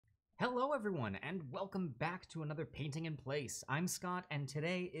Hello everyone, and welcome back to another Painting in Place. I'm Scott, and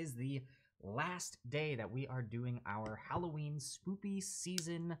today is the last day that we are doing our Halloween spoopy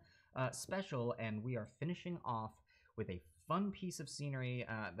season special, and we are finishing off with a fun piece of scenery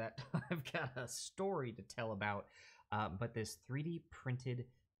that I've got a story to tell about, but this 3D printed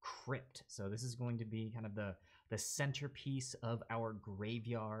crypt. So this is going to be kind of the centerpiece of our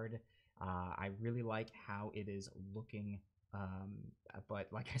graveyard. I really like how it is looking. But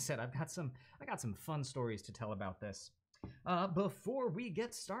like I said, I got some fun stories to tell about this. Before we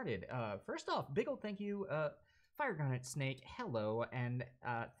get started, first off, big old thank you, Fire Garnet Snake, hello, and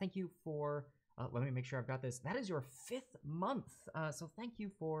thank you for, let me make sure I've got this, that is your 5th month, so thank you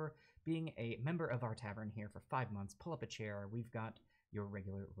for being a member of our tavern here for 5 months. Pull up a chair, we've got your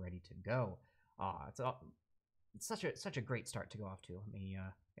regular ready to go. It's such a great start to go off to. Let me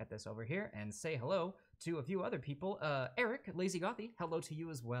get this over here and say hello to a few other people. Eric, Lazy Gothy, hello to you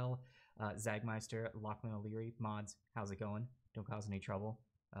as well. Zagmeister, Lachlan O'Leary, mods, how's it going? Don't cause any trouble.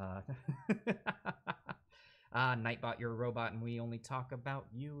 Nightbot, you're a robot, and we only talk about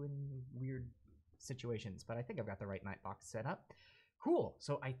you in weird situations. But I think I've got the right Nightbox set up. Cool.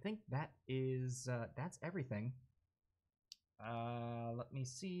 So I think that is that's everything. Let me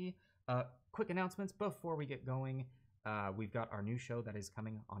see. Quick announcements before we get going. We've got our new show that is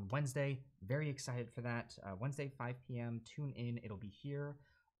coming on Wednesday. Very excited for that. Wednesday, 5 p.m. Tune in. It'll be here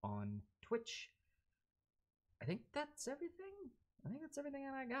on Twitch. I think that's everything.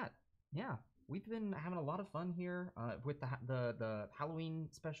 That I got. Yeah, we've been having a lot of fun here with the Halloween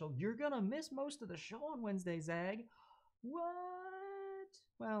special. You're gonna miss most of the show on Wednesday, Zag. What?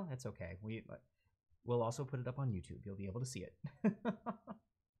 Well, it's okay. We'll also put it up on YouTube. You'll be able to see it.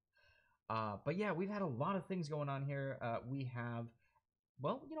 But yeah, we've had a lot of things going on here. We have,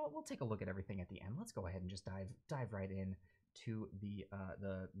 well, you know what? We'll take a look at everything at the end. Let's go ahead and just dive right in to the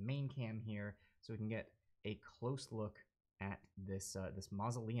main cam here, so we can get a close look at this this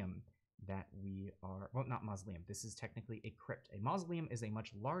mausoleum that we are. Well, not mausoleum. This is technically a crypt. A mausoleum is a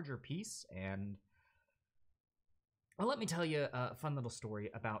much larger piece, and well, let me tell you a fun little story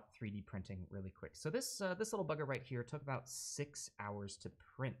about 3D printing really quick. So this little bugger right here took about 6 hours to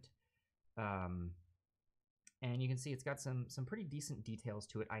print. And you can see it's got some pretty decent details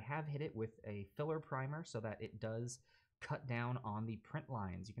to it. I have hit it with a filler primer so that it does cut down on the print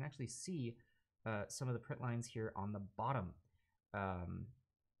lines. You can actually see some of the print lines here on the bottom.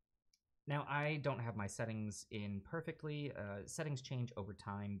 Now, I don't have my settings in perfectly. Settings change over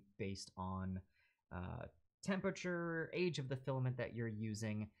time based on temperature, age of the filament that you're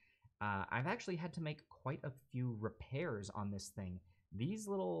using. I've actually had to make quite a few repairs on this thing. These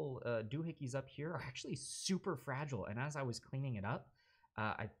little doohickeys up here are actually super fragile, and as I was cleaning it up,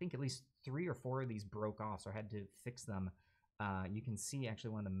 I think at least 3 or 4 of these broke off, so I had to fix them. You can see actually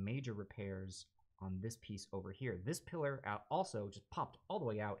one of the major repairs on this piece over here. This pillar also just popped all the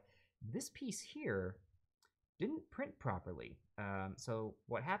way out. This piece here didn't print properly. So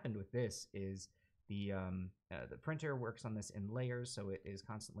what happened with this is the printer works on this in layers, so it is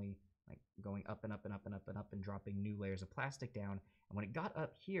constantly like going up and up and up and up and up and dropping new layers of plastic down. And when it got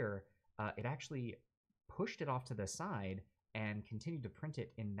up here, it actually pushed it off to the side and continued to print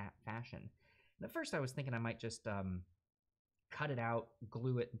it in that fashion. And at first I was thinking I might just cut it out,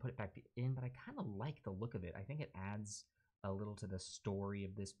 glue it, and put it back in, but I kind of like the look of it. I think it adds a little to the story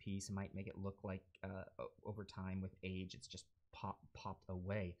of this piece. It might make it look like over time with age, it's just popped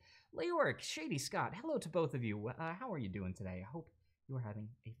away. Leoric, Shady Scott, hello to both of you. How are you doing today? I hope you are having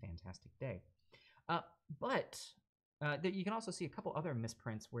a fantastic day. But you can also see a couple other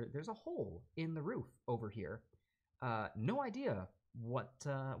misprints where there's a hole in the roof over here. No idea what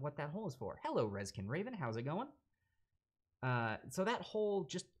that hole is for. Hello, Reskin Raven, how's it going? So that hole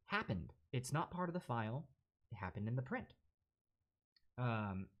just happened. It's not part of the file. It happened in the print.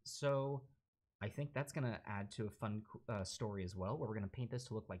 So I think that's going to add to a fun story as well, where we're going to paint this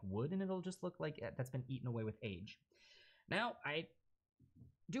to look like wood, and it'll just look like that's been eaten away with age. Now, I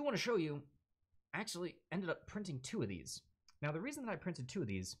do want to show you, I actually ended up printing 2 of these. Now, the reason that I printed 2 of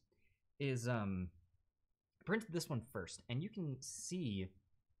these is I printed this one first, and you can see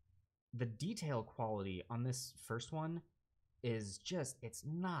the detail quality on this first one is just, it's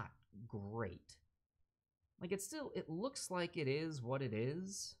not great. Like, it looks like it is what it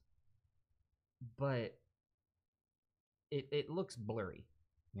is, but it looks blurry,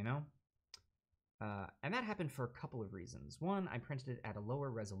 you know? And that happened for a couple of reasons. One, I printed it at a lower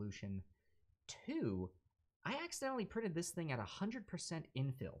resolution. 2, I accidentally printed this thing at 100%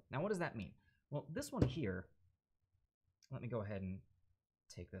 infill. Now, what does that mean? Well, this one here, let me go ahead and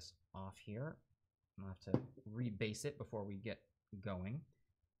take this off here. I'll have to rebase it before we get going.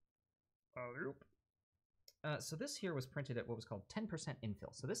 So this here was printed at what was called 10%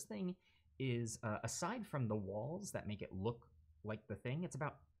 infill. So this thing is, aside from the walls that make it look like the thing,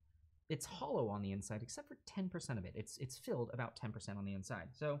 it's hollow on the inside except for 10% of it. It's filled about 10% on the inside.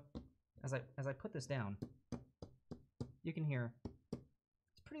 So as I put this down, you can hear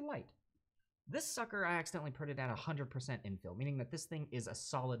it's pretty light. This sucker, I accidentally put it at 100% infill, meaning that this thing is a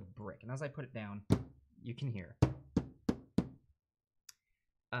solid brick. And as I put it down, you can hear.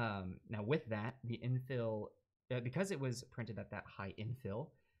 Now with that, the infill, because it was printed at that high infill,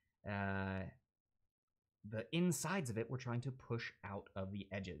 the insides of it were trying to push out of the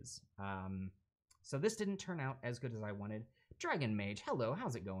edges. So this didn't turn out as good as I wanted. Dragon Mage, hello,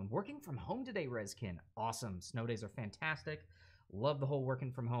 how's it going? Working from home today, Rezkin. Awesome, snow days are fantastic. Love the whole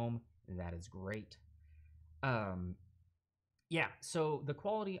working from home. That is great. Yeah, so the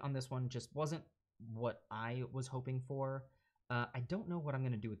quality on this one just wasn't what I was hoping for. I don't know what I'm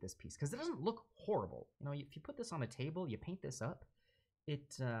going to do with this piece, because it doesn't look horrible. You know, if you put this on a table, you paint this up, I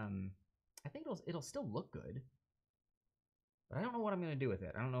think it'll still look good. But I don't know what I'm going to do with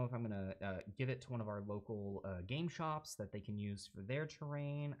it. I don't know if I'm going to give it to one of our local game shops that they can use for their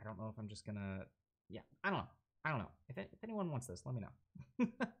terrain. I don't know if I'm just going to... Yeah, I don't know. If anyone wants this, let me know.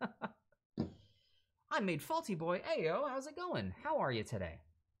 I made Faulty Boy. Ayo, how's it going? How are you today?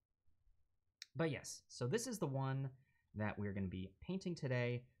 But yes, so this is the one that we're going to be painting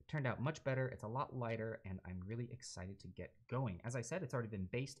today. Turned out much better. It's a lot lighter, and I'm really excited to get going. As I said, it's already been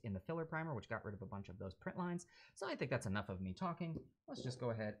based in the filler primer, which got rid of a bunch of those print lines. So I think that's enough of me talking. Let's just go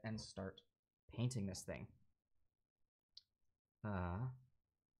ahead and start painting this thing.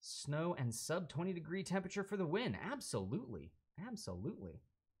 Snow and sub 20 degree temperature for the win. Absolutely. Absolutely.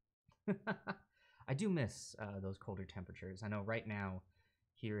 I do miss those colder temperatures. I know right now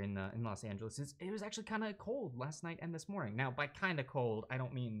here in Los Angeles, it was actually kind of cold last night and this morning. Now, by kind of cold, I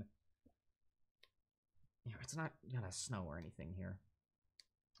don't mean, you know, it's not gonna snow or anything here.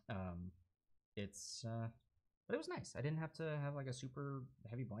 But it was nice. I didn't have to have like a super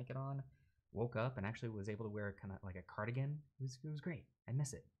heavy blanket on. Woke up and actually was able to wear kind of like a cardigan. It was great. I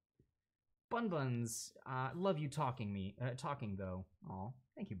miss it. Bun Buns, love you talking though. Aw,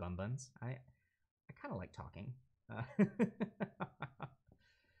 thank you, Bun Buns. I kind of like talking.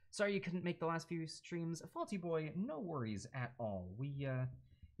 Sorry you couldn't make the last few streams. Faulty Boy, no worries at all. We, you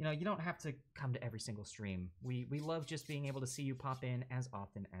know, you don't have to come to every single stream. We love just being able to see you pop in as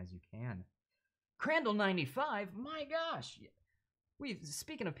often as you can. Crandall95, my gosh.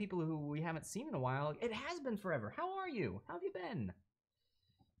 Speaking of people who we haven't seen in a while, it has been forever. How are you? How have you been?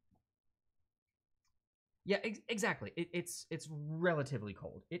 Yeah, exactly. It's relatively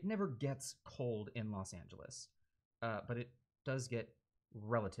cold. It never gets cold in Los Angeles, but it does get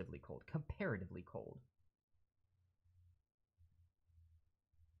relatively cold, comparatively cold.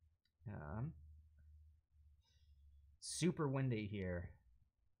 Super windy here.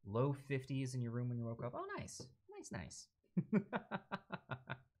 Low 50s in your room when you woke up. Oh, nice. Nice.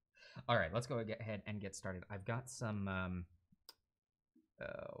 All right, let's go ahead and get started. I've got some,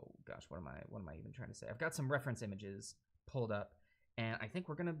 oh gosh, what am I even trying to say? I've got some reference images pulled up, and I think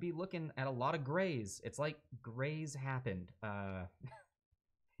we're gonna be looking at a lot of grays. It's like grays happened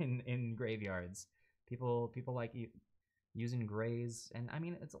in graveyards. People like using grays, and I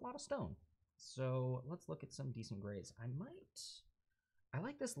mean it's a lot of stone. So let's look at some decent grays. I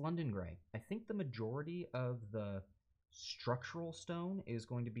like this London gray. I think the majority of the structural stone is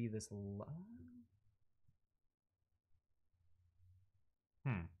going to be this.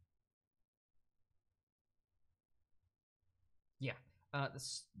 Yeah.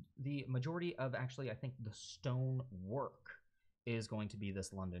 The majority of actually, I think the stone work is going to be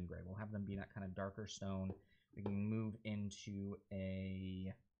this London gray. We'll have them be that kind of darker stone. We can move into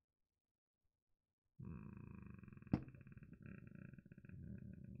a.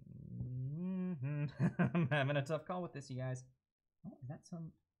 I'm having a tough call with this, you guys. Oh, is that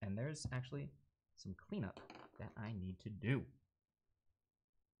some? And there's actually some cleanup that I need to do.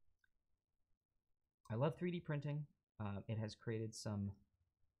 I love 3D printing. It has created some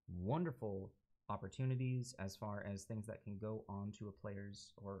wonderful opportunities as far as things that can go onto a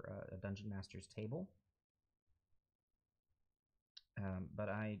player's or a dungeon master's table. But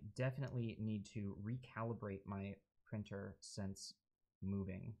I definitely need to recalibrate my printer since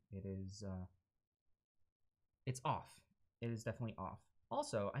moving. It's off. It is definitely off.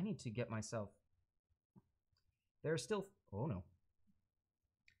 Also, I need to get myself. There are still. Oh no.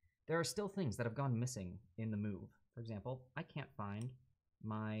 There are still things that have gone missing in the move. For example, I can't find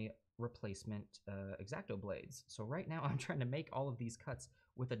my replacement X-Acto blades. So right now I'm trying to make all of these cuts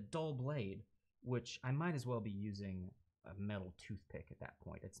with a dull blade, which I might as well be using a metal toothpick at that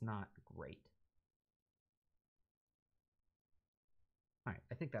point. It's not Great. All right,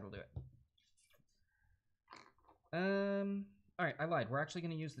 I think that'll do it. All right, I lied. We're actually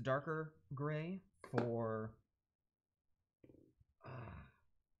going to use the darker gray for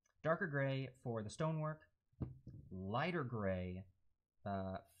the stonework, lighter gray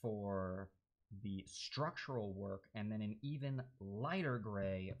for the structural work, and then an even lighter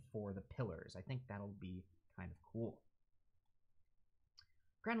gray for the pillars. I think that'll be kind of cool.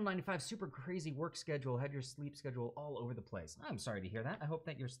 Grandel 95, super crazy work schedule. Had your sleep schedule all over the place. I'm sorry to hear that. I hope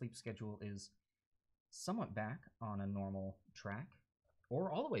that your sleep schedule is somewhat back on a normal track,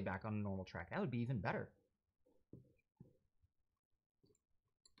 or all the way back on a normal track. That would be even better.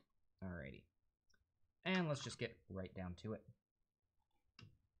 Alrighty. And let's just get right down to it.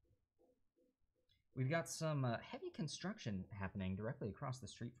 We've got some heavy construction happening directly across the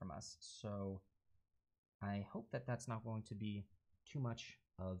street from us, so I hope that that's not going to be too much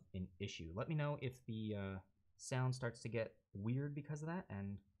of an issue. Let me know if the sound starts to get weird because of that,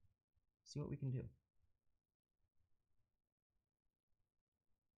 and see what we can do.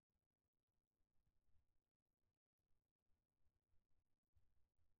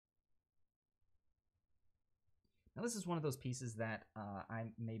 Now this is one of those pieces that I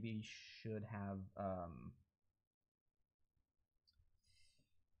maybe should have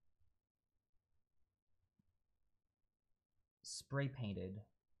spray painted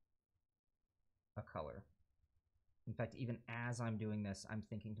a color. In fact, even as I'm doing this, I'm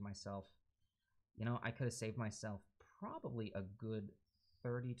thinking to myself, you know, I could have saved myself probably a good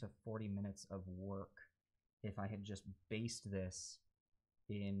 30 to 40 minutes of work if I had just based this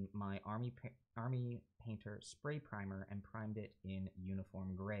in my Army Painter spray primer and primed it in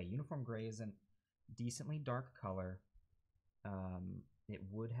Uniform Gray. Uniform Gray is a decently dark color. It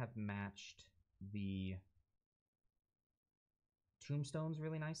would have matched the tombstones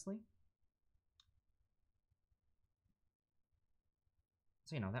really nicely.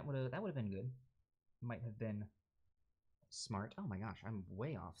 So, you know, that would have been good. Might have been smart. Oh my gosh, I'm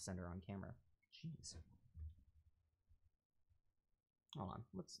way off center on camera. Jeez. Hold on.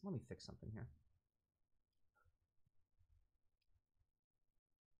 Let me fix something here.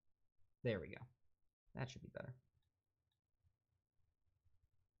 There we go. That should be better.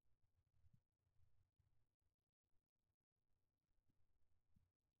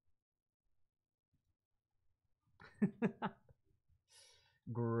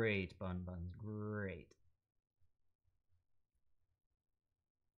 Great, Bun Buns. Great.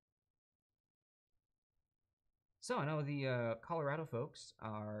 So I know the Colorado folks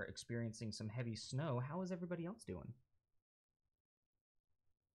are experiencing some heavy snow. How is everybody else doing?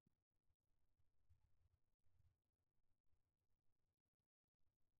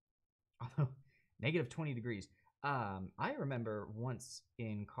 Although, negative 20 degrees. I remember once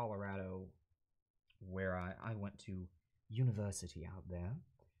in Colorado where I went to university out there.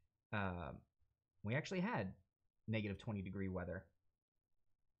 We actually had negative 20 degree weather.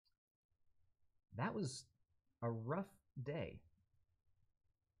 That was a rough day.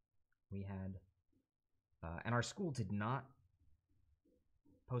 We had, and our school did not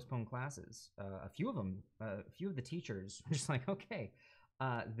postpone classes. A few of the teachers were just like, okay,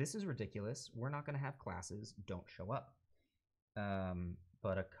 this is ridiculous. We're not going to have classes. Don't show up.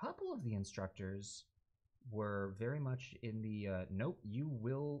 But a couple of the instructors were very much in the, nope, you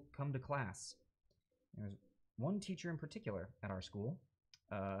will come to class. There's one teacher in particular at our school.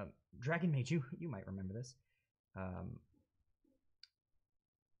 Dragon Mage, you might remember this.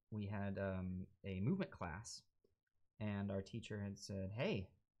 We had a movement class, and our teacher had said, hey,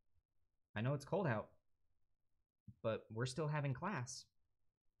 I know it's cold out, but we're still having class.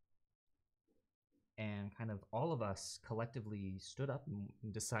 And kind of all of us collectively stood up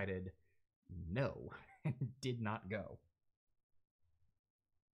and decided no, and did not go.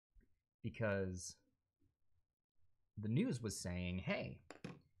 Because the news was saying, hey,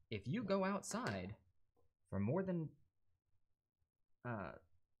 if you go outside for more than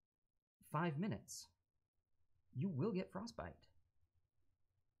 5 minutes, you will get frostbite.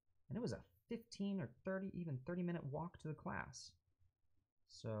 And it was a 15 or 30, even 30-minute walk to the class.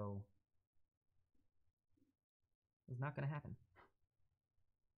 So it's not going to happen.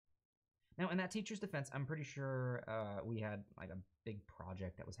 Now, in that teacher's defense, I'm pretty sure we had like a big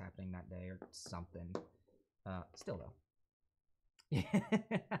project that was happening that day or something. Still though.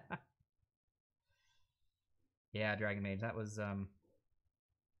 Yeah, Dragon Mage, that was fun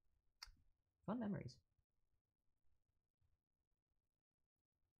memories.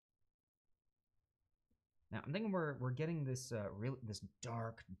 Now I'm thinking we're getting this this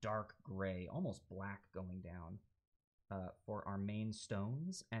dark gray, almost black going down for our main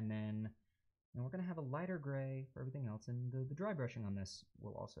stones, and then we're gonna have a lighter gray for everything else, and the dry brushing on this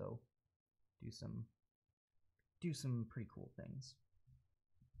will also do some pretty cool things.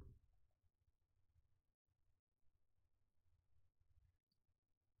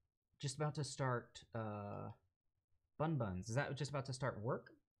 Just about to start Bun Buns. Is that just about to start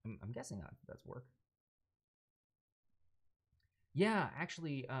work? I'm guessing that's work. Yeah,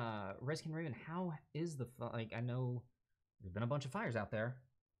 actually, Reskin Raven, how is the like? I know there's been a bunch of fires out there.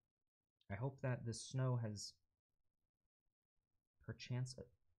 I hope that the snow has perchance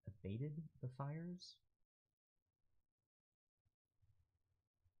abated the fires.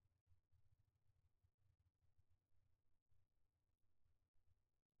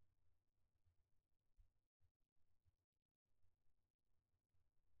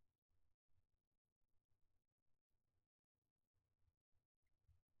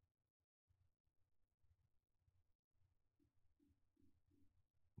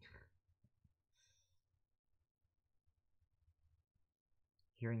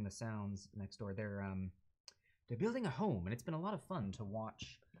 Hearing the sounds next door, they're building a home, and it's been a lot of fun to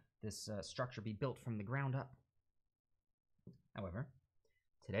watch this structure be built from the ground up. However,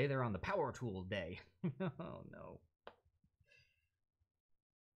 today they're on the power tool day. Oh no.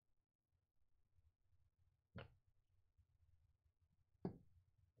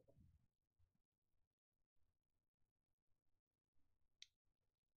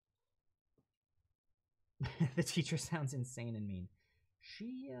 The teacher sounds insane and mean.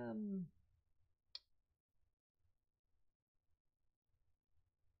 She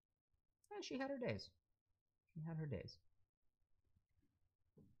had her days. She had her days.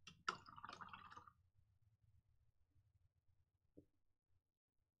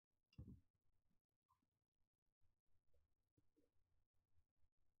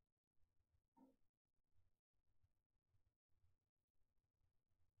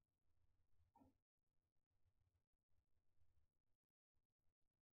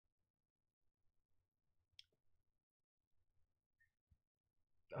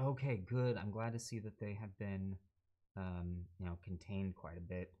 Okay, good. I'm glad to see that they have been, contained quite a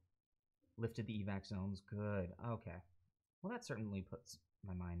bit. Lifted the evac zones. Good. Okay. Well, that certainly puts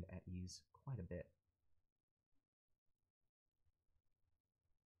my mind at ease quite a bit.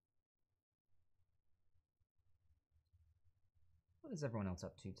 What is everyone else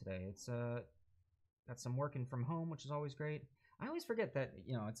up to today? It's got some working from home, which is always great. I always forget that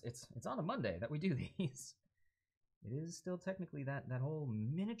it's on a Monday that we do these. It is still technically that whole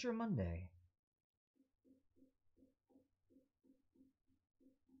miniature Monday.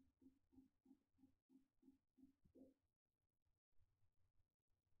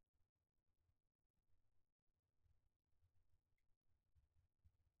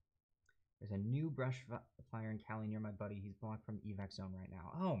 There's a new brush fire in Cali near my buddy. He's blocked from the evac zone right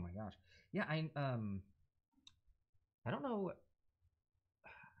now. Oh my gosh. Yeah, I don't know.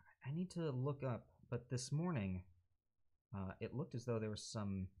 I need to look up, but this morning, it looked as though there was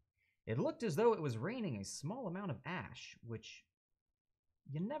some. It looked as though it was raining a small amount of ash, which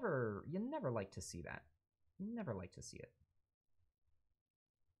you never like to see that. You never like to see it.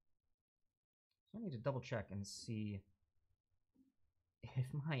 So I need to double check and see if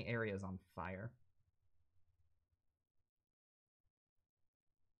my area is on fire.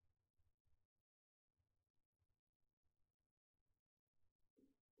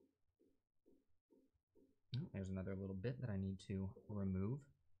 Oh, there's another little bit that I need to remove.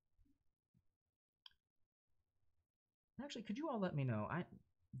 Actually, could you all let me know?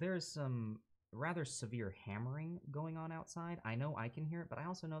 There's some rather severe hammering going on outside. I know I can hear it, but I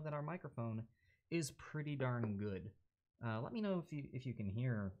also know that our microphone is pretty darn good. Let me know if you can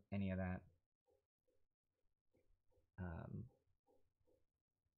hear any of that.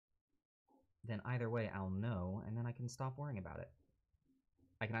 Then either way, I'll know, and then I can stop worrying about it.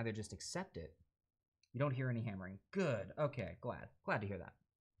 I can either just accept it. You don't hear any hammering. Good. Okay, glad to hear that.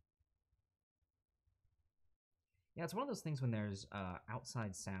 Yeah, it's one of those things when there's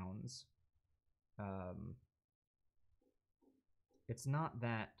outside sounds. It's not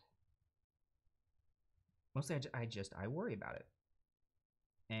that. Mostly, I worry about it,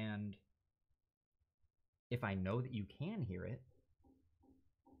 and if I know that you can hear it,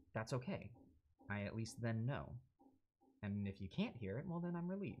 that's okay. I at least then know, and if you can't hear it, well, then I'm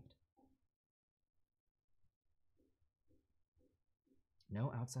relieved.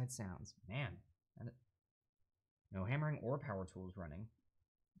 No outside sounds, man. No hammering or power tools running.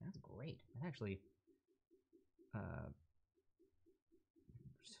 That's great. I'm actually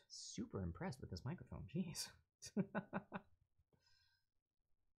super impressed with this microphone. Jeez.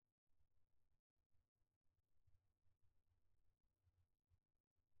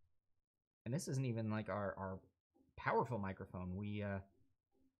 And this isn't even like our powerful microphone. We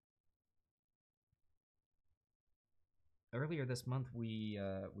earlier this month we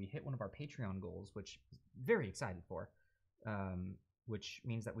hit one of our Patreon goals, which I'm very excited for. Which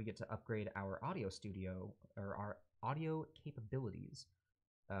means that we get to upgrade our audio studio or our audio capabilities.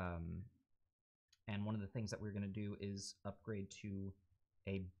 And one of the things that we're going to do is upgrade to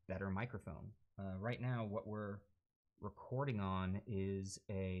a better microphone. Right now, what we're recording on is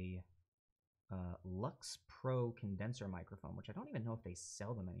a Lux Pro condenser microphone, which I don't even know if they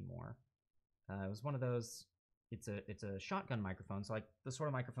sell them anymore. It was one of those. It's a shotgun microphone, so like the sort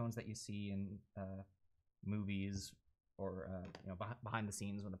of microphones that you see in movies or behind the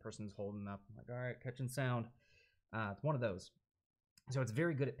scenes when the person's holding up, like, all right, catching sound. It's one of those. So it's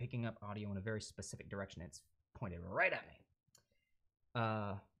very good at picking up audio in a very specific direction. It's pointed right at me.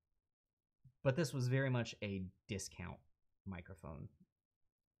 But this was very much a discount microphone.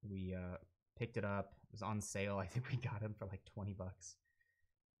 We picked it up. It was on sale. I think we got him for like $20.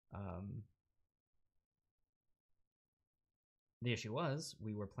 The issue was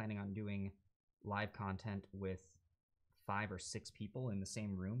we were planning on doing live content with 5 or 6 people in the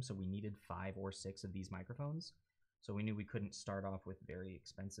same room, so we needed 5 or 6 of these microphones. So we knew we couldn't start off with very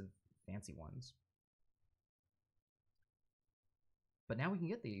expensive, fancy ones. But now we can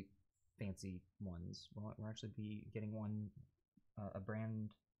get the fancy ones. We'll actually be getting one, a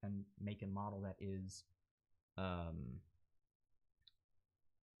brand and make and model that is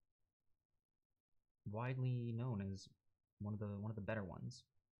widely known as one of the better ones.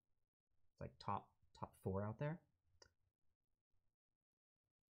 It's like top 4 out there.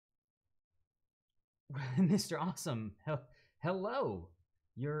 Mr. Awesome, hello.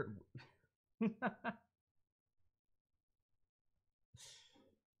 You're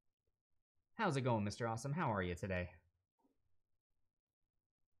How's it going, Mr. Awesome? How are you today?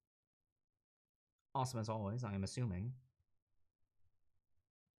 Awesome as always, I am assuming.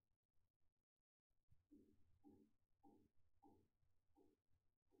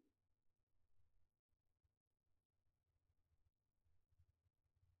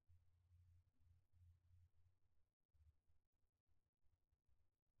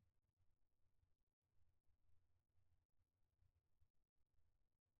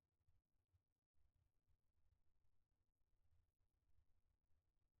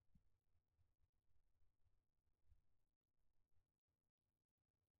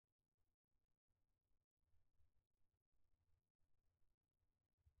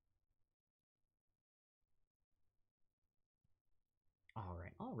 All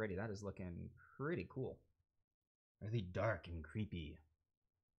right, already that is looking pretty cool. Really dark and creepy.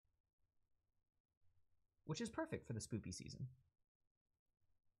 Which is perfect for the spoopy season.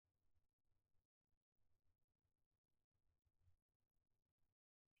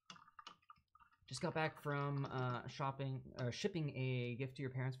 Just got back from shipping a gift to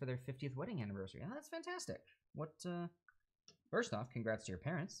your parents for their 50th wedding anniversary. Oh, that's fantastic. What? First off, congrats to your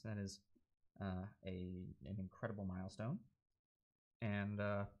parents. That is an incredible milestone. And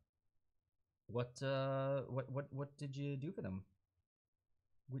what did you do for them?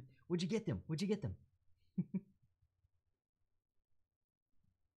 What'd you get them? What'd you get them?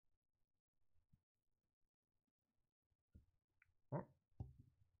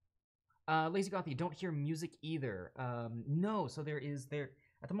 Lazy Goth, you don't hear music either. No, so there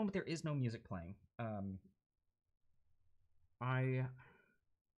at the moment there is no music playing.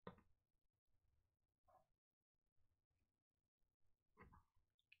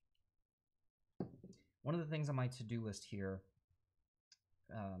 One of the things on my to-do list here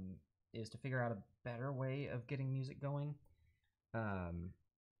is to figure out a better way of getting music going.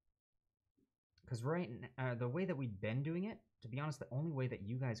 Because the way that we'd been doing it, to be honest, the only way that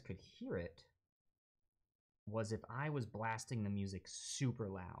you guys could hear it was if I was blasting the music super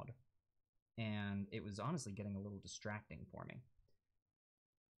loud. And it was honestly getting a little distracting for me.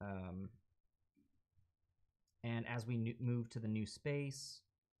 And as we moved to the new space,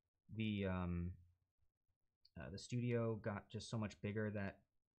 the studio got just so much bigger that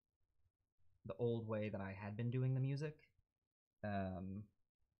the old way that I had been doing the music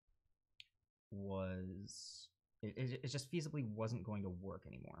it just feasibly wasn't going to work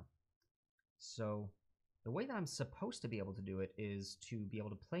anymore. So the way that I'm supposed to be able to do it is to be able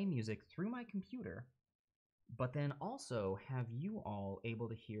to play music through my computer, but then also have you all able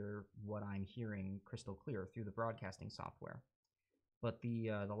to hear what I'm hearing crystal clear through the broadcasting software. But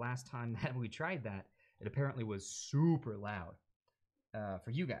the last time that we tried that, it apparently was super loud for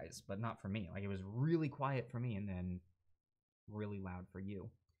you guys, but not for me. Like, it was really quiet for me and then really loud for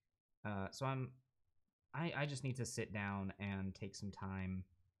you. So I just need to sit down and take some time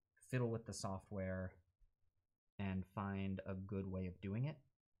fiddle with the software and find a good way of doing it.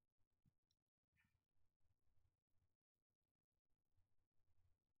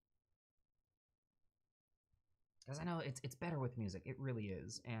 Because I know it's better with music. It really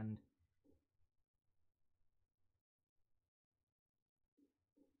is. And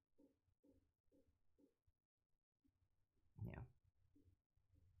yeah.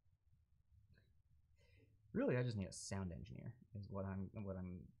 Really, I just need a sound engineer is what I'm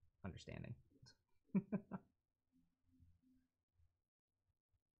understanding.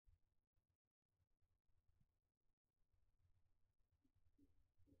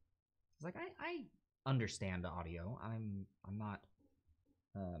 It's like I understand audio. I'm not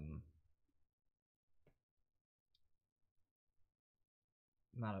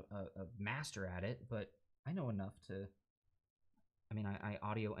not a master at it, but I know enough to. I mean, I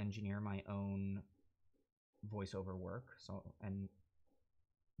audio engineer my own voiceover work, so and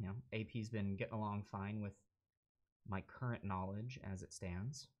you know, AP's been getting along fine with my current knowledge as it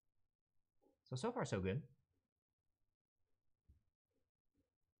stands. So far so good.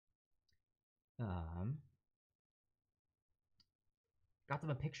 Got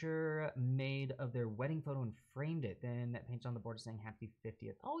them a picture made of their wedding photo and framed it. Then painted on the board saying happy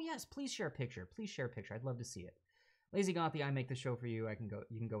 50th. Oh yes, please share a picture. Please share a picture. I'd love to see it. Lazy Gothy, I make the show for you. I can go.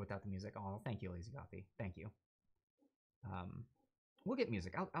 You can go without the music. Oh, thank you, Lazy Gothy. Thank you. We'll get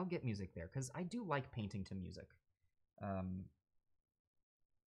music. I'll get music there because I do like painting to music.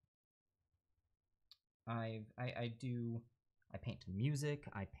 I paint to music.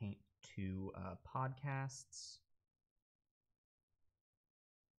 I paint to podcasts.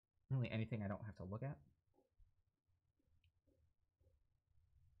 Really anything I don't have to look at.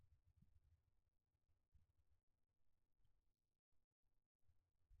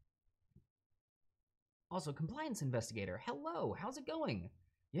 Also, compliance investigator. Hello, how's it going?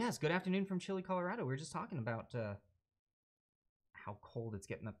 Yes, good afternoon from chilly Colorado. We were just talking about how cold it's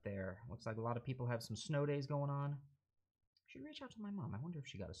getting up there. Looks like a lot of people have some snow days going on. I should reach out to my mom. I wonder if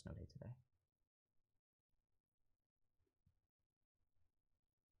she got a snow day today.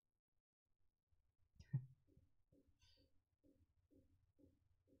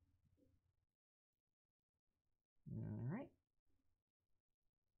 All right.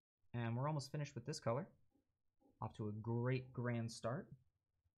 And we're almost finished with this color. Off to a great grand start.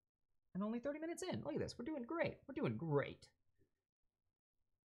 And only 30 minutes in. Look at this. We're doing great. We're doing great.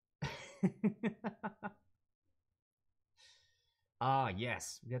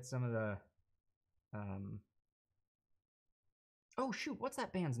 Yes. Get some of the... Oh, shoot. What's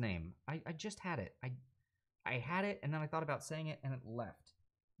that band's name? I just had it. I had it, and then I thought about saying it, and it left.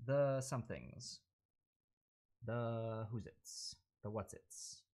 The somethings. The who's-its. The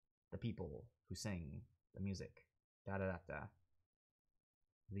what's-its. The people who sing the music. Da-da-da-da.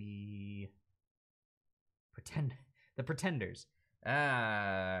 The Pretenders.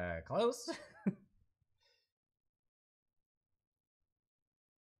 Close.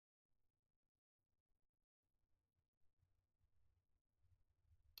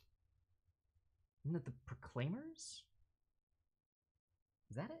 Isn't it the Proclaimers?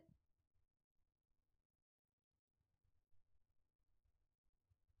 Is that it?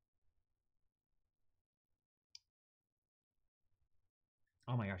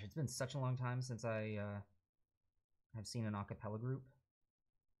 Oh my gosh, it's been such a long time since I have seen an a cappella group.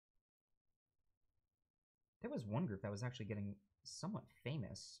 There was one group that was actually getting somewhat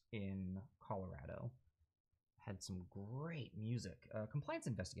famous in Colorado. Had some great music. Compliance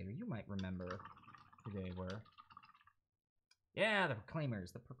Investigator, you might remember who they were. Yeah, the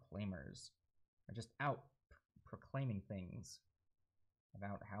Proclaimers. The Proclaimers are just out proclaiming things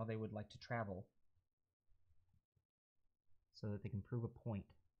about how they would like to travel so that they can prove a point.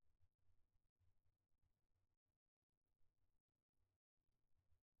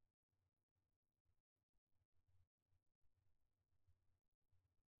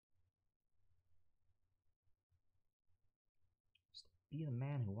 Just be the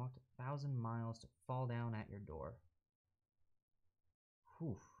man who walked 1,000 miles to fall down at your door.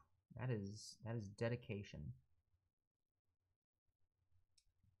 Whew, that is dedication.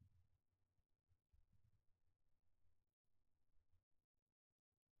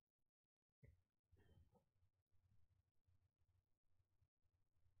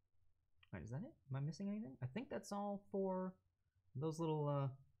 Alright, is that it? Am I missing anything? I think that's all for those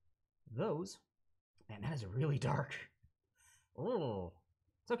little, those. Man, that is really dark. Oh,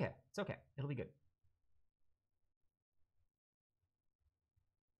 it's okay. It's okay. It'll be good.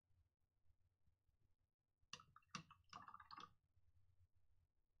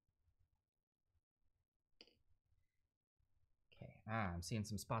 Okay, I'm seeing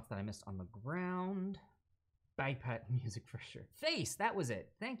some spots that I missed on the ground. Biped music for sure. Face, that was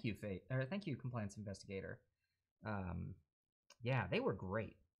it. Thank you, thank you, Compliance Investigator. Yeah, they were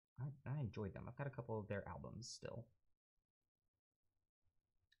great. I enjoyed them. I've got a couple of their albums still.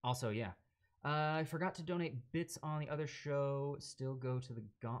 Also, yeah, I forgot to donate bits on the other show. Still go to the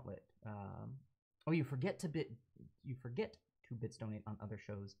Gauntlet. Oh, you forget to bits donate on other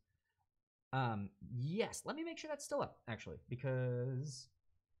shows. Yes, let me make sure that's still up actually, because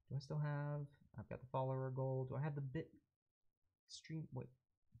do I still have? I've got the follower goal. Do I have the bit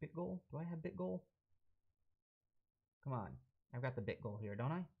goal? Do I have bit goal? Come on, I've got the bit goal here,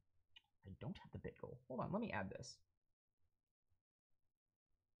 don't I? I don't have the bit goal. Hold on, let me add this.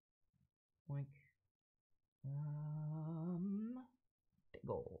 Boink. Bit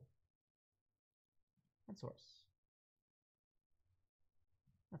goal. Add source.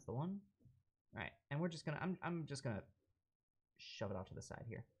 That's the one. All right, and we're just gonna. I'm just gonna shove it off to the side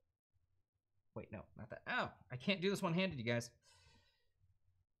here. Wait, no, not that. Ow! I can't do this one-handed, you guys.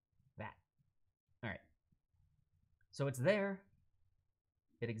 That. All right. So it's there.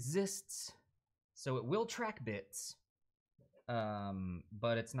 It exists. So it will track bits.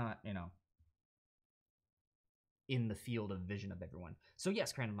 But it's not, you know, in the field of vision of everyone. So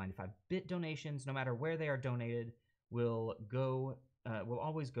yes, Crandom95, bit donations, no matter where they are donated, will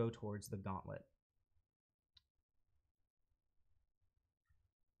always go towards the Gauntlet.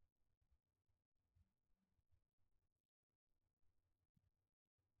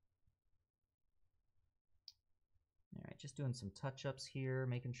 All right, just doing some touch-ups here,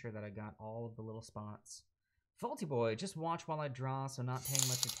 making sure that I got all of the little spots. Faulty Boy, just watch while I draw, so not paying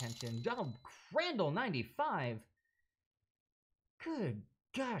much attention. Oh, Crandall95! Good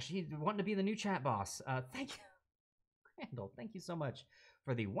gosh, he's wanting to be the new chat boss. Thank you, Crandall, thank you so much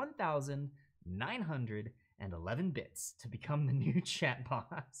for the 1,911 bits to become the new chat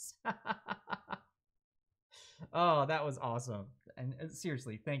boss. Oh, that was awesome. And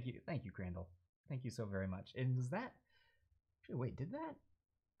seriously, thank you, Crandall. Thank you so very much. And was that... Wait, did that...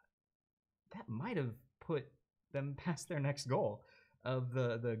 That might have put them past their next goal of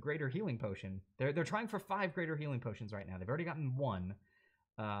the Greater Healing Potion. They're trying for 5 Greater Healing Potions right now. They've already gotten 1.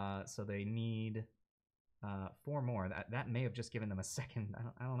 So they need 4 more. That may have just given them a second.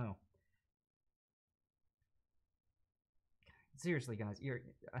 I don't know. Seriously, guys,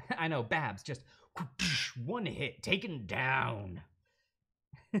 I know, Babs, just one hit, taken down.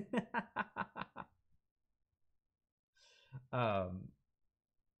 We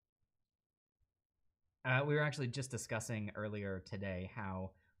were actually just discussing earlier today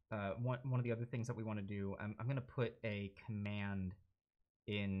how one of the other things that we want to do, I'm going to put a command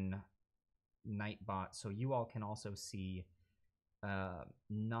in Nightbot so you all can also see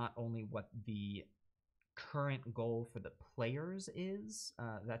not only what the current goal for the players is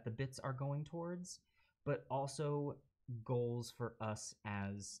that the bits are going towards, but also goals for us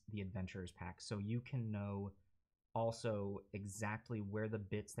as the Adventurers Pack, so you can know also exactly where the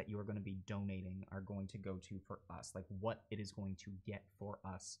bits that you are going to be donating are going to go to for us, like what it is going to get for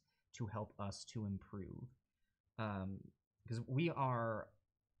us to help us to improve. Because we are,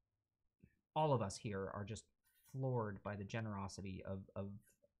 all of us here are just floored by the generosity of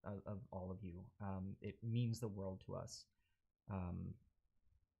all of you. It means the world to us.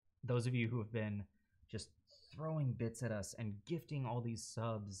 Those of you who have been just throwing bits at us and gifting all these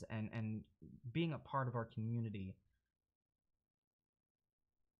subs and being a part of our community.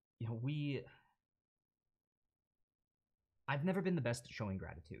 You know, I've never been the best at showing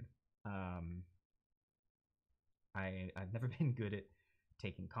gratitude. I've never been good at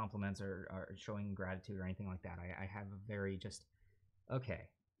taking compliments or showing gratitude or anything like that. I have a very just, okay,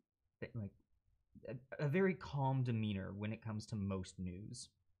 like a very calm demeanor when it comes to most news.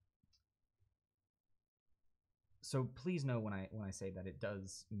 So please know when I say that it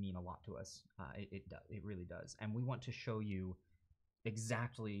does mean a lot to us. It does. It really does. And we want to show you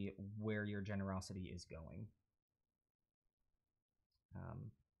exactly where your generosity is going.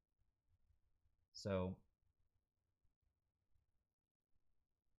 So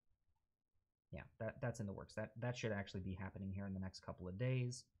yeah, that's in the works. That should actually be happening here in the next couple of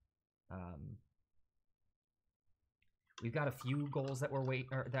days. We've got a few goals that we're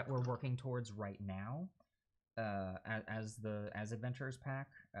working towards right now. As Adventurers Pack,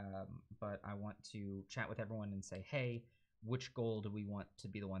 but I want to chat with everyone and say, hey, which goal do we want to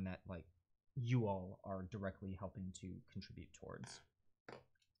be the one that like you all are directly helping to contribute towards?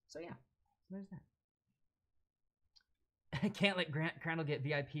 So yeah, there's that. I can't let Crandall get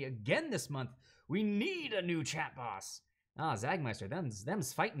VIP again this month. We need a new chat boss. Ah, Zagmeister,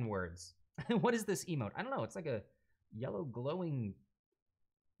 them's fighting words. What is this emote? I don't know. It's like a yellow glowing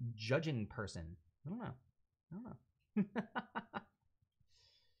judging person. I don't know. I don't know.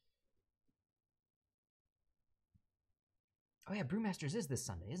 Oh yeah, Brewmasters is this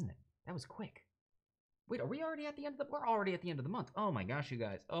Sunday, isn't it? That was quick. Wait, are we already at the end of the... We're already at the end of the month. Oh my gosh, you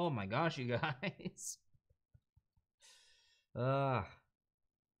guys. Oh my gosh, you guys.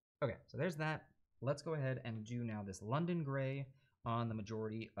 Okay, so there's that. Let's go ahead and do now this London Gray on the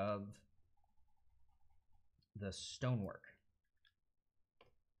majority of the stonework.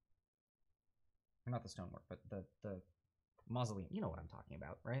 Not the stonework, but the mausoleum. You know what I'm talking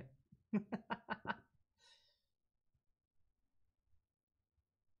about, right?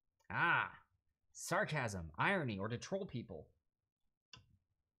 Ah, sarcasm, irony, or to troll people.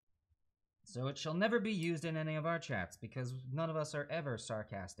 So it shall never be used in any of our chats, because none of us are ever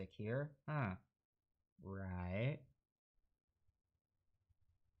sarcastic here. Huh. Right.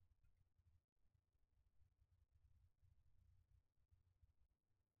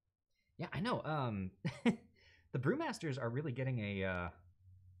 Yeah, I know. The Brewmasters are really getting a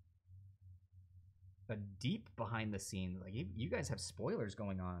deep behind the scenes. Like you guys have spoilers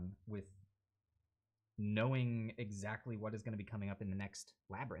going on with knowing exactly what is going to be coming up in the next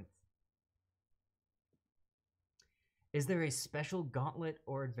labyrinth. Is there a special gauntlet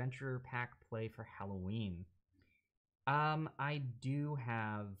or adventure pack play for Halloween? I do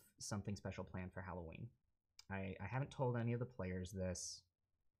have something special planned for Halloween. I haven't told any of the players this,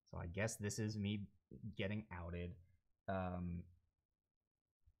 so I guess this is me getting outed.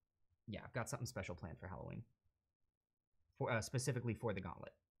 Yeah, I've got something special planned for Halloween. For specifically for the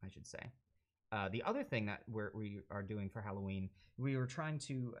gauntlet, I should say. The other thing that we are doing for Halloween, we were trying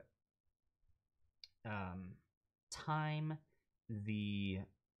to time the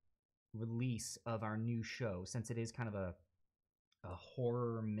release of our new show, since it is kind of a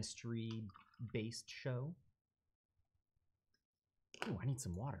horror mystery based show. Oh, I need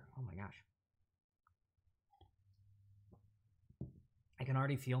some water. Oh my gosh. I can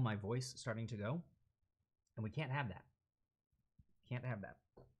already feel my voice starting to go, and we can't have that. Can't have that.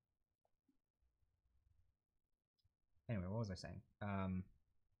 Anyway, what was I saying?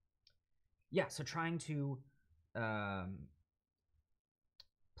 Yeah, so trying to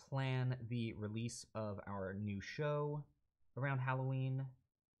plan the release of our new show around Halloween,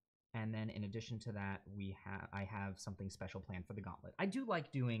 and then in addition to that, I have something special planned for the Gauntlet. I do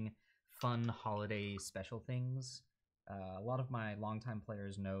like doing fun holiday special things. A lot of my longtime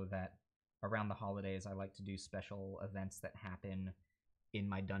players know that around the holidays, I like to do special events that happen in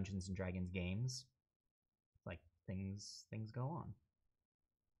my Dungeons and Dragons games. Like things go on.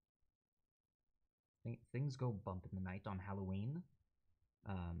 Things go bump in the night on Halloween.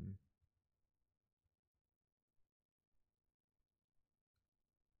 All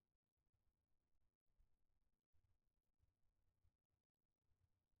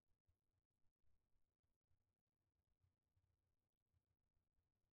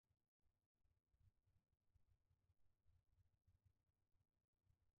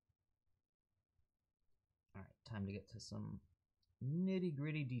right, time to get to some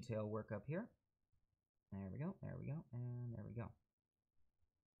nitty-gritty detail work up here. There we go, there we go, and there we go.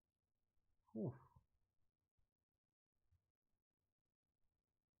 Whew.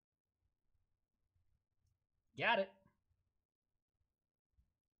 Got it.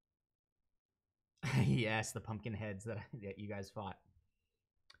 Yes, the pumpkin heads that you guys fought.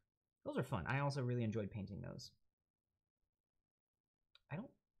 Those are fun. I also really enjoyed painting those. I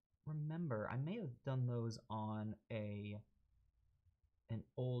don't remember. I may have done those on an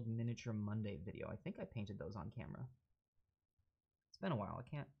old Miniature Monday video. I think I painted those on camera. It's been a while. I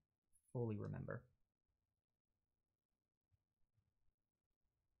can't fully remember.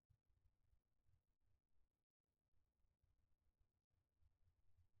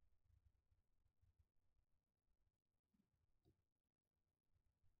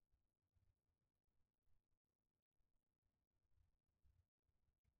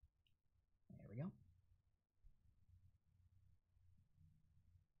 There we go.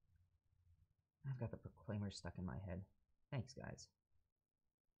 I've got the Proclaimer stuck in my head. Thanks, guys.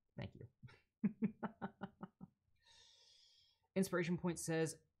 Thank you. Inspiration Point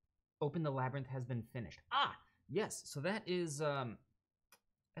says, "Open the Labyrinth has been finished." Ah, yes. So that is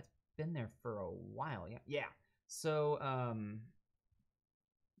that's been there for a while. Yeah, yeah. So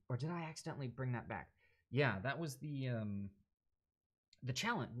or did I accidentally bring that back? Yeah, that was the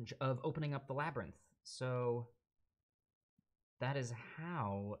challenge of opening up the labyrinth. So that is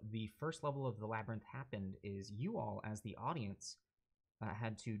how the first level of the labyrinth happened. Is you all, as the audience,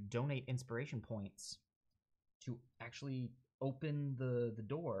 had to donate inspiration points to actually open the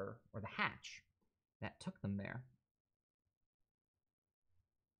door or the hatch that took them there.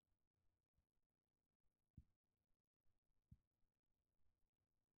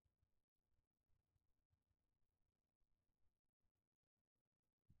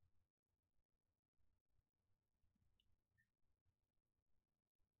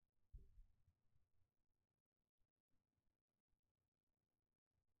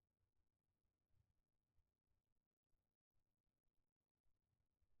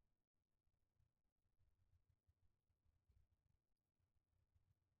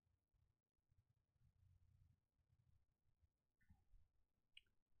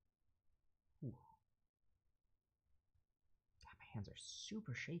 hands are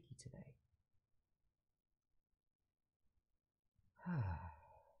super shaky today.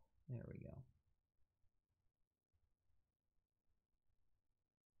 There we go.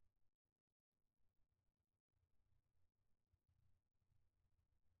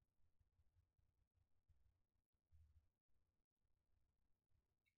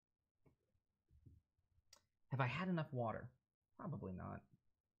 Have I had enough water? Probably not.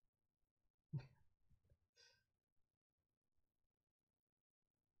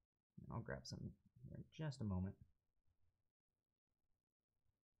 I'll grab some here in just a moment.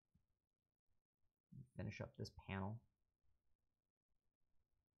 Finish up this panel.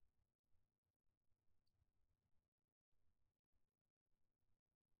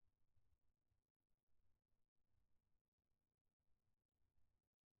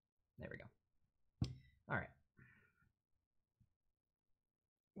 There we go. All right.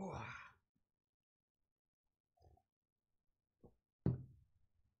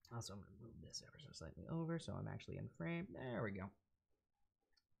 Also, I'm going to move this ever so slightly over so I'm actually in frame. There we go.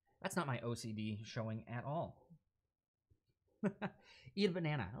 That's not my OCD showing at all. Eat a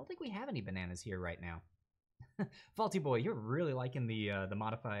banana. I don't think we have any bananas here right now. Faulty boy, you're really liking the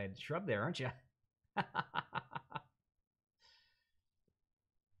modified shrub there, aren't you?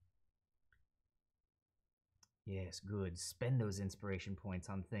 Yes, good. Spend those inspiration points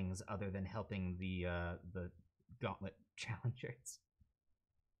on things other than helping the gauntlet challengers.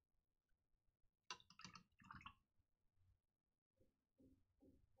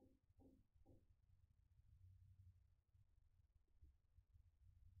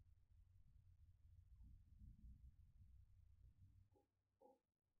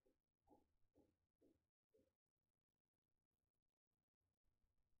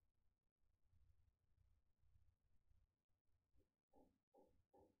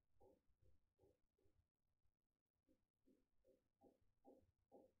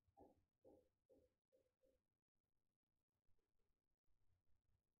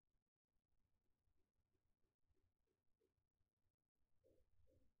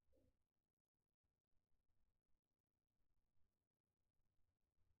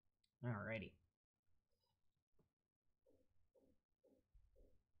 Alrighty.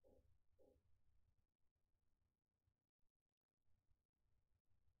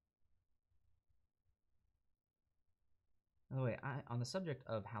 By the way, on the subject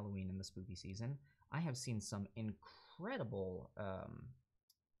of Halloween and the spooky season, I have seen some incredible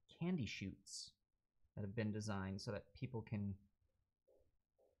candy shoots that have been designed so that people can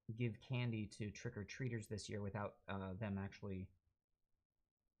give candy to trick-or-treaters this year without them actually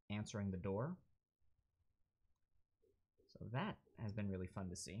answering the door. So that has been really fun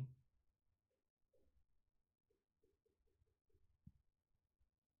to see.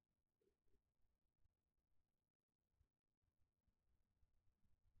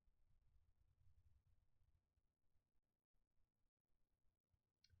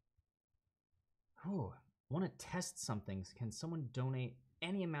 Oh, want to test something? Can someone donate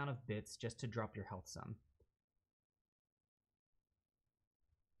any amount of bits just to drop your health some?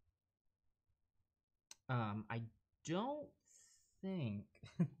 I don't think.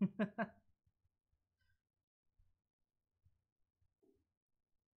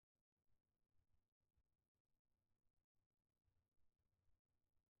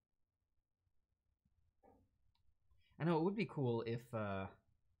 I know it would be cool if it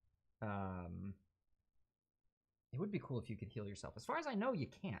would be cool if you could heal yourself. As far as I know, you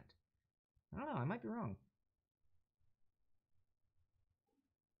can't. I don't know, I might be wrong.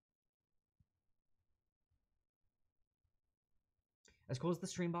 As cool as the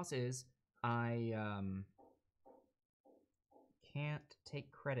stream boss is, I can't take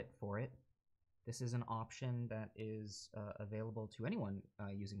credit for it. This is an option that is available to anyone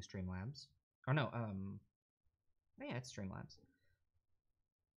using Streamlabs. Or no, yeah, it's Streamlabs.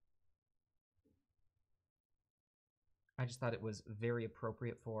 I just thought it was very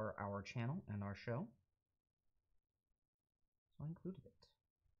appropriate for our channel and our show, so I included it.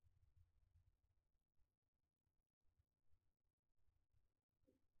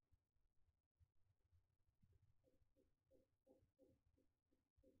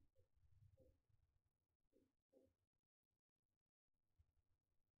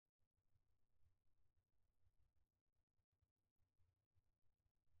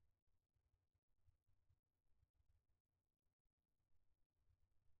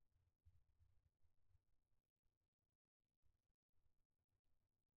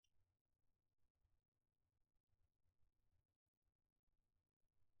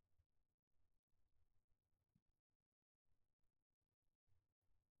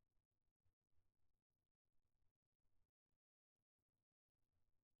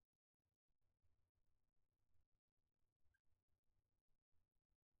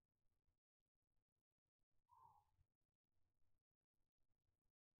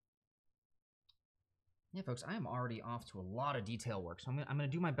 Yeah, folks, I am already off to a lot of detail work, so I'm gonna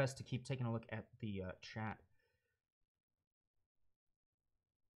do my best to keep taking a look at the chat.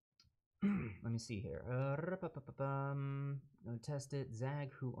 Let me see here. Test it.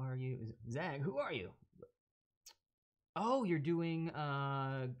 Zag, who are you? Zag, who are you? Oh, you're doing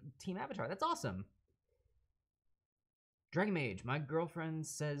Team Avatar. That's awesome. Dragon Mage, my girlfriend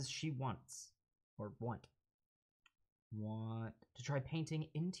says she wants to try painting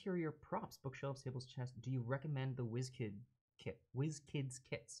interior props, bookshelves, tables, chests. Do you recommend the WizKids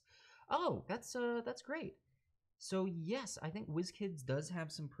kits? Oh, that's great. So yes, I think WizKids does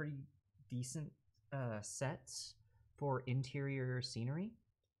have some pretty decent sets for interior scenery.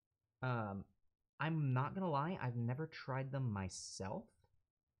 I'm not gonna lie, I've never tried them myself.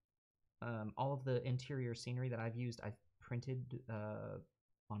 All of the interior scenery that I've used, I've printed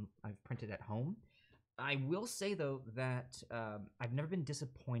at home. I will say though that I've never been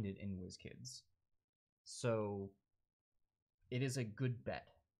disappointed in WizKids, so it is a good bet.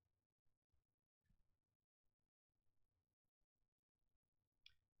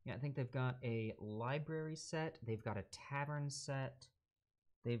 Yeah, I think they've got a library set, they've got a tavern set,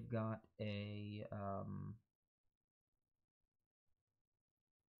 they've got a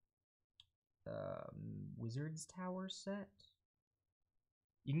Wizard's Tower set.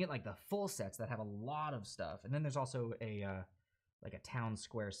 You can get like the full sets that have a lot of stuff, and then there's also a like a town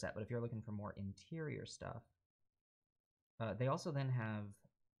square set. But if you're looking for more interior stuff, they also then have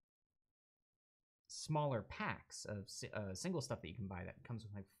smaller packs of single stuff that you can buy that comes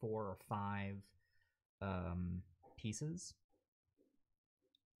with like 4 or 5 pieces.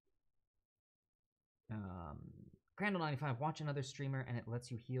 Crandall95, watch another streamer and it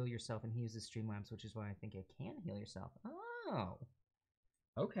lets you heal yourself, and he uses Streamlabs, which is why I think it can heal yourself. Oh,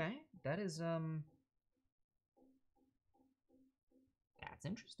 okay, that is that's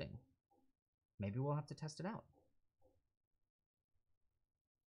interesting. Maybe we'll have to test it out.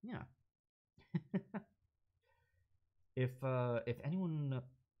 Yeah. If anyone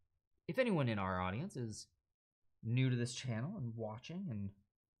in our audience is new to this channel and watching and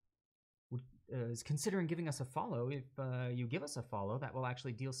is considering giving us a follow, if you give us a follow, that will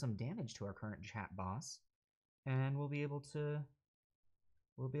actually deal some damage to our current chat boss, and we'll be able to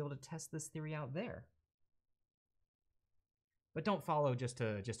test this theory out there. But don't follow just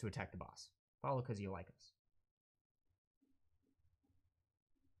to attack the boss. Follow because you like us.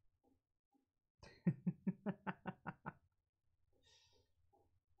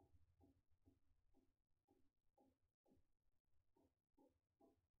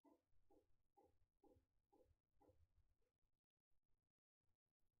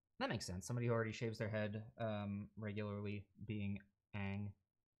 That makes sense. Somebody who already shaves their head regularly, being Aang.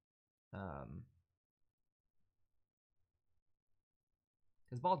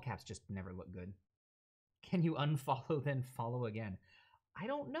 Because bald caps just never look good. Can you unfollow then follow again? I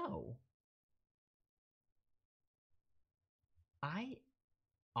don't know. I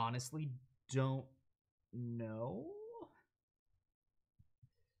honestly don't know.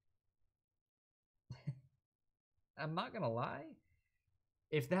 I'm not gonna lie.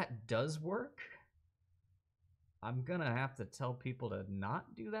 If that does work, I'm gonna have to tell people to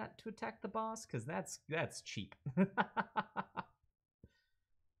not do that to attack the boss, because that's cheap.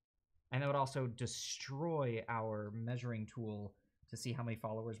 And it would also destroy our measuring tool to see how many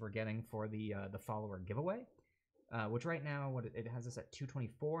followers we're getting for the follower giveaway, which right now it has us at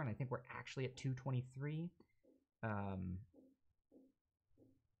 224, and I think we're actually at 223.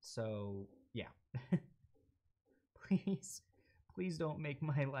 So yeah, please don't make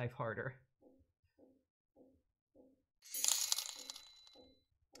my life harder.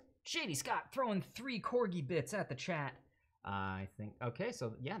 Shady Scott throwing 3 corgi bits at the chat. I think, okay,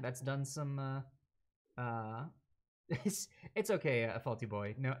 so yeah, that's done some, it's okay, Faulty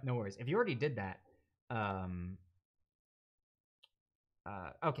Boy, no worries. If you already did that,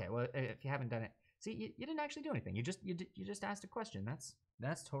 okay, well, if you haven't done it, see, you didn't actually do anything. You just asked a question.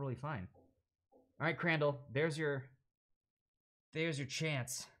 That's totally fine. All right, Crandall, there's your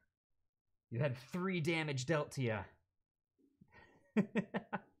chance. You had 3 damage dealt to you.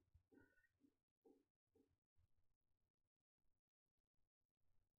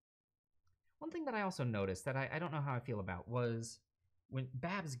 One thing that I also noticed that I don't know how I feel about was when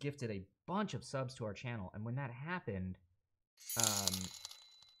Babs gifted a bunch of subs to our channel, and when that happened,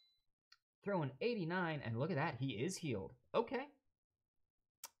 throwing 89, and look at that, he is healed. Okay.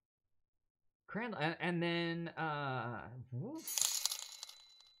 Crandall, and then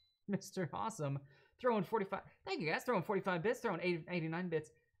Mr. Awesome throwing 45. Thank you guys, throwing 45 bits, throwing 89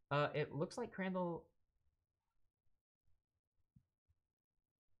 bits. It looks like Crandall.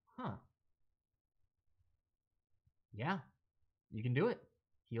 Huh. Yeah, you can do it.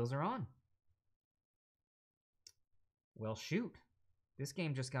 Heels are on. Well, shoot. This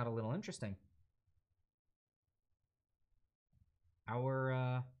game just got a little interesting.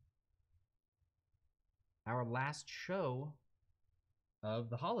 Our last show of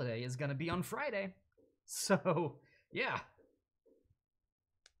the holiday is going to be on Friday. So, yeah.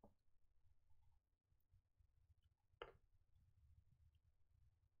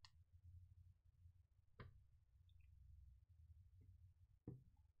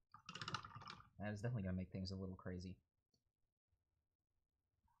 That is definitely going to make things a little crazy.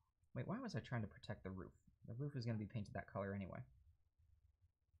 Wait, why was I trying to protect the roof? The roof is going to be painted that color anyway.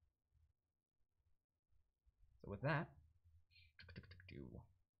 So with that,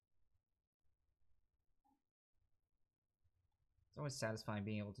 it's always satisfying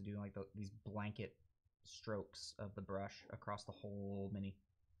being able to do like these blanket strokes of the brush across the whole mini.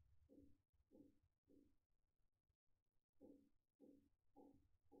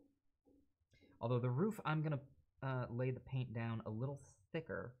 Although the roof, I'm going to lay the paint down a little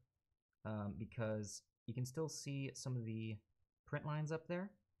thicker because you can still see some of the print lines up there.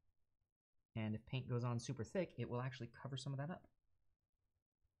 And if paint goes on super thick, it will actually cover some of that up.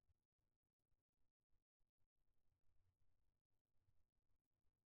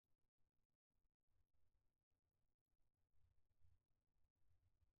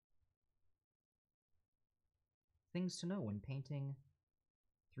 Things to know when painting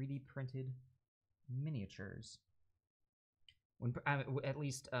 3D printed miniatures. When at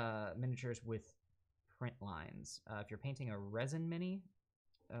least miniatures with print lines. If you're painting a resin mini,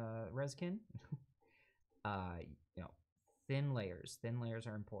 reskin, you know, thin layers. Thin layers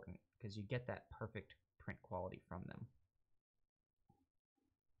are important because you get that perfect print quality from them.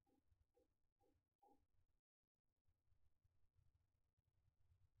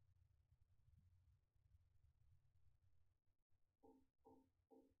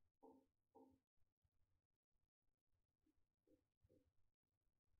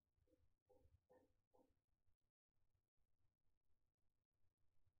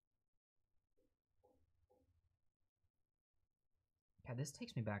 Yeah, this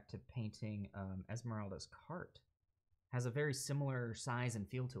takes me back to painting Esmeralda's cart. Has a very similar size and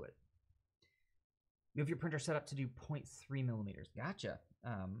feel to it. You have your printer set up to do 0.3 millimeters. Gotcha.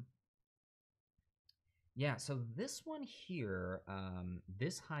 Yeah, so this one here,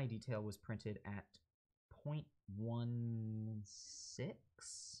 this high detail was printed at 0.16,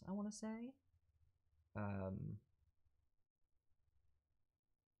 I want to say.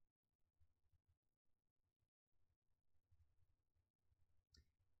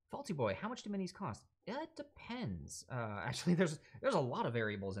 Faulty Boy, how much do minis cost? It depends. Actually, there's a lot of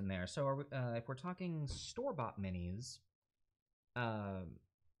variables in there. So we, if we're talking store-bought minis,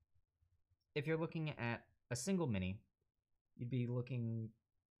 if you're looking at a single mini, you'd be looking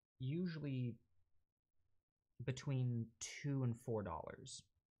usually between $2 and $4.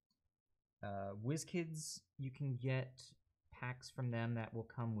 WizKids, you can get packs from them that will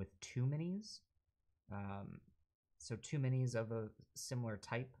come with 2 minis. So 2 minis of a similar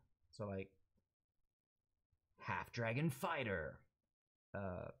type. So like Half Dragon Fighter,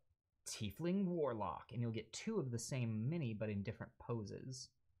 Tiefling Warlock, and you'll get 2 of the same mini but in different poses.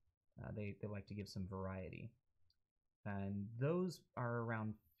 They like to give some variety. And those are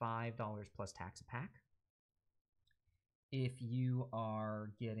around $5 plus tax a pack. If you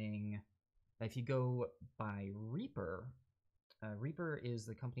are getting, if you go by Reaper, Reaper is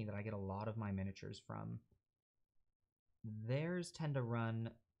the company that I get a lot of my miniatures from. Theirs tend to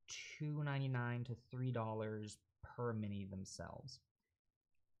run $2.99 to $3 per mini themselves.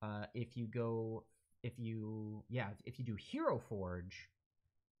 If you do Hero Forge,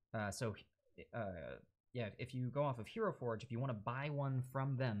 if you go off of Hero Forge, if you want to buy one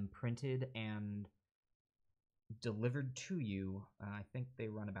from them printed and delivered to you, I think they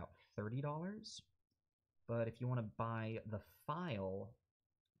run about $30. But if you want to buy the file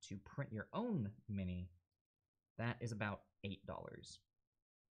to print your own mini, that is about $8.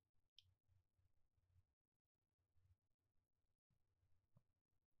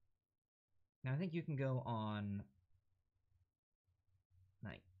 Now I think you can go on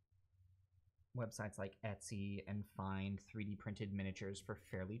like websites like Etsy and find 3D printed miniatures for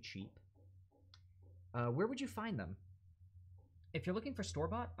fairly cheap. Where would you find them? If you're looking for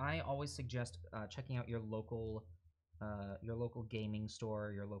store-bought, I always suggest checking out your local gaming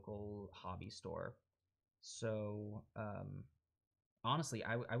store, your local hobby store. So honestly,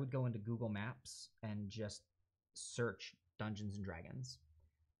 I would go into Google Maps and just search Dungeons and Dragons.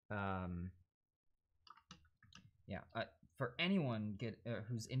 For anyone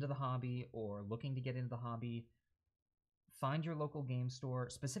who's into the hobby or looking to get into the hobby, find your local game store.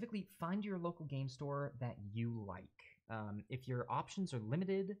 Specifically, find your local game store that you like. If your options are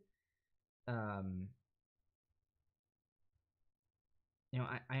limited, you know,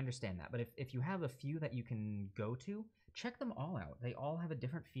 I understand that. But if you have a few that you can go to, check them all out. They all have a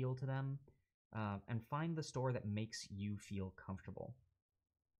different feel to them, and find the store that makes you feel comfortable.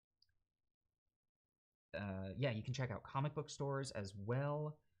 Yeah, you can check out comic book stores as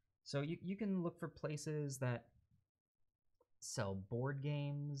well. So you can look for places that sell board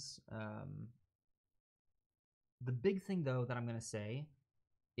games. The big thing, though, that I'm going to say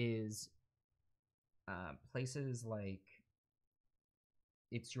is places like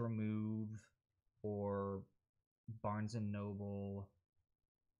It's Your Move or Barnes and Noble.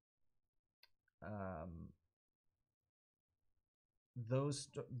 Those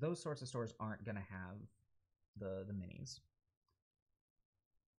sorts of stores aren't going to have the minis.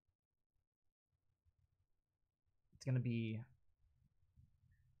 It's going to be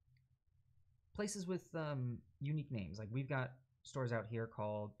places with unique names. Like we've got stores out here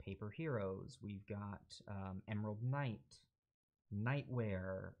called Paper Heroes. We've got Emerald Knight,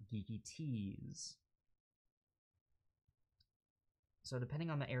 Nightwear, Geeky Tees. So depending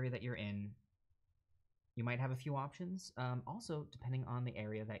on the area that you're in, you might have a few options. Also, depending on the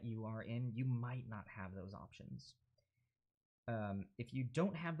area that you are in, you might not have those options. If you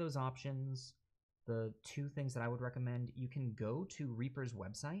don't have those options, the two things that I would recommend, you can go to Reaper's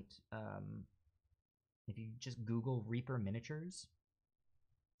website. If you just Google Reaper Miniatures,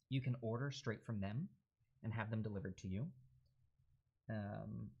 you can order straight from them and have them delivered to you.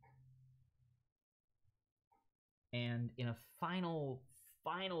 And in a final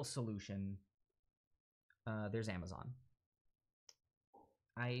solution, there's Amazon.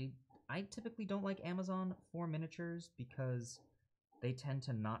 I typically don't like Amazon for miniatures because they tend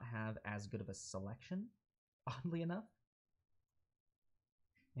to not have as good of a selection, oddly enough.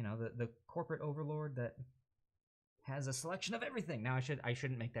 You know, the corporate overlord that has a selection of everything. Now, I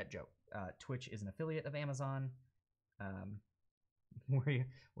shouldn't make that joke. Twitch is an affiliate of Amazon.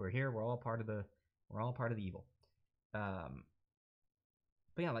 We're here. We're all part of the evil. But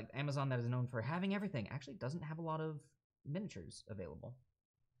yeah, like Amazon, that is known for having everything, actually doesn't have a lot of miniatures available.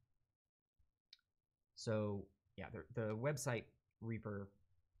 So yeah, the website Reaper's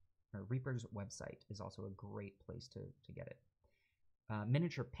website is also a great place to get it.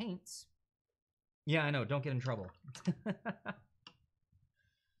 Miniature paints. Yeah, I know. Don't get in trouble.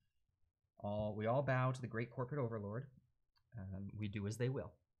 We all bow to the great corporate overlord. We do as they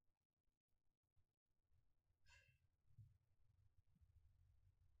will.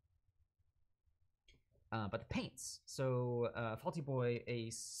 But the paints. So, Faulty Boy, a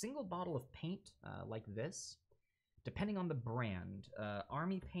single bottle of paint like this, depending on the brand.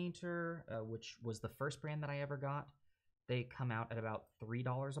 Army Painter, which was the first brand that I ever got, they come out at about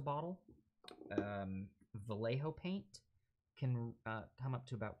 $3 a bottle. Vallejo paint can come up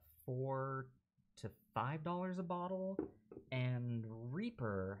to about $4 to $5 a bottle, and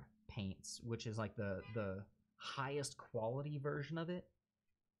Reaper paints, which is like the highest quality version of it,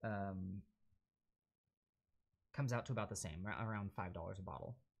 comes out to about the same, around $5 a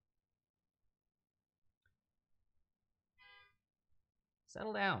bottle.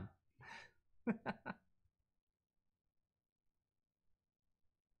 Settle down.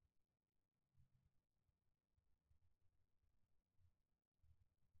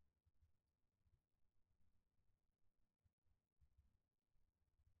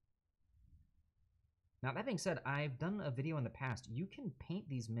 Now, that being said, I've done a video in the past. You can paint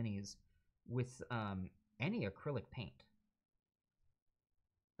these minis with any acrylic paint.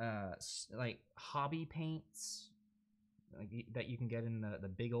 Like hobby paints that you can get in the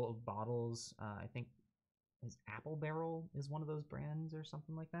big old bottles. I think Apple Barrel is one of those brands or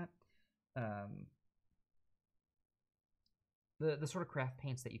something like that. The sort of craft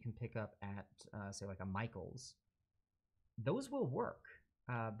paints that you can pick up at, say, like a Michael's, those will work.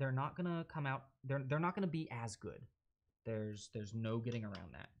 They're not gonna come out. They're not gonna be as good. There's no getting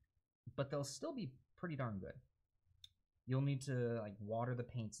around that. But they'll still be pretty darn good. You'll need to like water the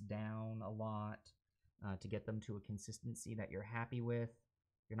paints down a lot to get them to a consistency that you're happy with.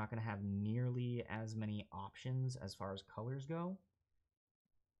 You're not gonna have nearly as many options as far as colors go.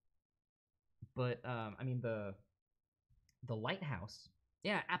 But I mean the lighthouse,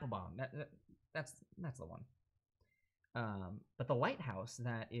 yeah, Applebaum. That's the one. But the lighthouse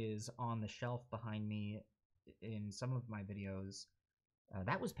that is on the shelf behind me in some of my videos,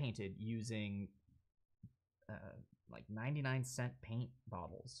 that was painted using like 99-cent paint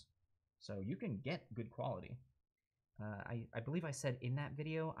bottles. So you can get good quality. I believe I said in that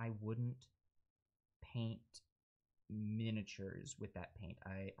video I wouldn't paint miniatures with that paint.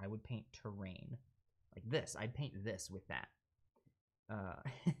 I would paint terrain. Like this. I'd paint this with that.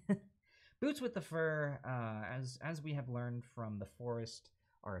 Boots with the fur, as we have learned from the forest,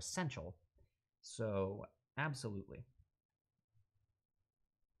 are essential. So, absolutely.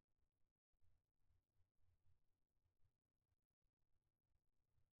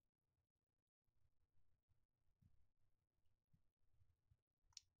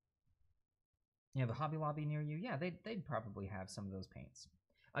 You have a Hobby Lobby near you? Yeah, they'd probably have some of those paints.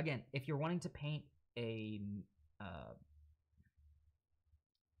 Again, if you're wanting to paint a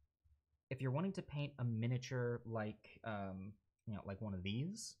if you're wanting to paint a miniature like like one of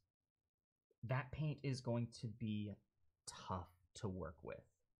these, that paint is going to be tough to work with.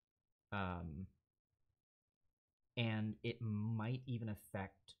 And it might even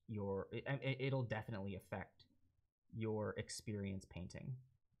affect it'll definitely affect your experience painting.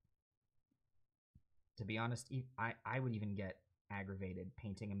 To be honest, I would even get aggravated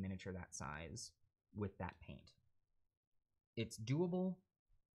painting a miniature that size with that paint. It's doable,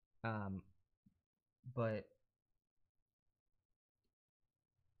 but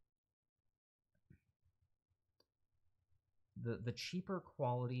the cheaper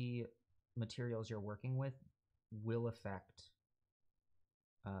quality materials you're working with will affect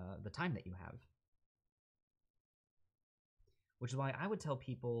the time that you have. Which is why I would tell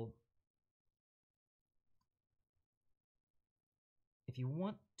people, if you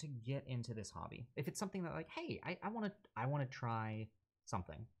want to get into this hobby, if it's something that like, hey, I want to try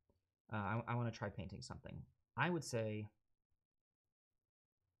something, I want to try painting something, I would say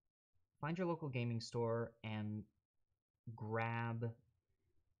find your local gaming store and grab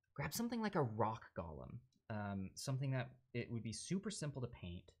something like a rock golem, something that it would be super simple to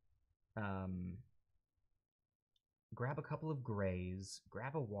paint. Grab a couple of grays,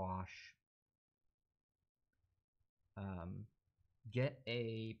 grab a wash, get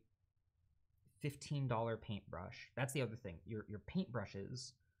a $15 paintbrush. That's the other thing. Your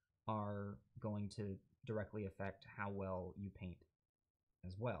paintbrushes are going to directly affect how well you paint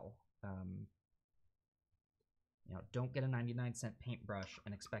as well. Don't get a 99-cent paintbrush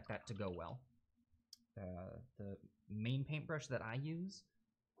and expect that to go well. The main paintbrush that I use,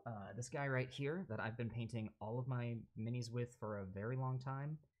 this guy right here that I've been painting all of my minis with for a very long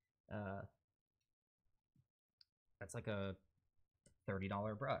time, that's like a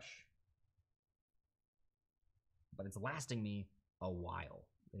 $30 brush. But it's lasting me a while.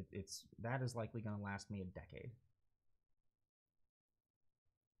 That is likely going to last me a decade.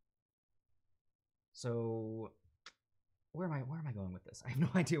 So where am I going with this? I have no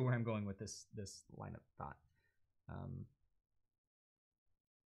idea where I'm going with this line of thought.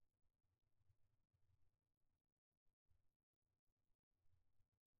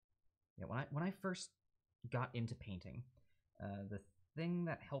 Yeah, when I first got into painting, the thing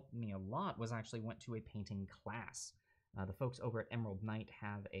that helped me a lot was I actually went to a painting class. The folks over at Emerald Knight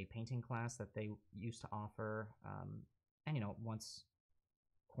have a painting class that they used to offer, and once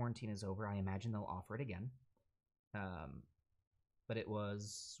quarantine is over, I imagine they'll offer it again. But it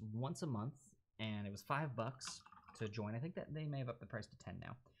was once a month, and it was $5 to join. I think that they may have upped the price to 10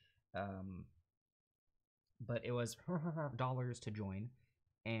 now. But it was dollars to join,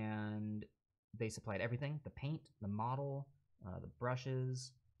 and they supplied everything: the paint, the model, the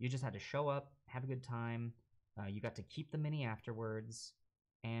brushes. You just had to show up, have a good time. You got to keep the mini afterwards,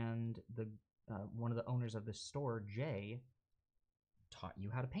 and one of the owners of the store, Jay, taught you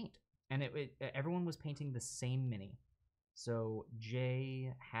how to paint. And everyone was painting the same mini. So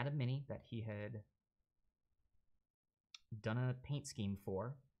Jay had a mini that he had done a paint scheme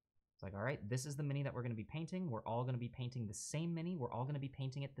for. It's like, all right, this is the mini that we're going to be painting. We're all going to be painting the same mini. We're all going to be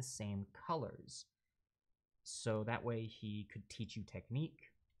painting it the same colors. So that way he could teach you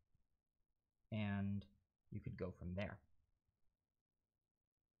technique, and you could go from there.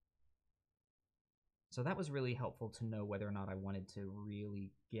 So that was really helpful to know whether or not I wanted to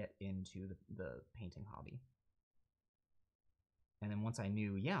really get into the painting hobby. And then once I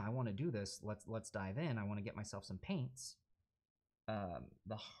knew, yeah, I want to do this, let's dive in. I want to get myself some paints.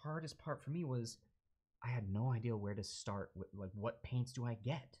 The hardest part for me was I had no idea where to start. Like, what paints do I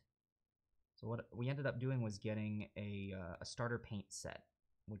get? So what we ended up doing was getting a starter paint set,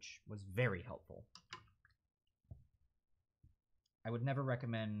 which was very helpful. I would never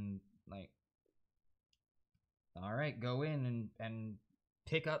recommend, like, all right, go in and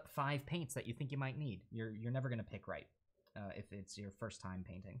pick up 5 paints that you think you might need. You're never going to pick right if it's your first time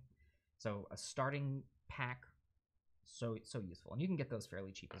painting. So a starting pack, so useful. And you can get those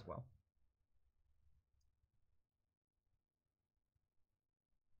fairly cheap as well.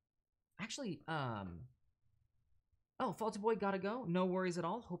 Actually, Oh, Faulty Boy gotta go. No worries at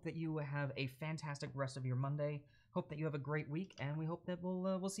all. Hope that you have a fantastic rest of your Monday. Hope that you have a great week, and we hope that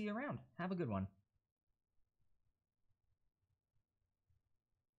we'll see you around. Have a good one.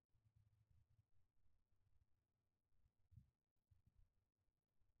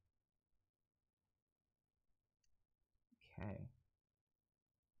 Okay.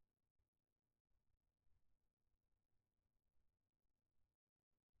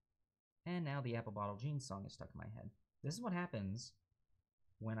 And now the Apple Bottle Jeans song is stuck in my head. This is what happens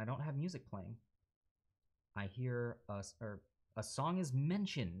when I don't have music playing. I hear a song is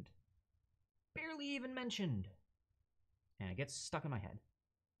mentioned, barely even mentioned, and it gets stuck in my head.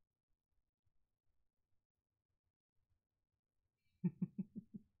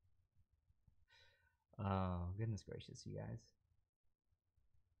 Oh, goodness gracious, you guys.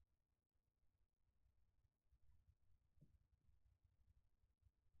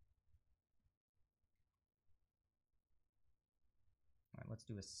 All right, let's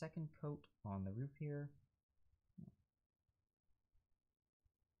do a second coat on the roof here.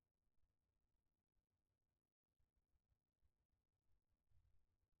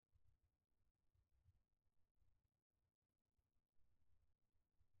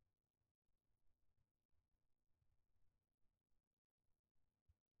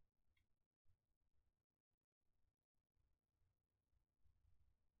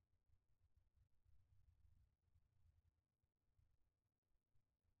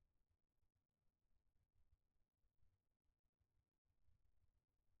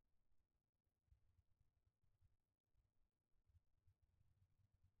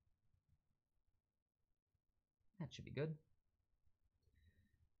 That should be good.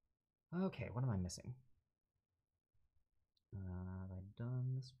 Okay, what am I missing? Have I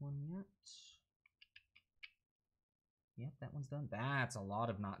done this one yet? Yep, that one's done. That's a lot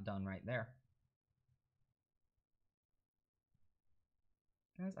of not done right there.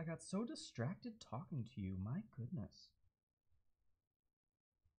 Guys, I got so distracted talking to you. My goodness.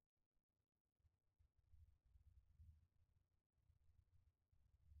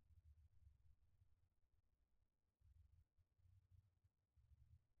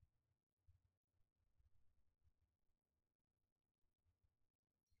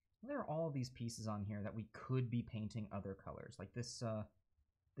 There are all these pieces on here that we could be painting other colors. Like this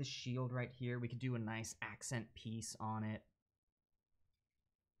this shield right here, we could do a nice accent piece on it.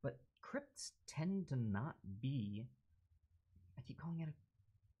 But crypts tend to not be, I keep calling it a,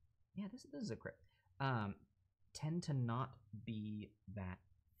 yeah, this is a crypt. Tend to not be that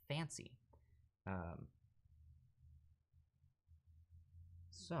fancy.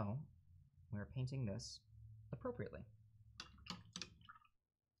 So we're painting this appropriately.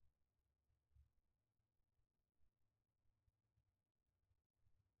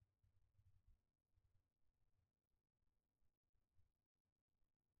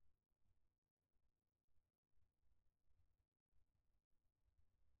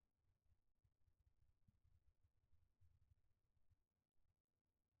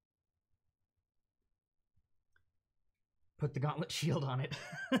 Put the gauntlet shield on it.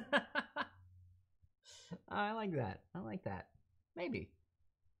 I like that. I like that. Maybe.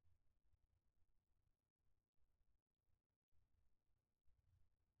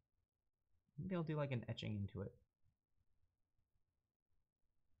 Maybe I'll do like an etching into it.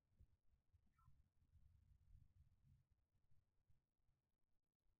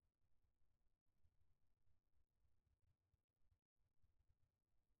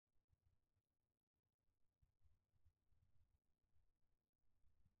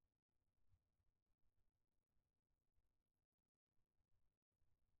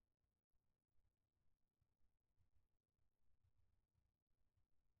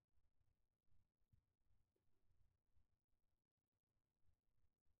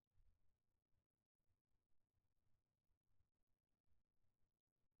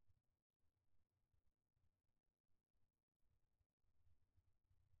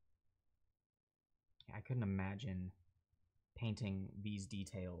 I couldn't imagine painting these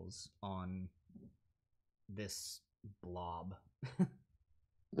details on this blob.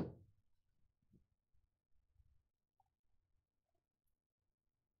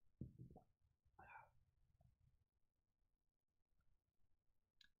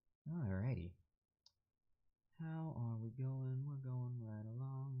 Alrighty. How are we going? We're going right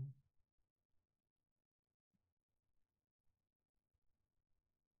along.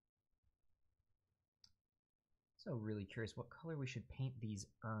 So really curious what color we should paint these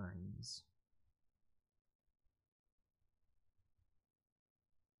urns.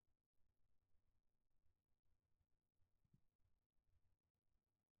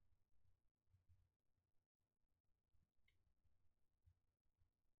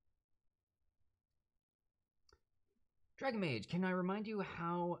 Dragon Mage, can I remind you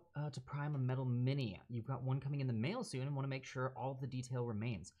how to prime a metal mini? You've got one coming in the mail soon and want to make sure all the detail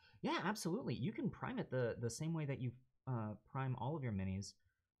remains. Yeah, absolutely. You can prime it the same way that you prime all of your minis.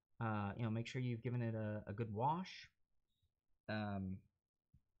 Make sure you've given it a good wash. And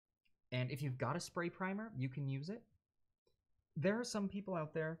if you've got a spray primer, you can use it. There are some people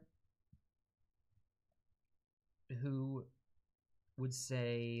out there who would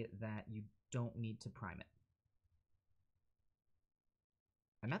say that you don't need to prime it.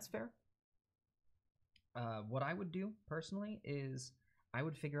 And that's fair. What I would do personally is I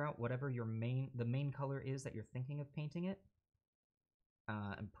would figure out whatever the main color is that you're thinking of painting it,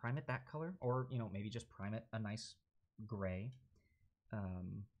 and prime it that color, or maybe just prime it a nice gray.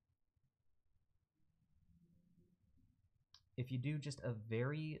 If you do just a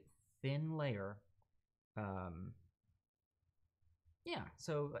very thin layer, yeah.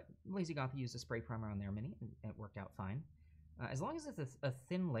 So Lazy Goth used a spray primer on their mini, and it worked out fine. As long as it's a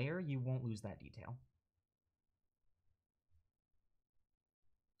thin layer, you won't lose that detail.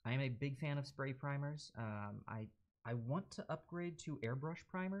 I am a big fan of spray primers. I want to upgrade to airbrush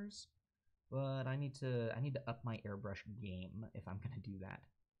primers, but I need to up my airbrush game if I'm gonna do that.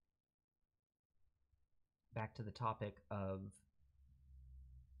 Back to the topic of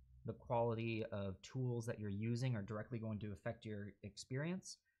the quality of tools that you're using are directly going to affect your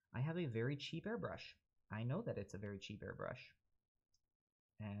experience. I have a very cheap airbrush. I know that it's a very cheap airbrush.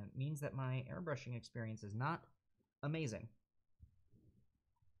 And it means that my airbrushing experience is not amazing.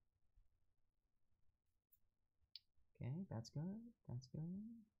 Okay, that's good. That's good.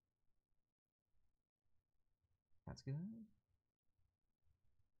 That's good.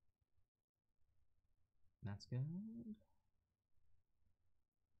 That's good.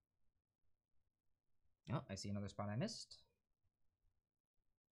 Oh, I see another spot I missed.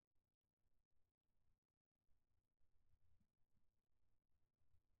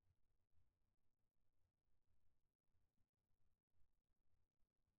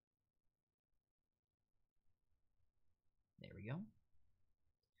 There we go.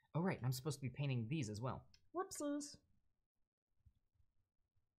 Oh, right, I'm supposed to be painting these as well. Whoopsies.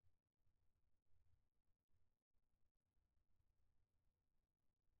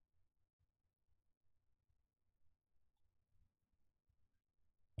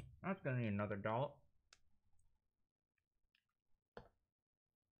 That's gonna need another dollop.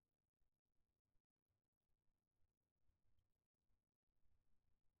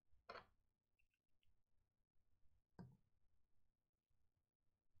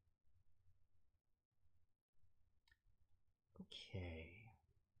 Okay.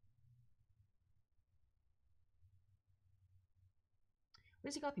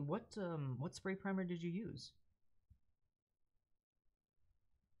 Lazy Gothy, what spray primer did you use?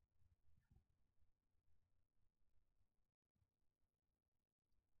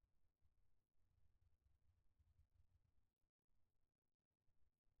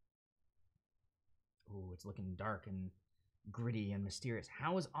 Ooh, it's looking dark and gritty and mysterious.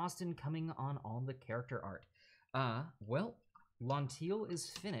 How is Austin coming on all the character art? Well, Lontiel is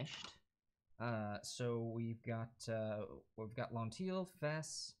finished. So we've got Lontiel,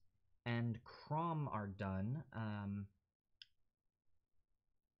 Fess, and Crom are done.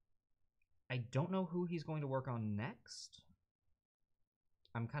 I don't know who he's going to work on next.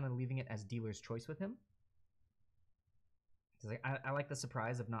 I'm kind of leaving it as dealer's choice with him. I like the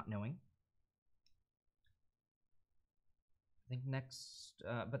surprise of not knowing. I think next,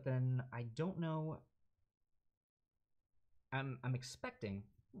 but then I don't know. I'm expecting.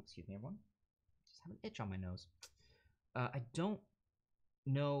 Oh, excuse me, everyone. Just have an itch on my nose. I don't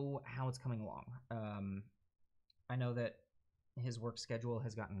know how it's coming along. I know that his work schedule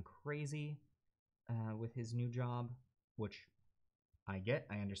has gotten crazy with his new job, which I get,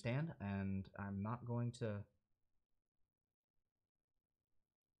 I understand, and I'm not going to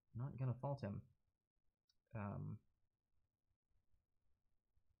fault him.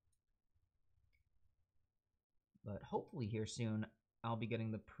 But hopefully here soon, I'll be getting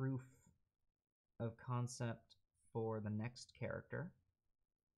the proof of concept for the next character,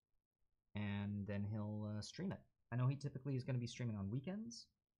 and then he'll stream it. I know he typically is going to be streaming on weekends,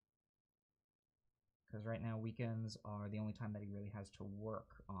 because right now weekends are the only time that he really has to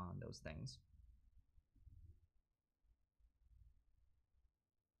work on those things.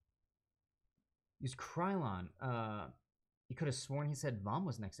 Use Krylon. You could have sworn he said Vom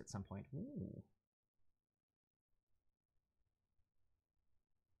was next at some point. Ooh.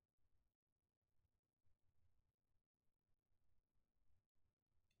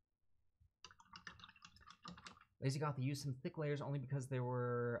 Lazy Goth used some thick layers only because there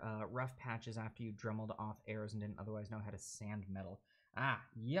were rough patches after you dremelled off arrows and didn't otherwise know how to sand metal. Ah,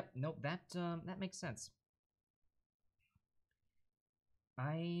 yep, nope, that makes sense.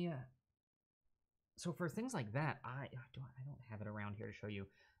 So for things like that, I don't have it around here to show you.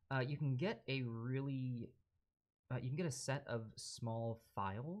 You can get a really, you can get a set of small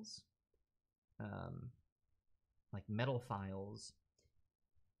files, like metal files,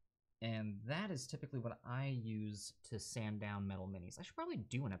 and that is typically what I use to sand down metal minis. I should probably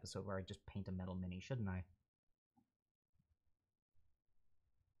do an episode where I just paint a metal mini, shouldn't I?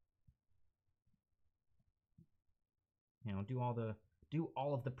 You know, do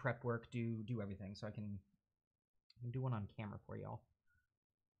all of the prep work, do everything, so I can do one on camera for y'all.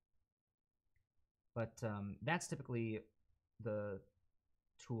 But that's typically the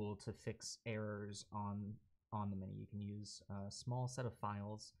tool to fix errors on the mini. You can use a small set of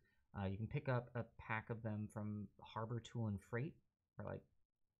files. You can pick up a pack of them from Harbor Tool and Freight for like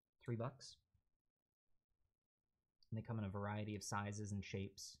 $3. And they come in a variety of sizes and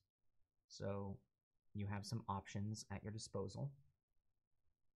shapes, so you have some options at your disposal.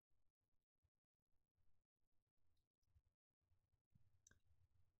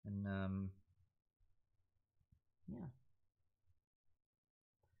 And yeah.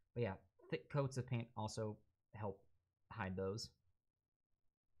 But yeah, thick coats of paint also help hide those.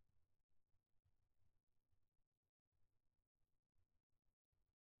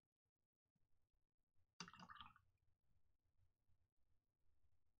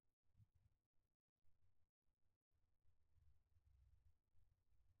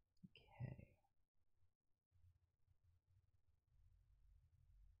 Okay.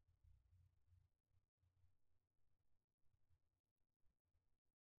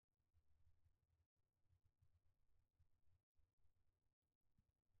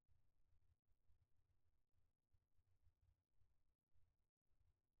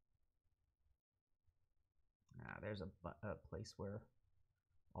 There's a place where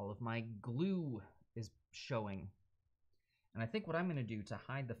all of my glue is showing. And I think what I'm going to do to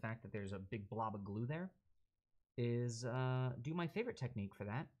hide the fact that there's a big blob of glue there is do my favorite technique for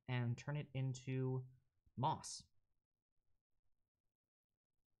that and turn it into moss.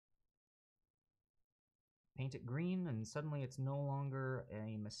 Paint it green, and suddenly it's no longer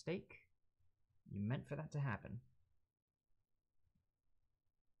a mistake. You meant for that to happen.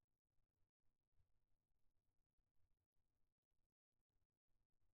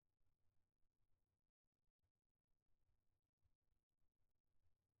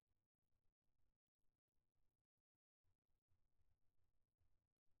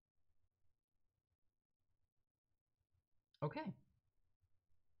 Okay.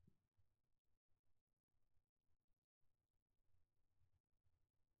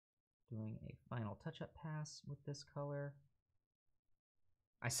 Doing a final touch-up pass with this color.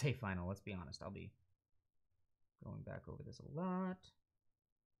 I say final, let's be honest. I'll be going back over this a lot.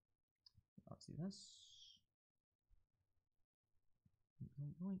 Let's see this.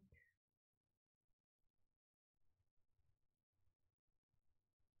 Boink.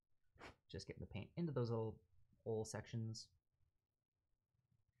 Just getting the paint into those little hole sections.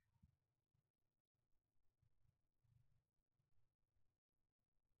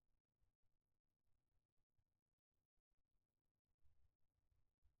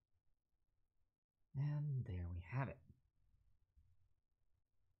 And there we have it.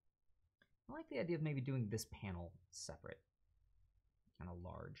 I like the idea of maybe doing this panel separate. Kind of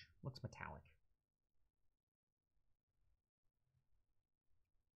large. Looks metallic.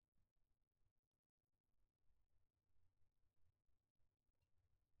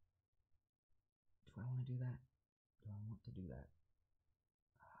 Do I want to do that? Do I want to do that?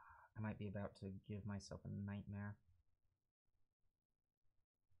 I might be about to give myself a nightmare.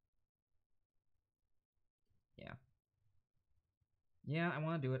 Yeah. Yeah, I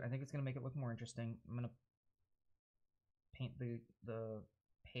want to do it. I think it's going to make it look more interesting. I'm going to paint the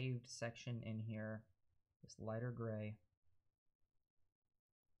paved section in here this lighter gray.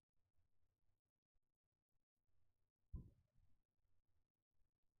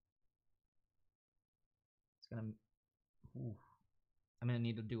 It's going to... Ooh. I'm going to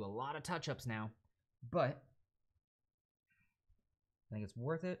need to do a lot of touch-ups now, but I think it's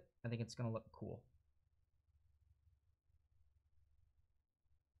worth it. I think it's going to look cool.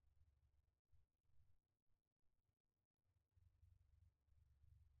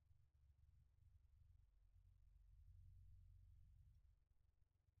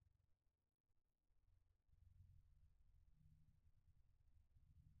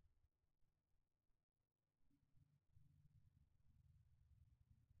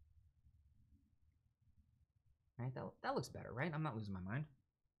 Right? That looks better, right? I'm not losing my mind.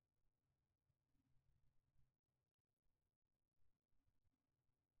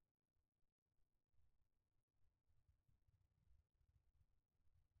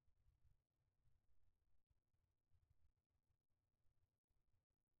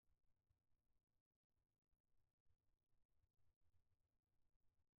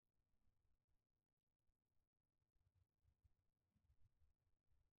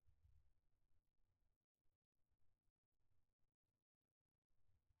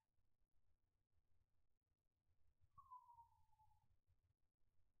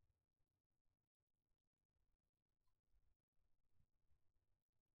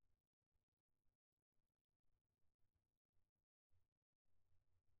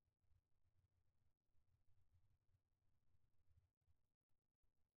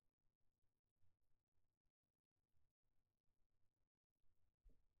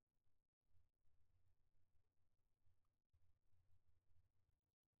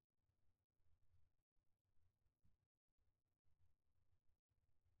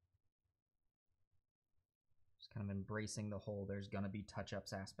 Just kind of embracing the whole there's gonna be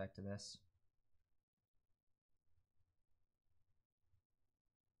touch-ups aspect to this.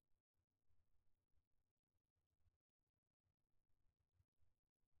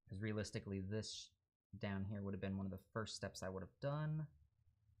 Because realistically, this down here would have been one of the first steps I would have done.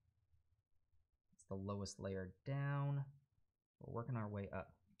 It's the lowest layer down. We're working our way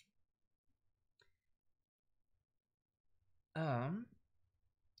up.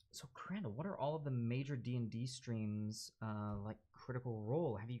 So Crandall, what are all of the major D&D streams like Critical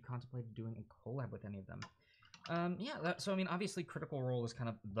Role? Have you contemplated doing a collab with any of them? Yeah, so I mean, obviously Critical Role is kind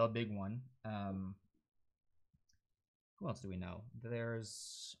of the big one. Who else do we know?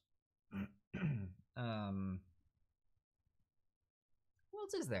 There's who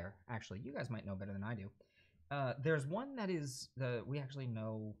else is there? Actually, you guys might know better than I do. There's one that is we actually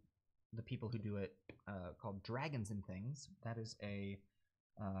know the people who do it, called Dragons and Things. That is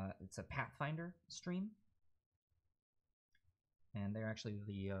it's a Pathfinder stream, and they're actually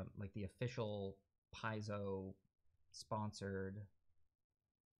the like the official Paizo sponsored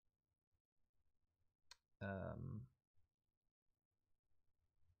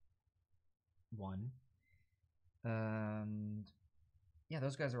one. And yeah,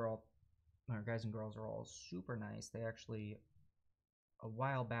 those guys are all, our guys and girls are all super nice. They actually, a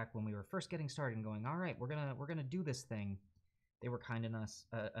while back when we were first getting started and going, all right, we're gonna do this thing, they were kind enough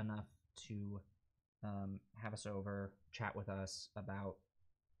to have us over, chat with us about,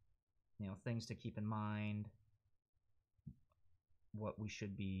 you know, things to keep in mind, what we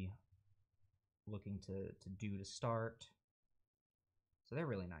should be looking to do to start. So they're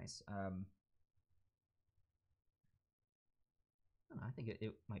really nice. I don't know, I think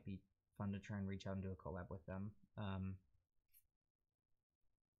it might be fun to try and reach out and do a collab with them.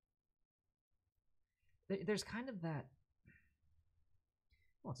 There's kind of that.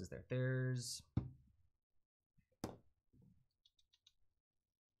 What else is there? There's.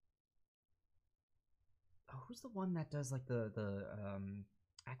 Oh, who's the one that does like the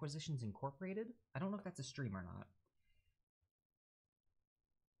Acquisitions Incorporated? I don't know if that's a stream or not.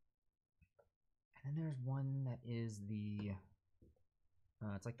 And then there's one that is the.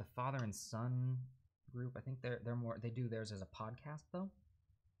 It's like the father and son group. I think they're more. They do theirs as a podcast though.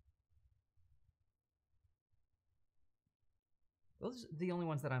 Those are the only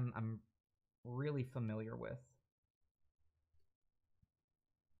ones that I'm really familiar with.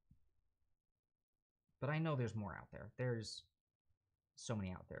 But I know there's more out there. There's so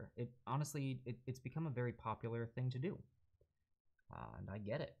many out there. It honestly, it's become a very popular thing to do, and I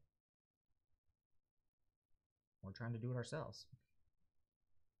get it. We're trying to do it ourselves.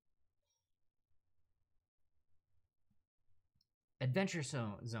 Adventure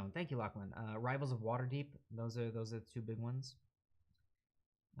Zone. Thank you, Lachlan. Rivals of Waterdeep. Those are the two big ones.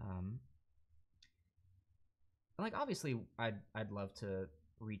 Like obviously, I'd love to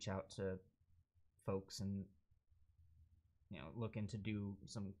reach out to folks and, you know, looking to do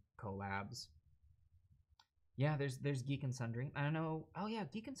some collabs. Yeah, there's Geek and Sundry. I don't know. Oh yeah,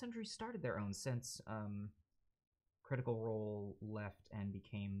 Geek and Sundry started their own since Critical Role left and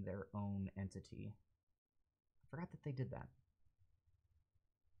became their own entity. I forgot that they did that.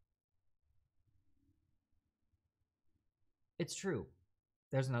 It's true.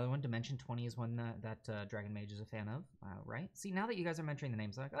 There's another one. Dimension 20 is one that Dragon Mage is a fan of, right? See, now that you guys are mentioning the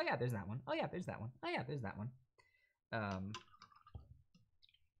names, like, oh yeah, there's that one. Oh yeah, there's that one. Oh yeah, there's that one.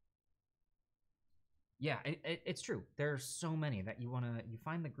 Yeah, it's true. There's so many that you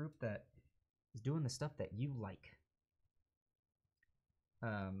find the group that is doing the stuff that you like.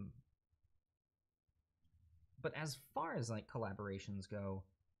 But as far as like collaborations go,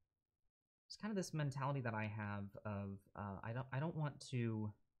 it's kind of this mentality that I have of I don't want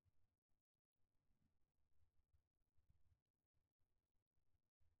to.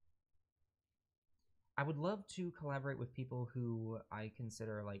 I would love to collaborate with people who I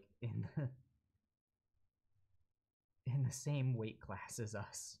consider like in the same weight class as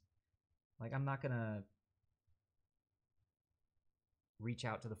us. Like I'm not gonna reach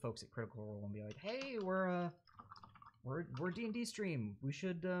out to the folks at Critical Role and be like, "Hey, we're D&D stream. We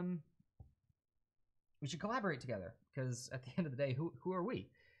should collaborate together." Because at the end of the day, who are we?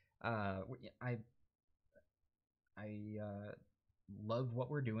 I love what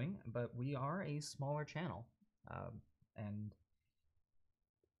we're doing, but we are a smaller channel, and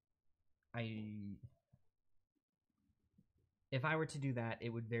if I were to do that, it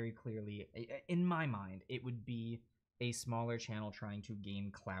would very clearly, in my mind, it would be a smaller channel trying to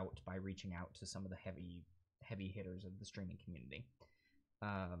gain clout by reaching out to some of the heavy hitters of the streaming community.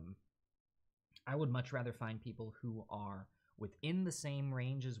 I would much rather find people who are within the same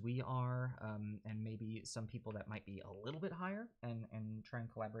range as we are, and maybe some people that might be a little bit higher, and try and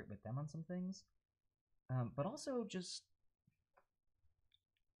collaborate with them on some things. But also just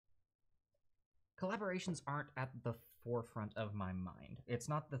collaborations aren't at the forefront of my mind. It's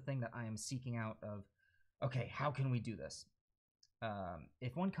not the thing that I am seeking out of, okay, how can we do this?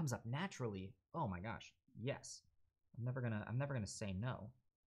 If one comes up naturally, oh my gosh, yes. I'm never gonna say no.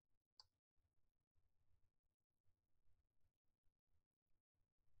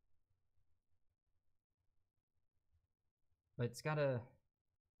 But it's gotta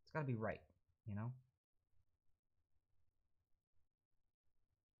be right, you know?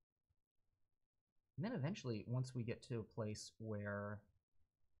 And then eventually, once we get to a place where,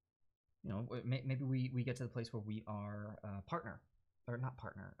 you know, maybe we get to the place where we are partner, or not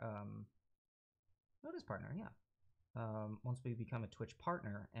partner. No, it is partner, yeah. Once we become a Twitch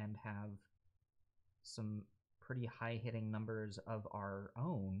partner and have some pretty high-hitting numbers of our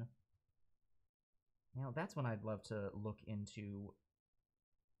own, you know, that's when I'd love to look into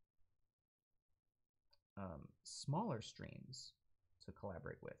smaller streams to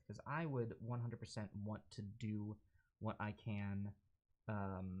collaborate with, because I would 100% want to do what I can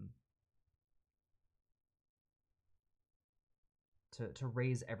to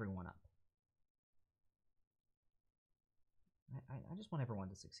raise everyone up. I just want everyone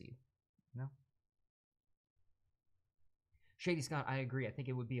to succeed, you know? Shady Scott, I agree. I think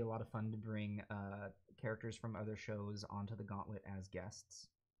it would be a lot of fun to bring characters from other shows onto the Gauntlet as guests.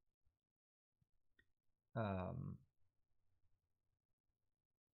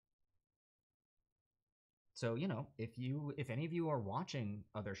 So, you know, if any of you are watching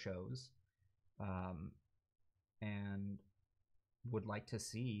other shows, and would like to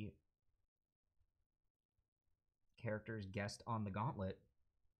see characters guest on the Gauntlet,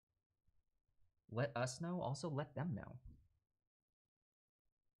 let us know. Also, let them know.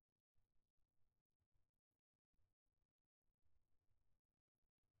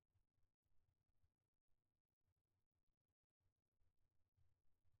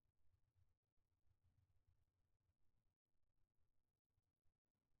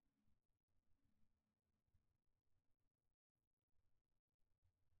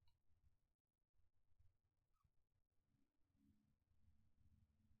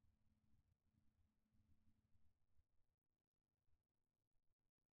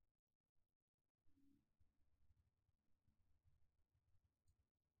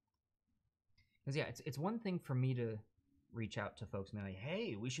 Because yeah, it's one thing for me to reach out to folks and be like,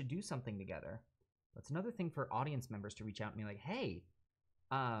 "Hey, we should do something together." But it's another thing for audience members to reach out and be like, "Hey,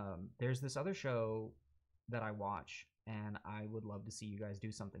 there's this other show that I watch, and I would love to see you guys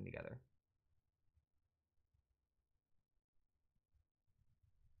do something together."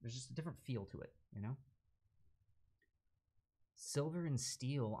 There's just a different feel to it, you know? Silver and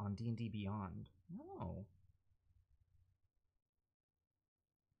Steel on D&D Beyond. No.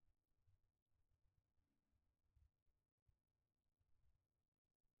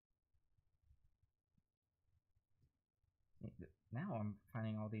 Now I'm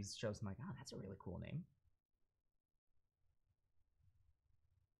finding all these shows. I'm like, oh, that's a really cool name.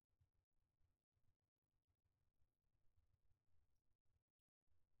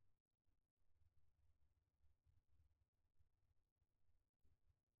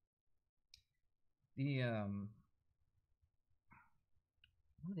 The one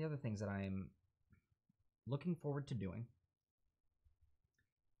of the other things that I am looking forward to doing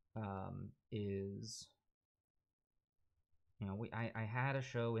is, you know, I had a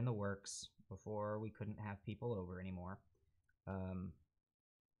show in the works before we couldn't have people over anymore, called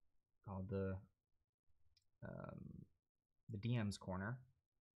the the DM's corner,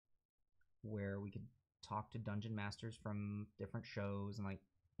 where we could talk to dungeon masters from different shows and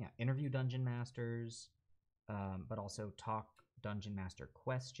interview dungeon masters, but also talk dungeon master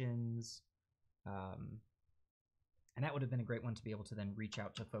questions. And that would have been a great one to be able to then reach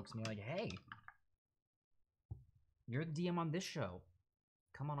out to folks and be like, hey, you're the DM on this show.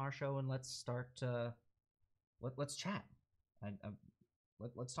 Come on our show and let's start, let's chat.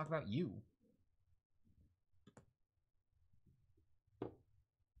 Let's talk about you.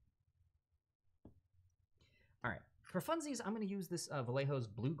 All right, for funsies, I'm going to use this Vallejo's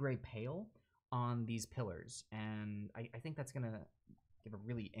Blue-Gray Pale on these pillars, and I think that's going to give a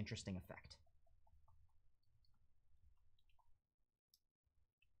really interesting effect.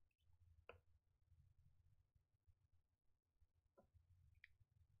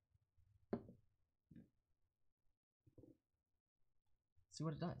 See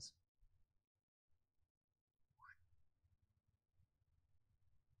what it does.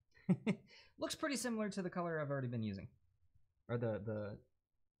 Looks pretty similar to the color I've already been using, or the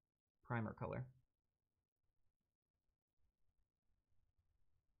primer color.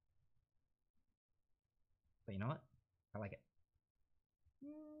 But you know what? I like it.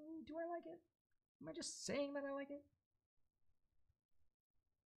 Do I like it? Am I just saying that I like it?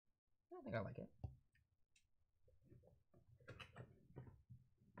 I think I like it.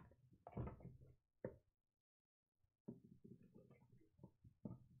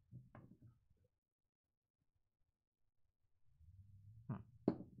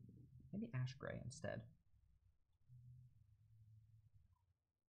 Maybe ash gray instead.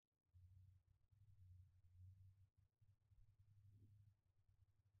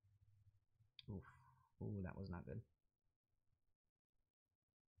 Oof. Ooh, that was not good.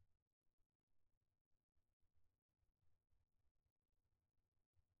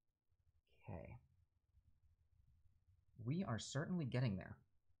 Okay. We are certainly getting there.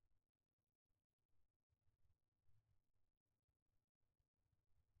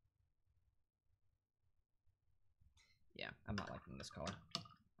 Yeah, I'm not liking this color.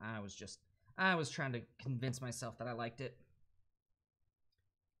 I was trying to convince myself that I liked it.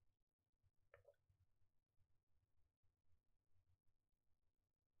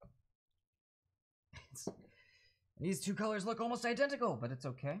 These two colors look almost identical, but it's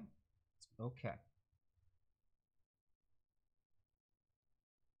okay. It's okay.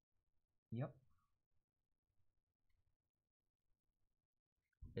 Yep.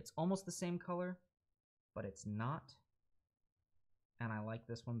 It's almost the same color, but it's not. And I like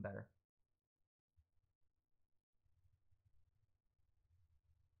this one better.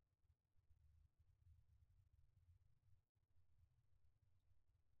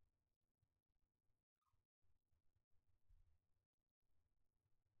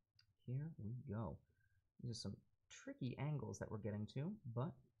 Here we go. These are some tricky angles that we're getting to, but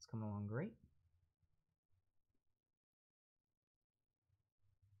it's coming along great.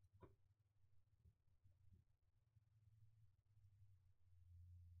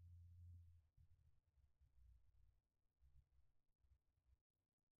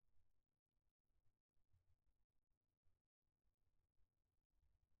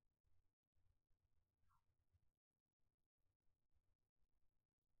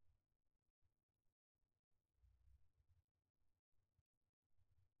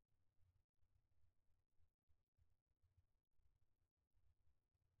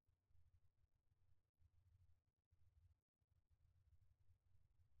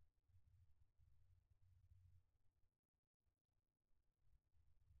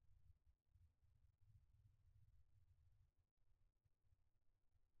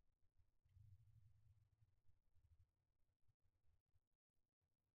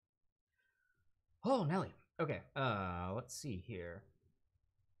 Oh, Nelly. Okay, let's see here.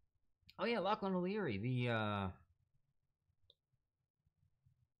 Oh yeah, Lachlan O'Leary, the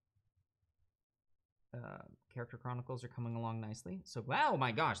character chronicles are coming along nicely. So, wow,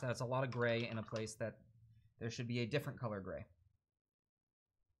 my gosh, that's a lot of gray in a place that there should be a different color gray.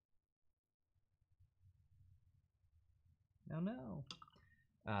 No.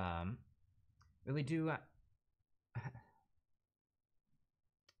 Really do.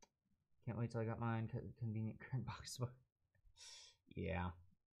 Can't wait till I got mine. Convenient current box. Yeah.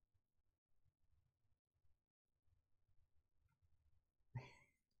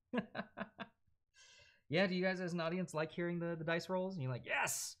 Yeah, do you guys as an audience like hearing the dice rolls? And you're like,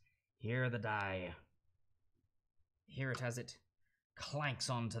 yes! Hear the die. Hear it as it clanks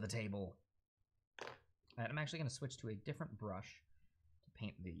onto the table. And I'm actually going to switch to a different brush to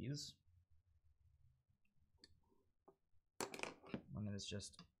paint these. One that is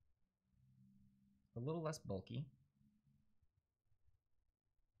just a little less bulky.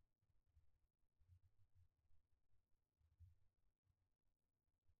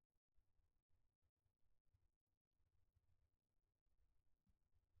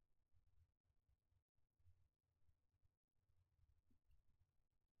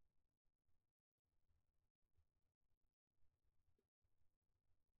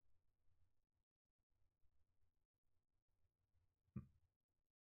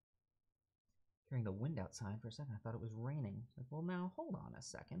 Hearing the wind outside for a second, I thought it was raining. It's like, well, now hold on a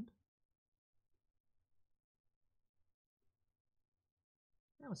second.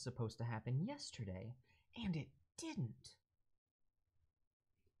 That was supposed to happen yesterday, and it didn't.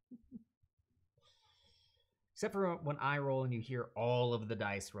 Except for when I roll and you hear all of the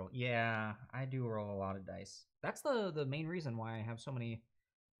dice roll. Yeah, I do roll a lot of dice. That's the main reason why I have so many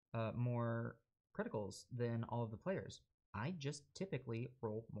more criticals than all of the players. I just typically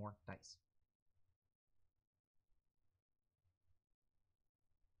roll more dice.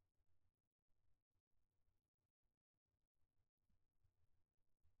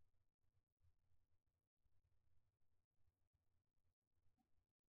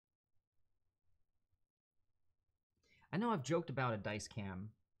 I know I've joked about a dice cam.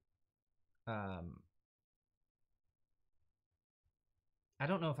 I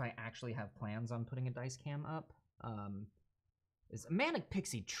don't know if I actually have plans on putting a dice cam up. Is Manic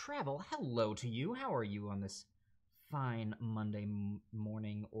Pixie Travel, hello to you. How are you on this fine Monday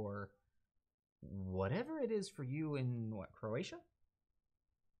morning or whatever it is for you in, what, Croatia?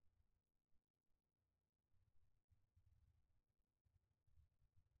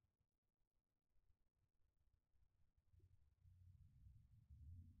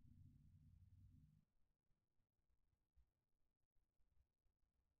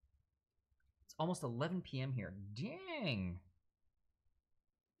 It's almost 11 p.m. here. Dang.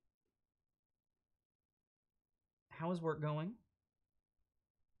 How is work going?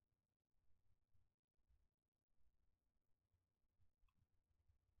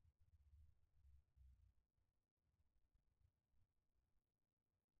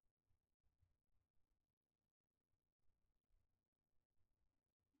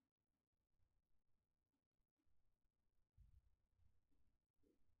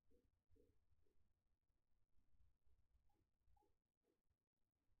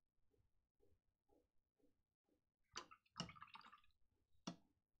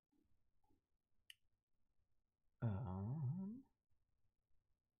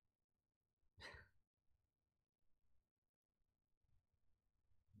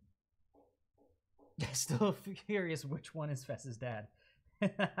 Still curious which one is Fess's dad.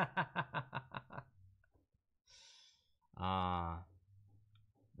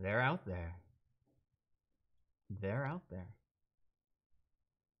 They're out there. They're out there.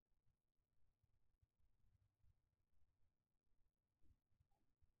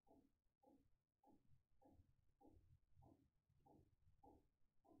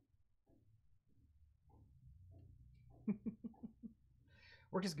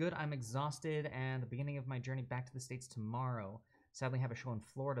 Work is good. I'm exhausted, and the beginning of my journey back to the States tomorrow. Sadly, have a show in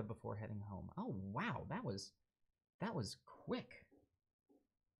Florida before heading home. Oh wow, that was quick.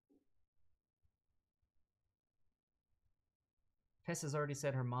 Tess has already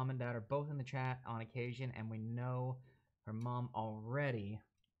said her mom and dad are both in the chat on occasion, and we know her mom already.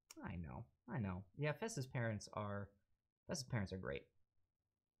 I know. Yeah, Fess's parents are great.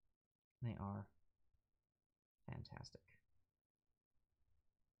 They are fantastic.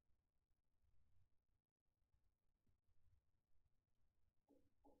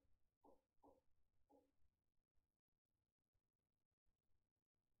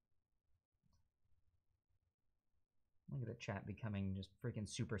 Look at the chat becoming just freaking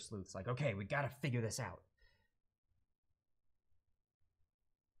super sleuths. Like, okay, we gotta figure this out.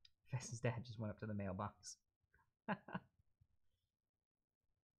 Fess's dad just went up to the mailbox.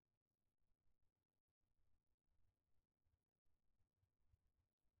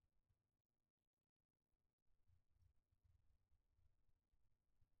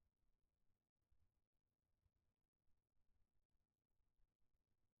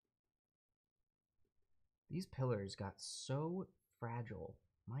 These pillars got so fragile.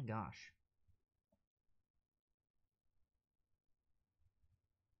 My gosh.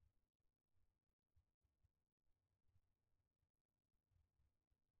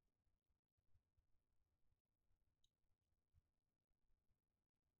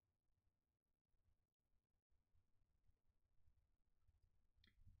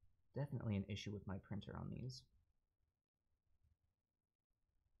 Definitely an issue with my printer on these.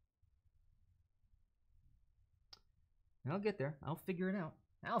 I'll get there. I'll figure it out.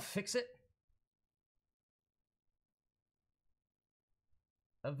 I'll fix it.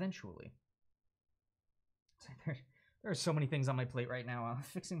 eventually. There are so many things on my plate right now. I'm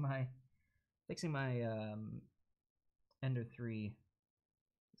fixing my Ender 3.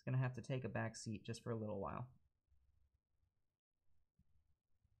 It's gonna have to take a back seat just for a little while.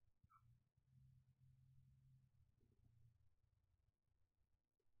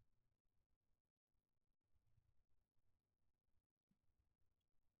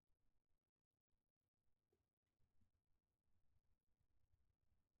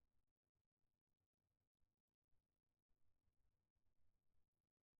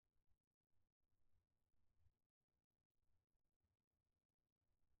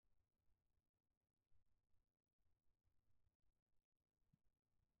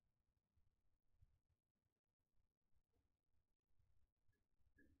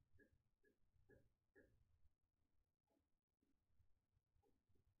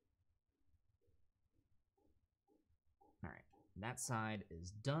 All right, that side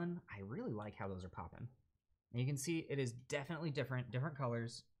is done. I really like how those are popping. And you can see it is definitely different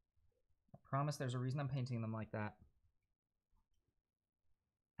colors. I promise there's a reason I'm painting them like that.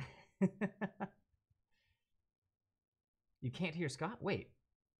 You can't hear Scott? Wait.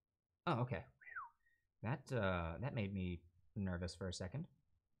 Oh, okay. That made me nervous for a second.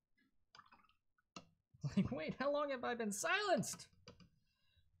 Like, wait, how long have I been silenced?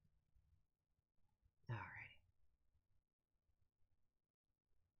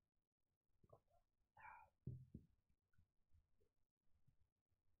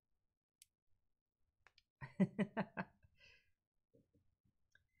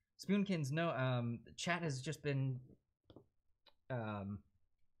 Spoonkins, no, the chat has just been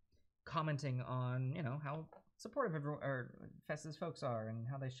commenting on, you know, how supportive Fess's folks are and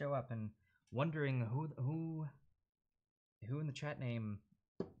how they show up, and wondering who in the chat name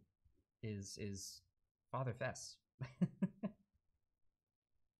is Father Fess.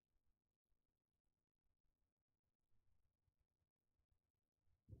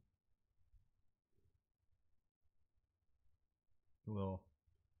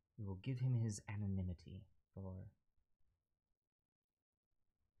 We will give him his anonymity for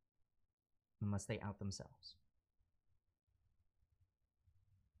unless they out themselves.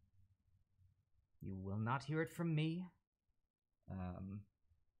 You will not hear it from me. If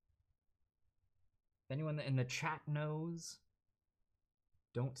anyone in the chat knows,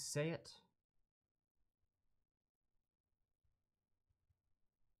 don't say it.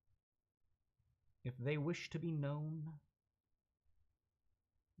 If they wish to be known,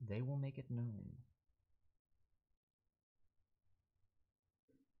 they will make it known.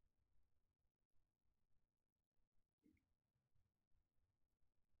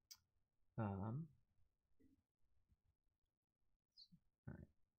 All right.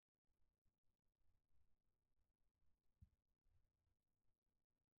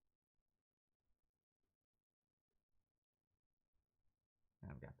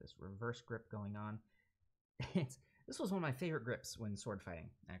 I've got this reverse grip going on. This was one of my favorite grips when sword fighting,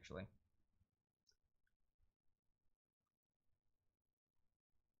 actually.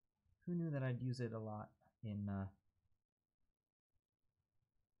 Who knew that I'd use it a lot in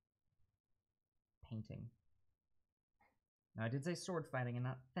painting? Now, I did say sword fighting and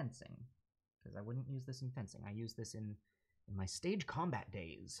not fencing, because I wouldn't use this in fencing. I use this in my stage combat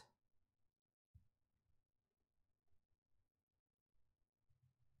days.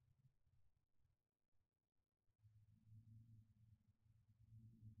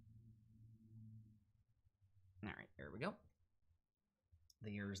 All right, there we go.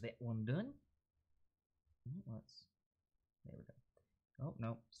 There's that one done. There we go. Oh,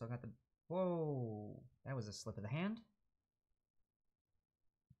 no, still got the, whoa, that was a slip of the hand.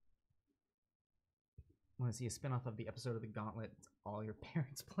 Want to see a spinoff of the episode of The Gauntlet, all your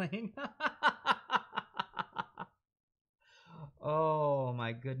parents playing? Oh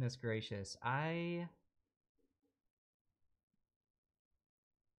my goodness gracious. I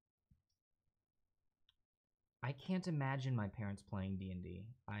can't imagine my parents playing D&D.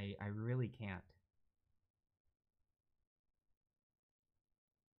 I really can't.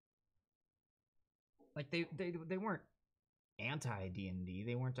 Like they weren't anti D&D.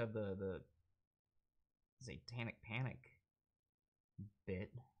 They weren't of the satanic panic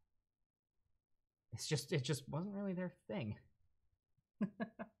bit. It just wasn't really their thing.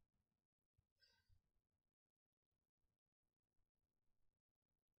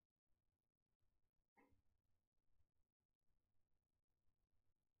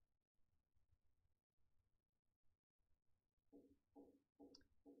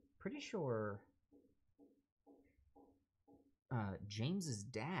 Pretty sure James's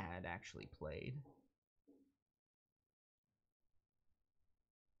dad actually played.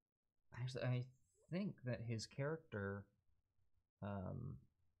 Actually, I think that his character,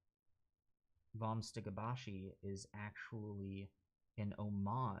 Vom Stigabashi, is actually an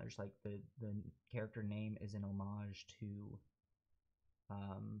homage. Like the character name is an homage to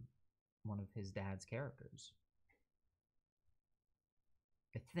one of his dad's characters.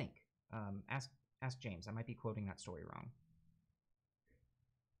 I think. Ask James. I might be quoting that story wrong.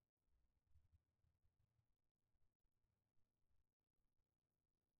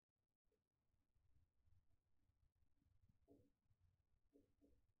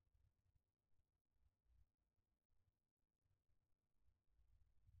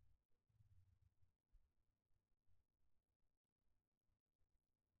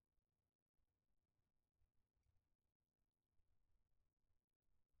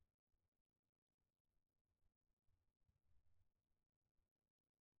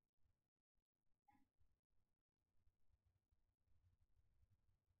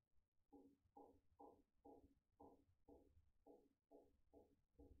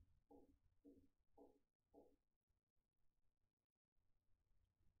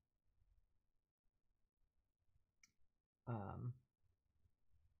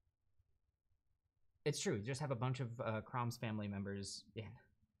 It's true. Just have a bunch of Crom's family members in.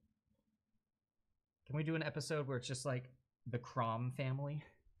 Can we do an episode where it's just like the Crom family?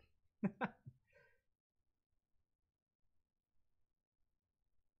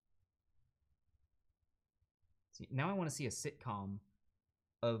 See, now I want to see a sitcom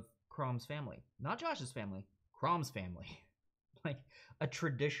of Crom's family, not Josh's family, Crom's family, like a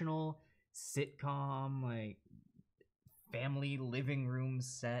traditional sitcom, like family living room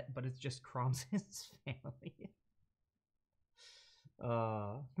set, but it's just Crom's family.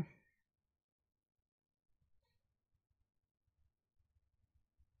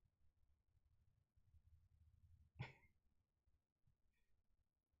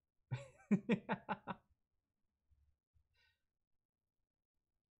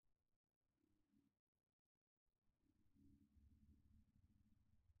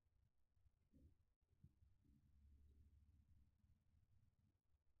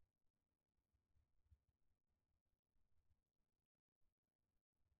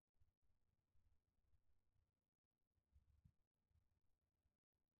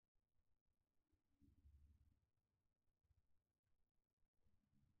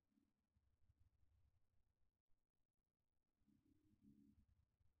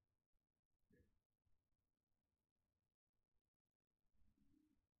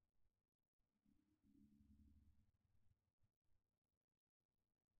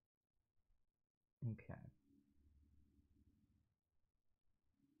 Okay.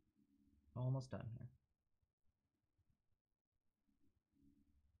 Almost done here.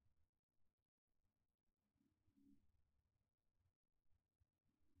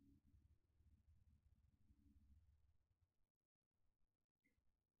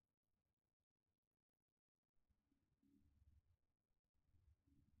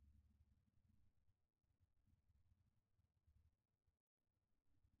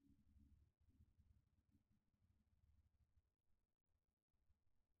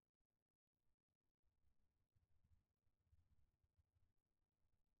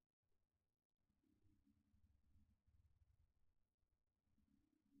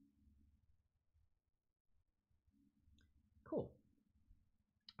 Cool.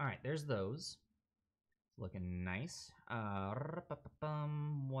 All right, there's those. Looking nice.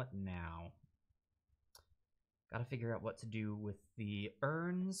 What now? Got to figure out what to do with the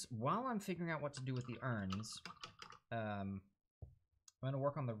urns. While I'm figuring out what to do with the urns, I'm going to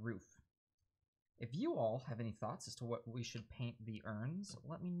work on the roof. If you all have any thoughts as to what we should paint the urns,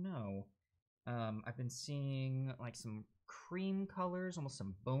 let me know. I've been seeing like some cream colors, almost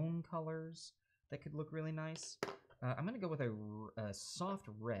some bone colors that could look really nice. I'm going to go with a soft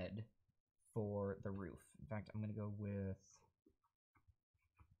red for the roof. In fact, I'm going to go with...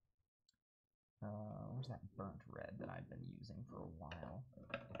 where's that burnt red that I've been using for a while?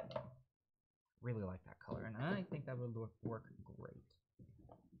 Really like that color, and I think that would work great.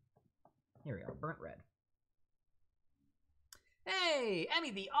 Here we are, burnt red. Hey,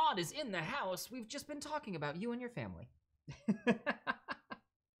 Emmy the Odd is in the house. We've just been talking about you and your family.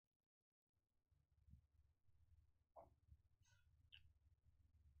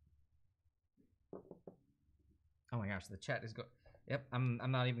 Oh my gosh, the chat is Yep, I'm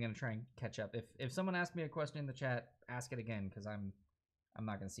not even gonna try and catch up. If someone asks me a question in the chat, ask it again because I'm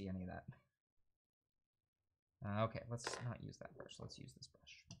not gonna see any of that. Okay, let's not use that brush. Let's use this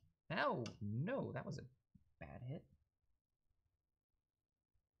brush. Oh no, that was a bad hit.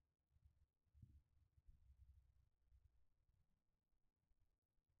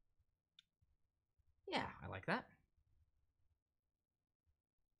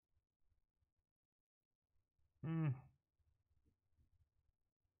 Mm.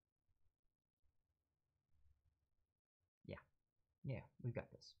 Yeah. Yeah, we've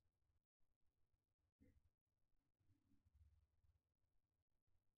got this.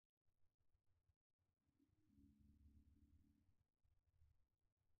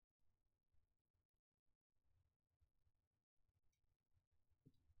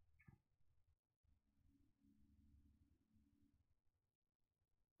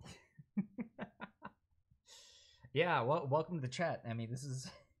 Yeah, well, welcome to the chat. I mean, this is...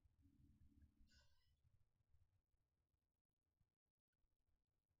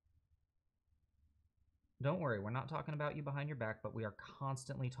 Don't worry, we're not talking about you behind your back, but we are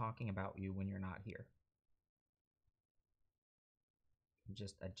constantly talking about you when you're not here.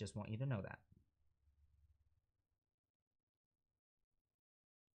 I just want you to know that.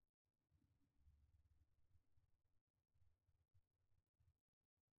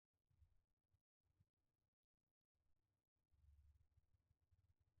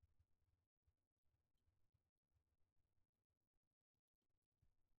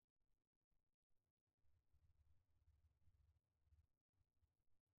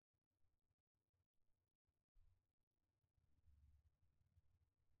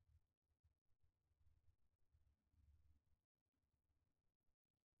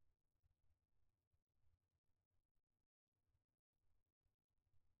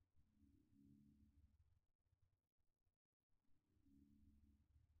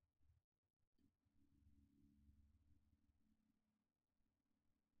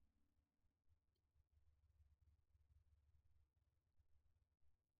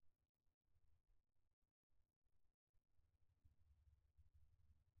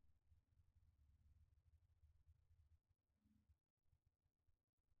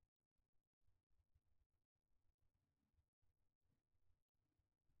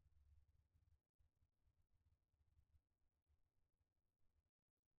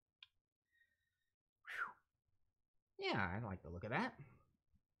 Yeah, I like the look of that.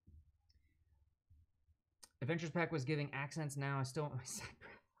 Adventures Pack was giving accents now. I still want my side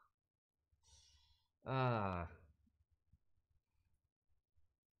breath.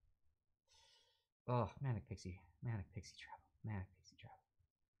 Oh, Manic Pixie Travel. Manic Pixie Travel.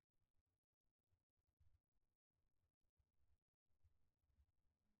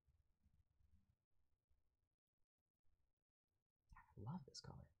 I love this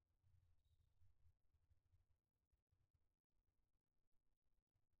color.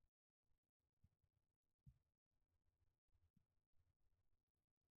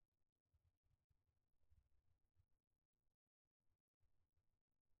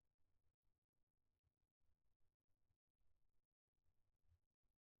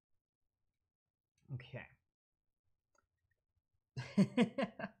 Okay.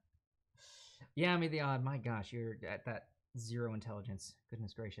 Yeah, I mean the odd. My gosh, you're at that 0 intelligence.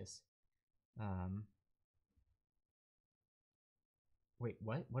 Goodness gracious. Wait,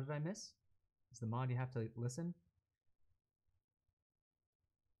 what? What did I miss? Is the mod you have to listen?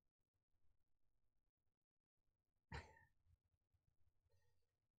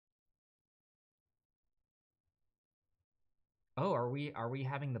 Oh, are we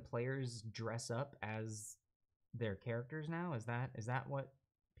having the players dress up as their characters now? Is that what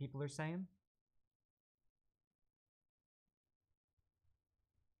people are saying?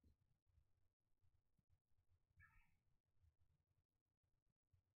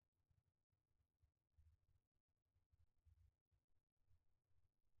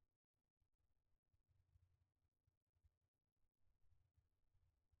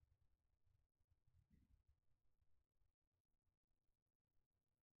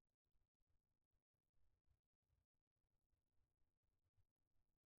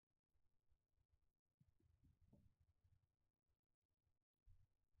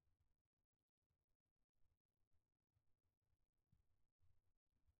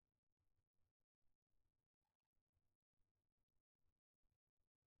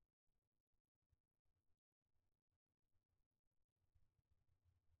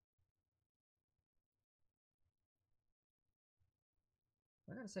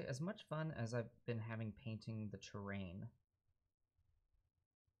 I gotta say, as much fun as I've been having painting the terrain,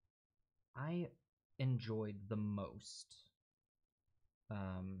 I enjoyed the most.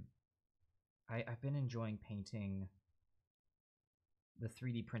 Um, I've been enjoying painting the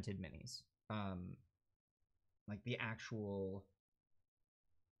 3D printed minis. Like the actual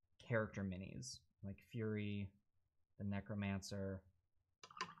character minis, like Fury, the Necromancer.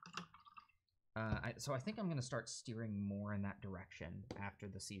 So I think I'm gonna start steering more in that direction after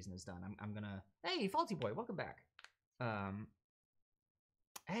the season is done. I'm gonna. Hey, Faulty Boy, welcome back.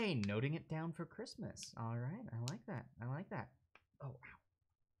 Hey, noting it down for Christmas. All right, I like that. I like that. Oh,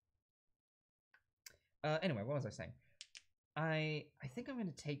 ow. Anyway, what was I saying? I think I'm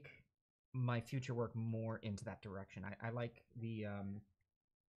going to take my future work more into that direction. I like the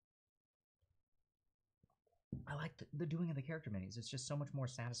I like the doing of the character minis. It's just so much more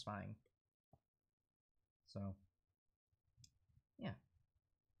satisfying. So, yeah.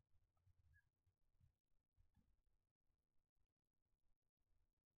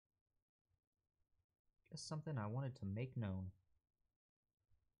 Just something I wanted to make known.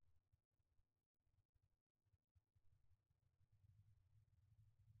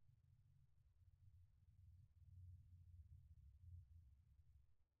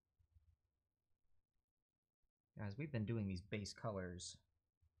 Guys, we've been doing these base colors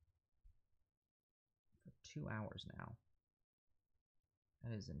for 2 hours now.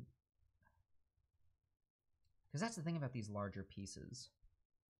 That isn't... Because that's the thing about these larger pieces.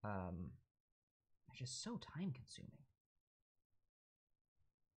 They're just so time-consuming.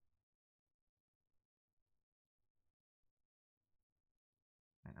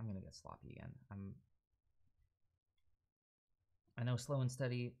 I'm gonna get sloppy again. I know slow and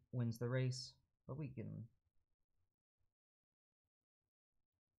steady wins the race, but we can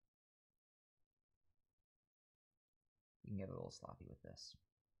get a little sloppy with this.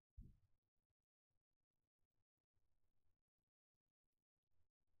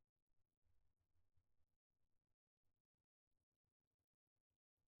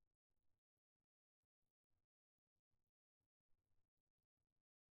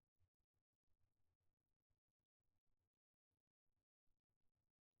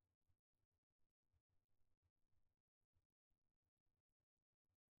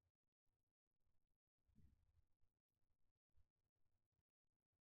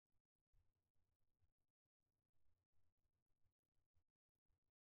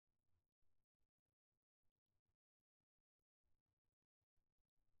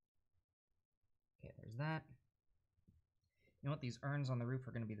 Okay, there's that. You know what? These urns on the roof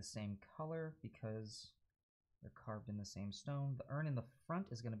are going to be the same color because they're carved in the same stone. The urn in the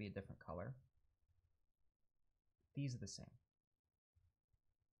front is going to be a different color. These are the same.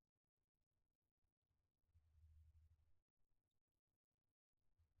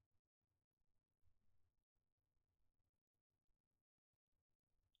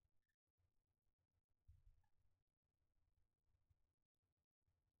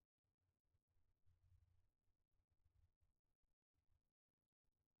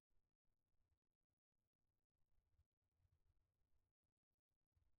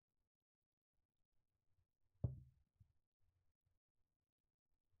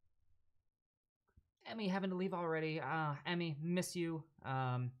 Emmy having to leave already. Emmy, miss you.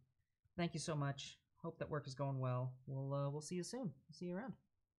 Thank you so much. Hope that work is going well. We'll see you soon. See you around.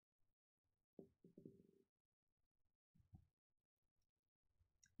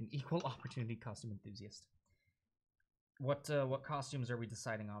 An equal opportunity costume enthusiast. What costumes are we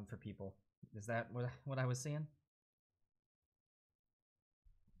deciding on for people? Is that what I was seeing?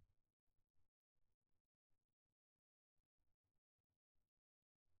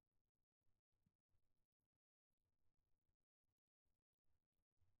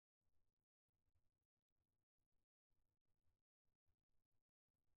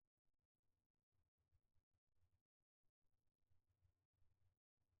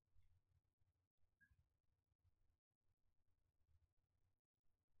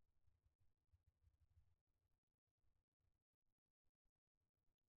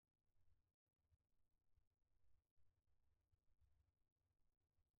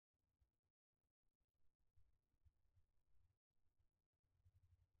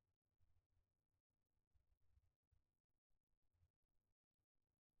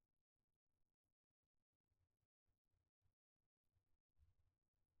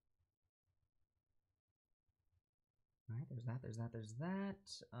 All right, there's that, there's that, there's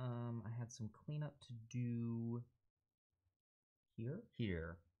that. I had some cleanup to do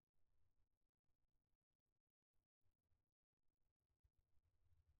here.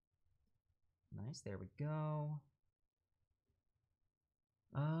 Nice, there we go.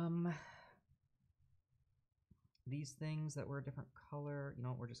 These things that were a different color, you know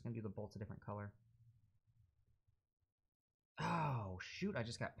what, we're just gonna do the bolts a different color. Oh, shoot, I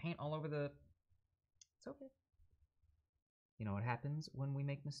just got paint all over the... It's okay. You know what happens when we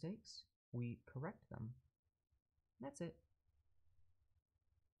make mistakes? We correct them. That's it.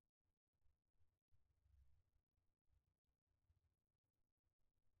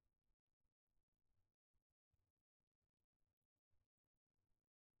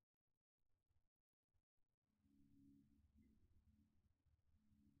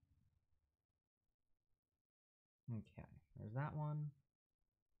 Okay, there's that one.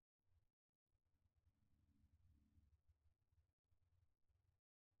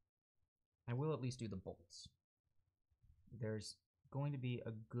 I will at least do the bolts. There's going to be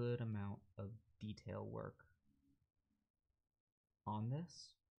a good amount of detail work on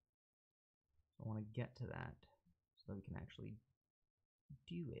this. So I want to get to that so that we can actually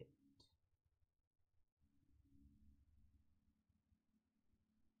do it.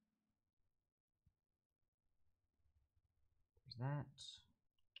 There's that.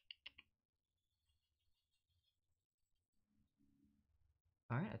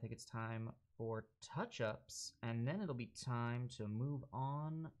 All right, I think it's time for touch-ups, and then it'll be time to move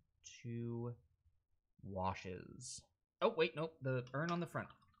on to washes. Oh, wait, nope, the urn on the front.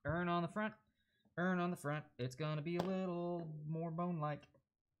 Urn on the front. Urn on the front. It's gonna be a little more bone-like.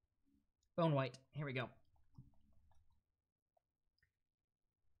 Bone white. Here we go.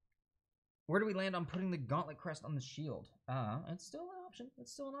 Where do we land on putting the gauntlet crest on the shield? It's still an option.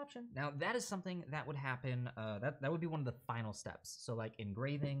 It's still an option. Now, that is something that would happen. That would be one of the final steps. So, like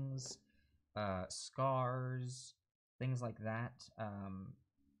engravings, scars, things like that.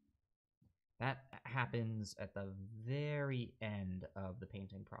 That happens at the very end of the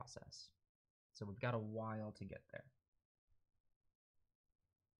painting process. So we've got a while to get there.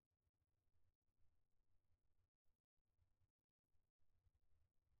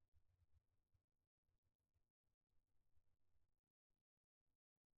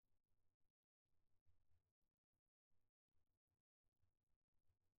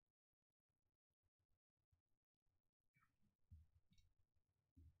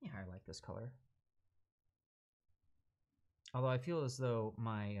 Yeah, I like this color. Although I feel as though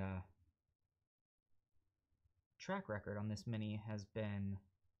my track record on this mini has been,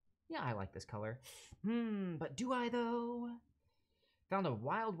 yeah, I like this color. But do I though? Found a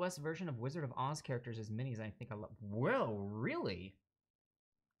Wild West version of Wizard of Oz characters as minis, and I think I love. Well, really?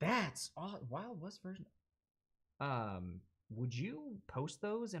 That's Wild West version. Would you post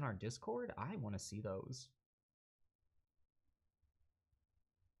those in our Discord? I want to see those.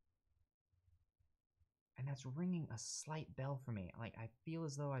 And that's ringing a slight bell for me. Like, I feel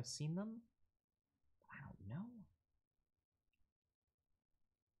as though I've seen them. I don't know.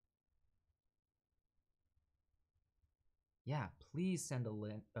 Yeah, please send a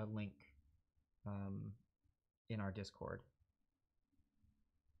link in our Discord.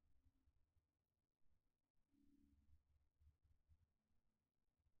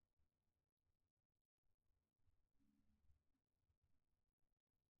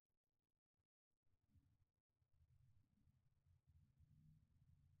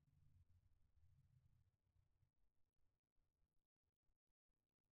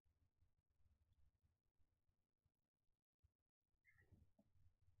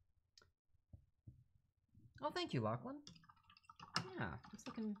 Oh, thank you, Lachlan. Yeah, it's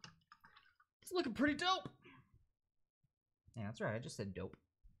looking pretty dope. Yeah, that's right. I just said dope.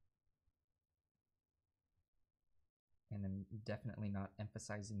 And then definitely not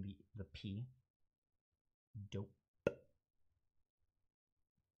emphasizing the P. Dope.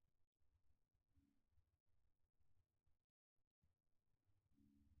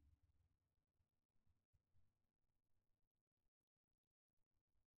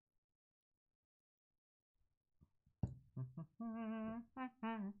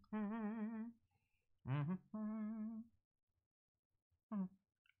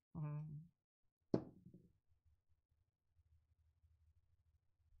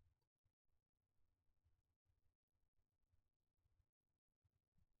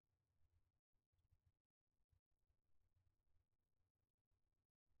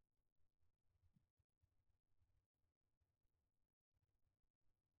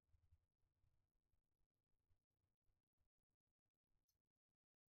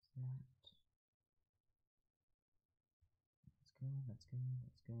 That's good.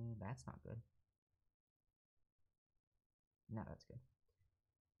 That's good. That's not good. No, that's good.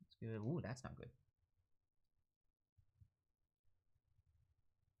 That's good. Ooh, that's not good.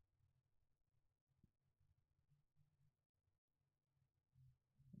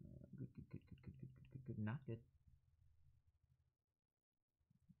 Good, good, good, good, good, good, good, good, good. Not good.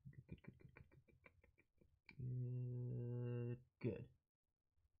 Good, good, good, good, good, good, good, good.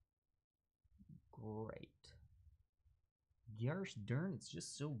 Great. Gosh darn, it's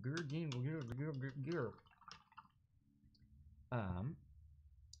just so good.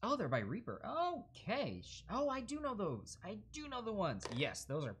 Oh, they're by Reaper. Okay. Oh, I do know those. I do know the ones. Yes,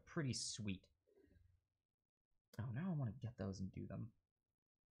 those are pretty sweet. Oh, now I want to get those and do them.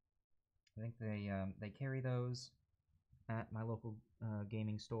 I think they carry those at my local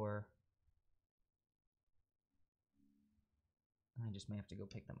gaming store. I just may have to go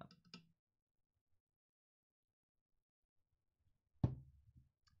pick them up. Come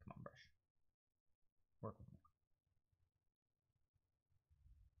on, brush. Work with me.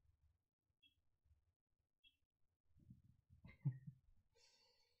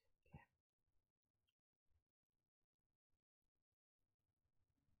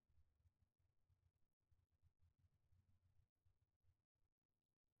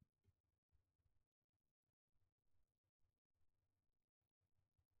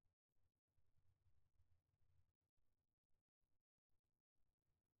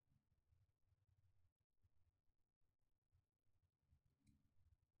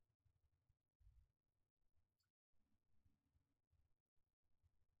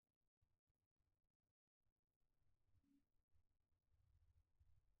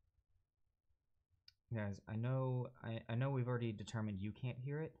 Guys, I know we've already determined you can't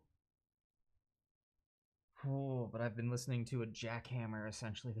hear it. Oh, but I've been listening to a jackhammer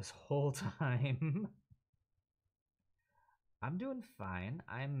essentially this whole time. I'm doing fine.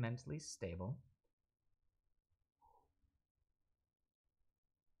 I'm mentally stable.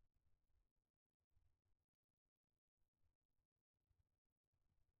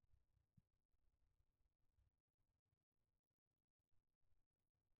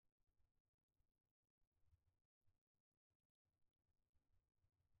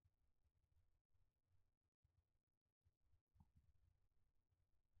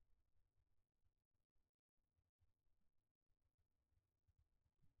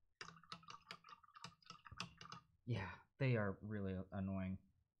 Yeah, they are really annoying.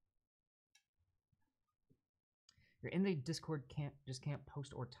 You're in the Discord, can't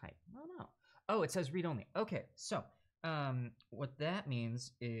post or type. Oh no. Oh, it says read only. Okay, so what that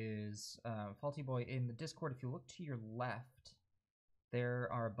means is Faulty Boy, in the Discord, if you look to your left, there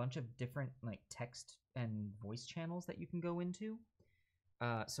are a bunch of different like text and voice channels that you can go into.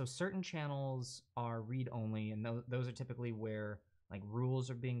 So certain channels are read only, and those are typically where like rules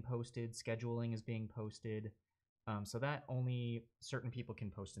are being posted, scheduling is being posted. So that only certain people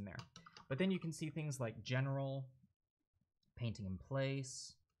can post in there. But then you can see things like general, painting in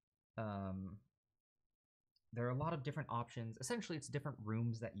place. There are a lot of different options. Essentially, it's different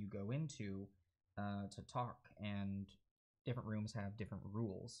rooms that you go into to talk, and different rooms have different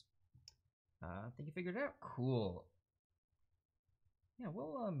rules. I think you figured it out. Cool. Yeah,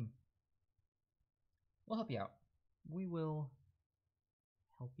 we'll help you out. We will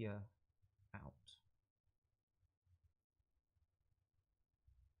help you out.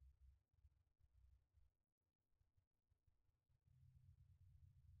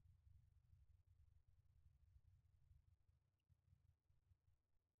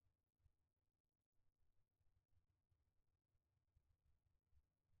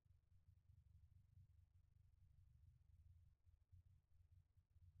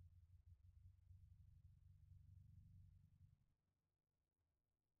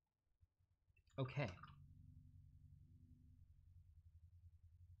 Okay.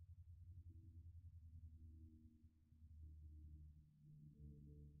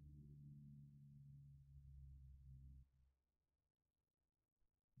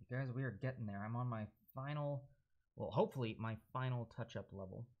 You guys, we are getting there. I'm on my final, well, hopefully my final touch-up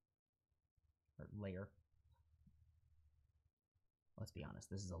level. Or layer. Let's be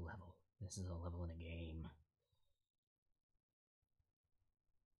honest, this is a level. This is a level in a game.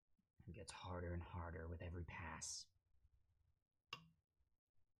 It gets harder and harder with every pass.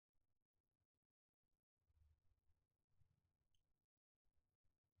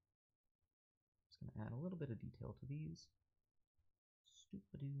 Just gonna add a little bit of detail to these.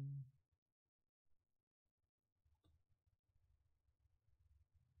 Stupidoo.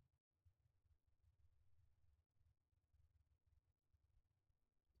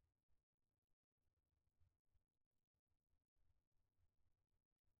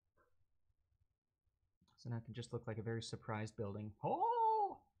 So now it can just look like a very surprised building.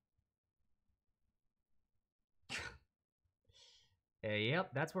 Oh! Yep,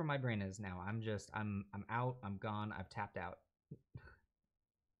 that's where my brain is now. I'm out, I'm gone, I've tapped out.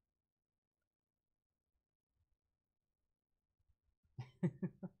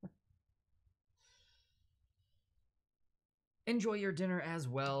 Enjoy your dinner as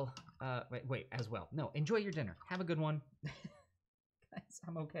well. Wait, as well. No, enjoy your dinner. Have a good one. Guys,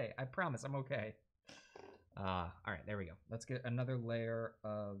 I'm okay. I promise I'm okay. All right, there we go. Let's get another layer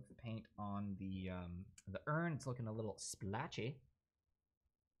of paint on the urn. It's looking a little splatchy.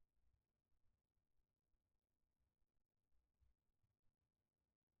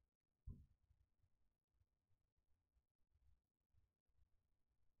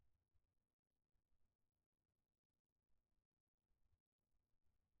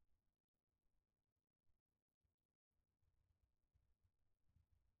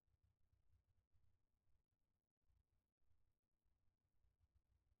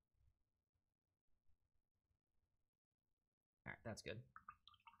 that's good.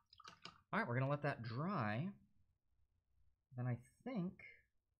 All right, we're going to let that dry. Then I think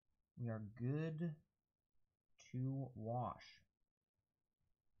we are good to wash.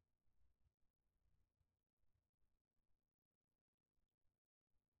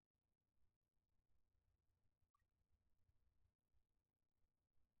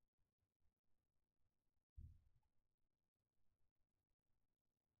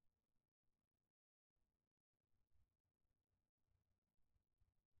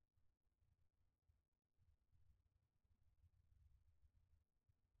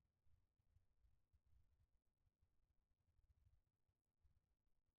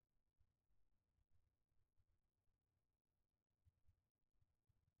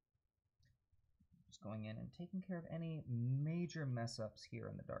 Just going in and taking care of any major mess ups here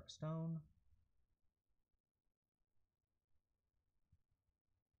in the dark stone.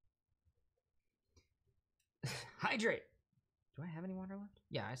 Hydrate! Do I have any water left?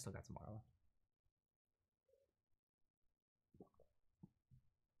 Yeah, I still got some water left.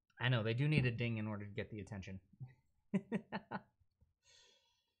 I know, they do need a ding in order to get the attention. Here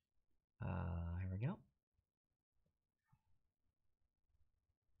we go.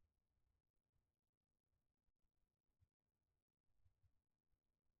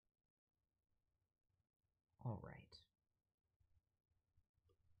 All right.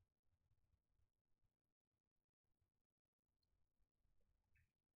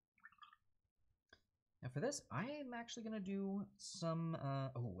 Now for this, I am actually going to do some,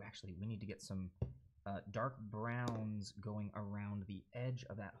 actually, we need to get some dark browns going around the edge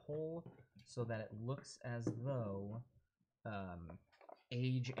of that hole so that it looks as though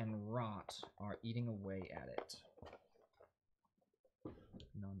age and rot are eating away at it.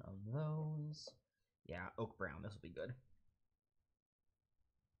 None of those. Yeah, oak brown, this will be good.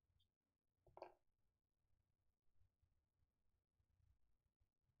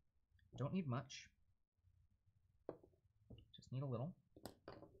 Don't need much. Just need a little.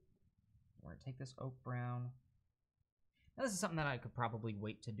 We're gonna take this oak brown. Now this is something that I could probably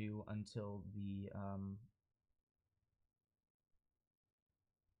wait to do until the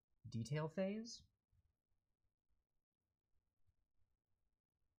detail phase.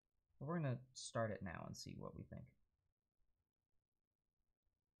 But we're gonna start it now and see what we think.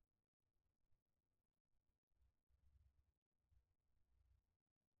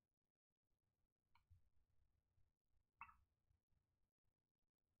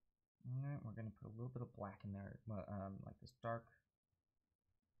 Alright, we're going to put a little bit of black in there, like this dark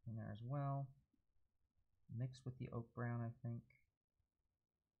in there as well. Mix with the oak brown, I think.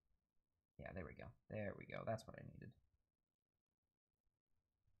 Yeah, there we go. There we go. That's what I needed.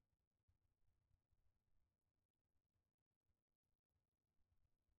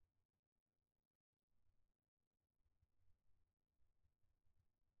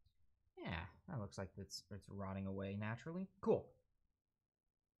 Yeah, that looks like it's rotting away naturally. Cool.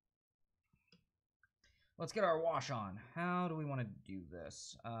 Let's get our wash on. How do we want to do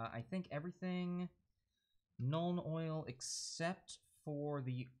this? I think everything Nuln Oil except for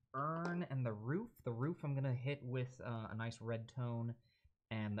the urn and the roof. The roof I'm going to hit with a nice red tone,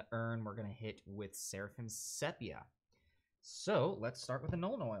 and the urn we're going to hit with Seraphim Sepia. So let's start with the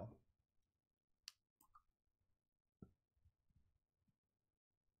Nuln Oil.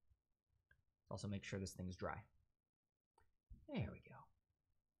 Also make sure this thing's dry. There we go.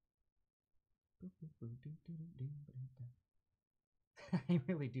 I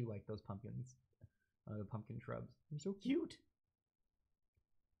really do like those pumpkins. The pumpkin shrubs. They're so cute.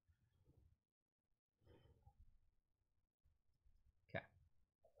 Okay.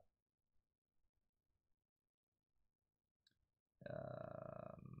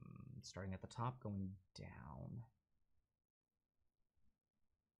 Starting at the top, going down.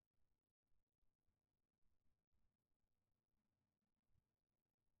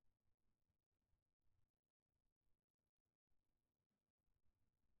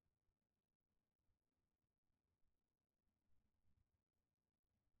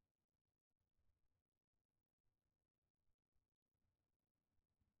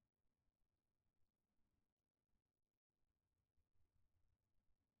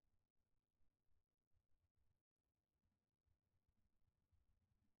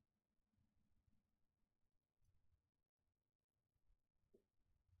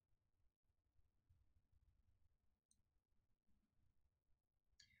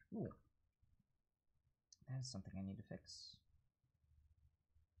 Ooh. That is something I need to fix.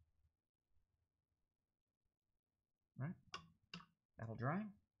 All right. That'll dry.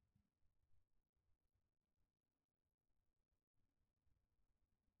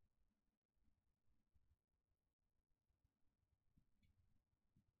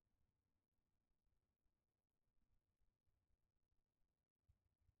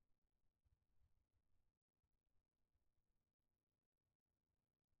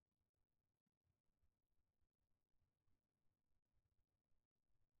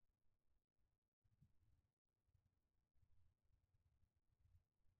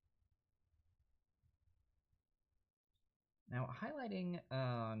 Now, highlighting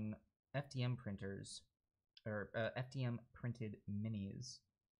on FDM printers, or FDM printed minis,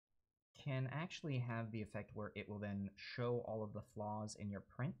 can actually have the effect where it will then show all of the flaws in your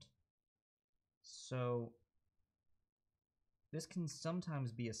print. So this can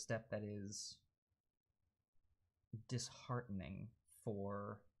sometimes be a step that is disheartening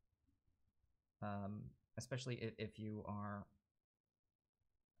for, especially if you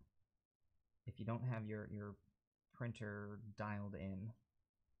don't have your printer dialed in.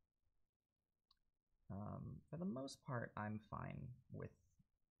 For the most part, I'm fine with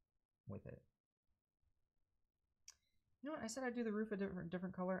it. You know what? I said I'd do the roof a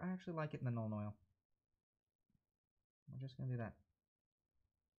different color. I actually like it in the Nuln Oil. We're just gonna do that.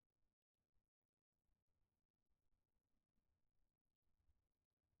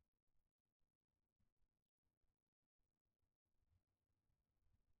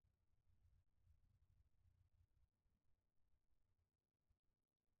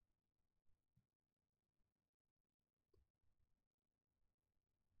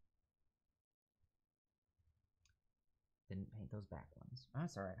 Didn't paint those back ones. Oh,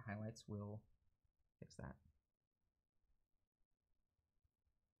 that's alright. Highlights will fix that.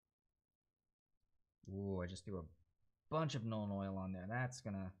 Ooh, I just threw a bunch of Nuln Oil on there. That's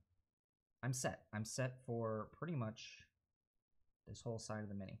gonna... I'm set. I'm set for pretty much this whole side of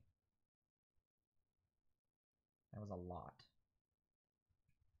the mini. That was a lot.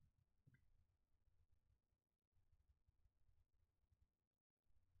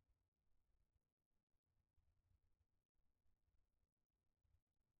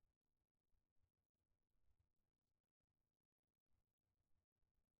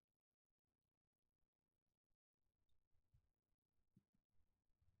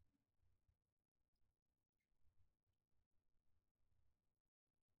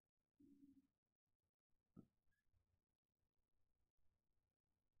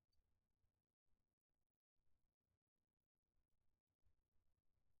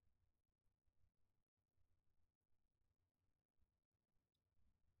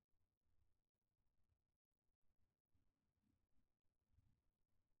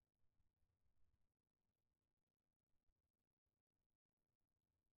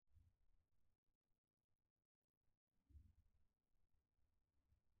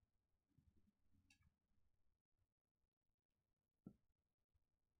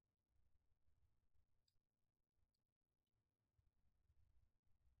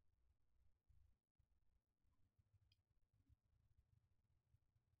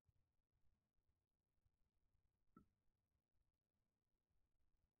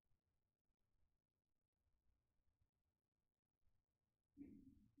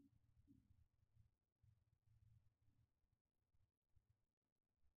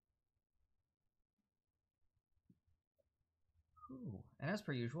 Ooh. And as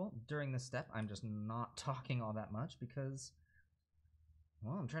per usual, during this step, I'm just not talking all that much because,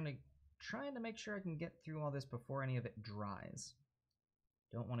 well, I'm trying to make sure I can get through all this before any of it dries.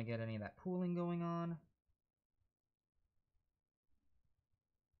 Don't want to get any of that pooling going on.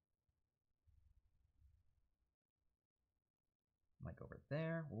 Like over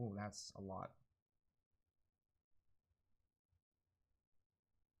there. Ooh, that's a lot.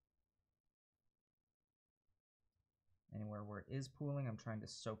 Anywhere where it is pooling, I'm trying to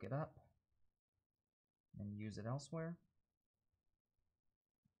soak it up and use it elsewhere.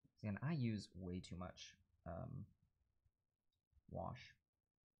 And I use way too much wash.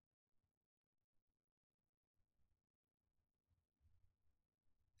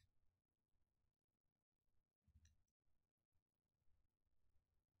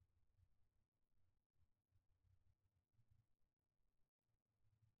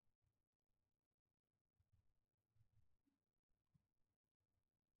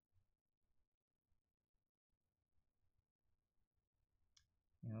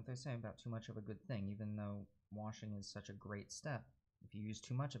 You know what they say about too much of a good thing, even though washing is such a great step, if you use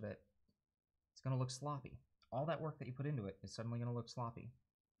too much of it, it's going to look sloppy. All that work that you put into it is suddenly going to look sloppy.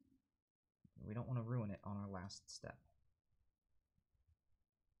 We don't want to ruin it on our last step.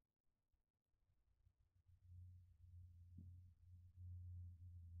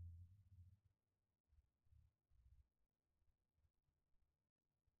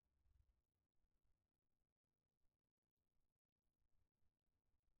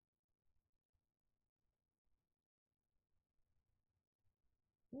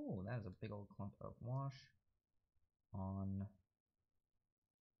 Ooh, that is a big old clump of wash on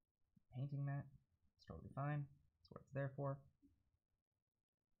painting that. It's totally fine. That's what it's there for.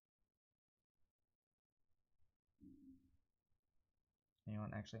 You know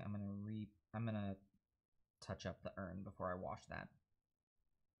what? Actually, I'm gonna touch up the urn before I wash that.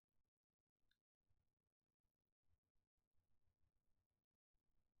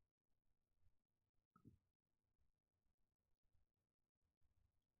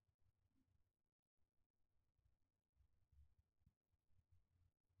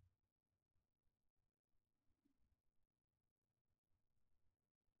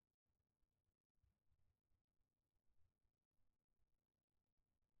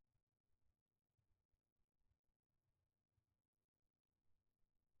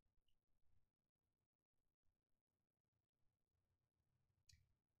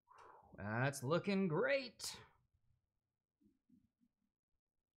 That's looking great.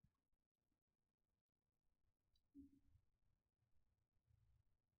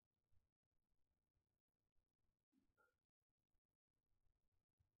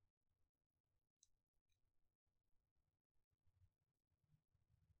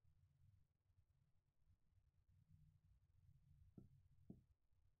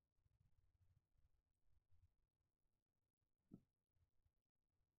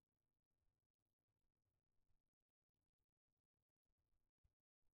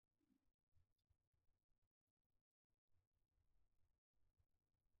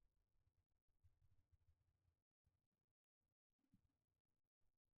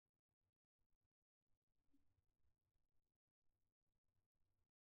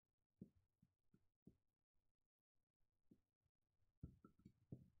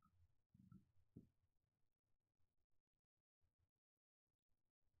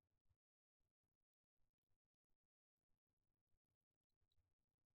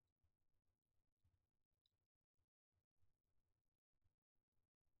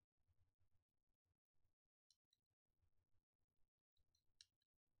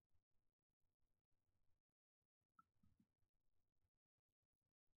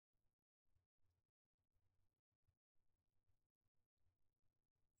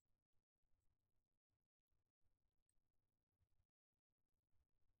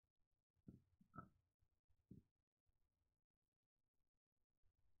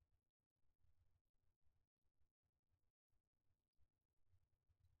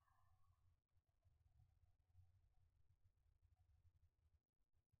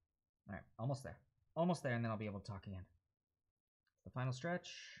 All right, almost there. Almost there, and then I'll be able to talk again. The final stretch.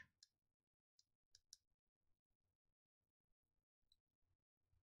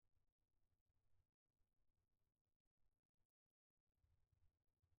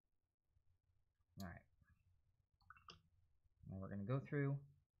 All right. Now we're going to go through,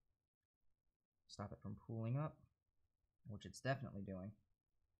 stop it from pooling up, which it's definitely doing.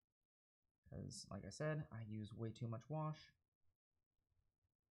 Because, like I said, I use way too much wash.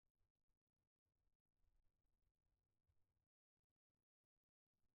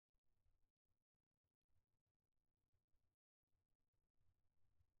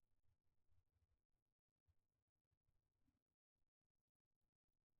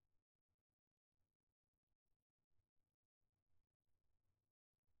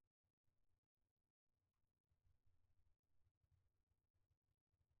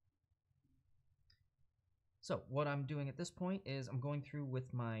 So what I'm doing at this point is I'm going through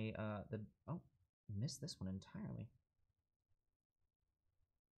with my, oh, missed this one entirely.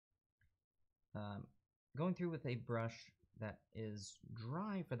 Going through with a brush that is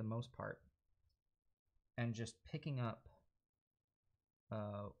dry for the most part, and just picking up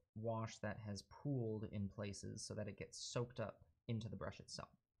wash that has pooled in places so that it gets soaked up into the brush itself.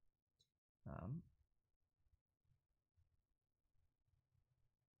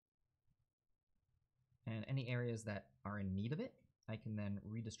 And any areas that are in need of it, I can then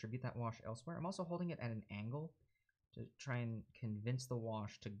redistribute that wash elsewhere. I'm also holding it at an angle to try and convince the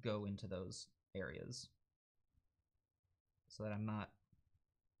wash to go into those areas so that I'm not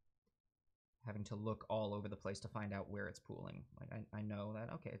having to look all over the place to find out where it's pooling. Like I know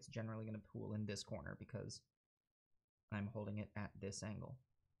that, okay, it's generally going to pool in this corner because I'm holding it at this angle.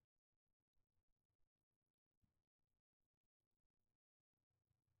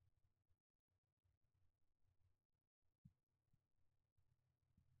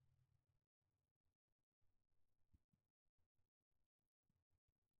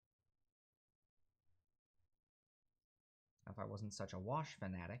 If I wasn't such a wash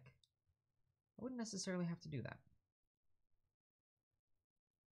fanatic, I wouldn't necessarily have to do that.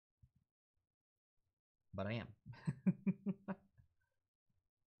 But I am.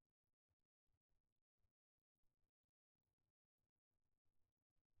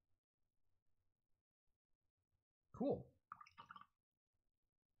 Cool.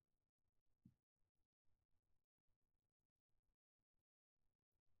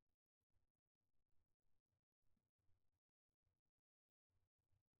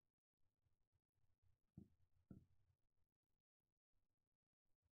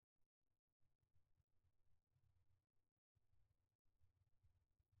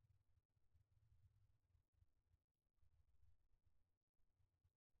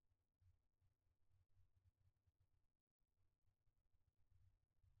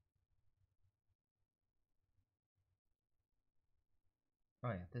 Oh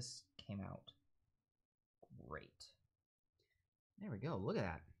yeah, this came out great. There we go. Look at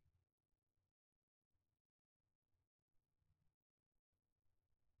that.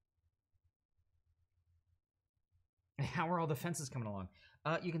 How are all the fences coming along?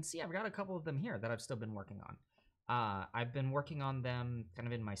 You can see I've got a couple of them here that I've still been working on. I've been working on them kind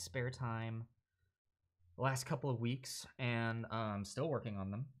of in my spare time the last couple of weeks, and still working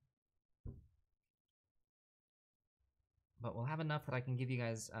on them. But we'll have enough that I can give you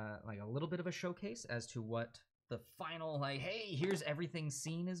guys like a little bit of a showcase as to what the final, like, hey, here's everything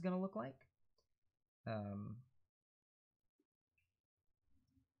seen is gonna look like.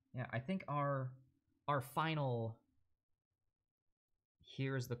 Yeah, I think our final,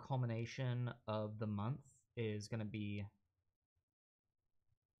 here's the culmination of the month, is gonna be,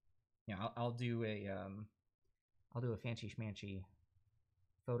 yeah, I'll do a fancy schmancy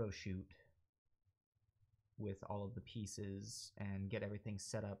photo shoot with all of the pieces and get everything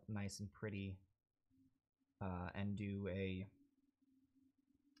set up nice and pretty, and do a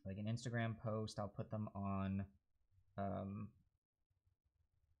like an Instagram post. I'll put them on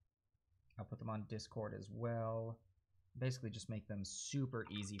Discord as well. Basically just make them super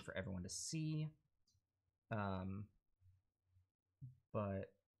easy for everyone to see.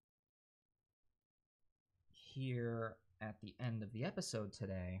 But here at the end of the episode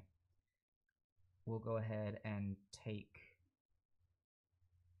today, we'll go ahead and take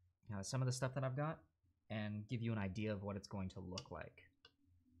some of the stuff that I've got and give you an idea of what it's going to look like.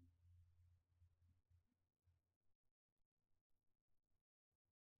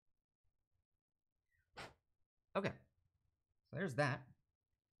 Okay, so there's that.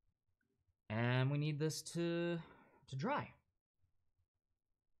 And we need this to dry.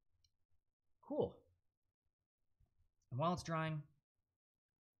 Cool. And while it's drying,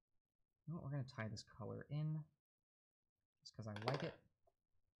 you know what, we're gonna tie this color in just because I like it.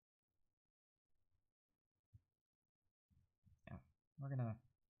 Yeah, we're gonna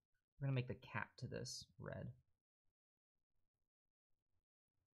make the cap to this red.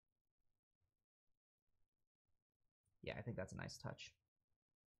 Yeah, I think that's a nice touch.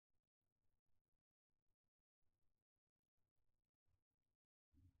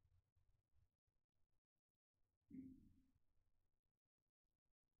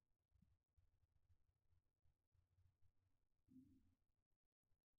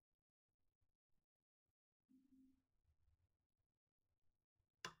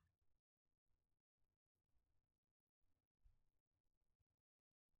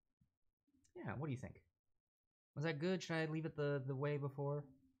 Yeah, what do you think? Was that good? Should I leave it the way before?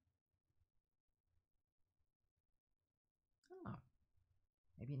 Oh,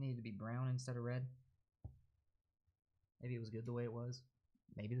 maybe it needed to be brown instead of red. Maybe it was good the way it was.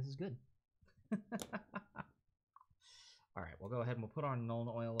 Maybe this is good. All right, we'll go ahead and we'll put our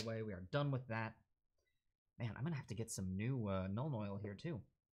Nuln oil away. We are done with that. Man, I'm gonna have to get some new Nuln oil here too.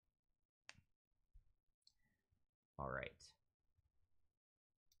 All right.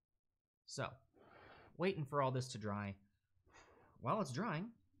 So, waiting for all this to dry. While it's drying,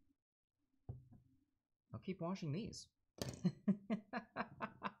 I'll keep washing these.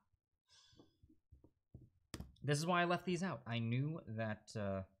 This is why I left these out. I knew that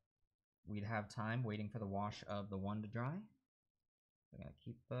we'd have time waiting for the wash of the one to dry. I'm gonna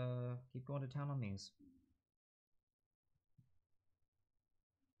keep going to town on these.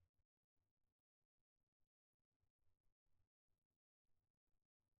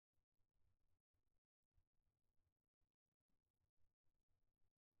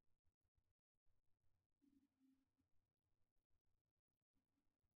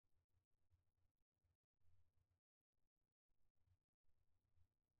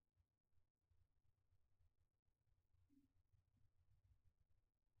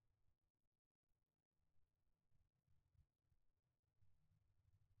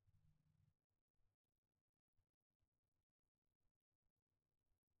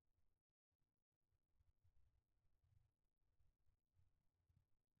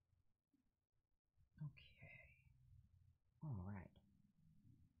 Okay. All right.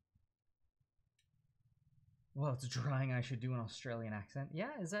 Well, it's drying. I should do an Australian accent. Yeah,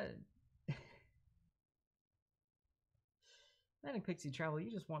 is that... Manic Pixie Travel, you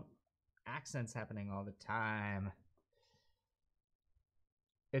just want accents happening all the time.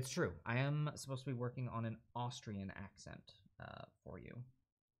 It's true. I am supposed to be working on an Austrian accent for you,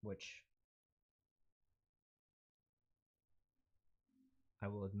 which I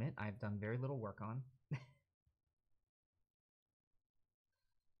will admit I've done very little work on.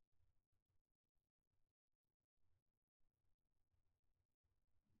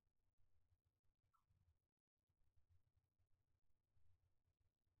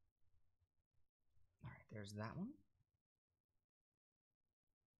 There's that one.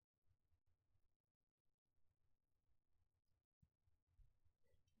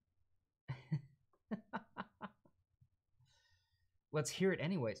 Let's hear it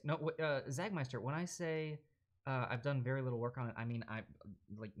anyways. No, Zagmeister, when I say I've done very little work on it, I mean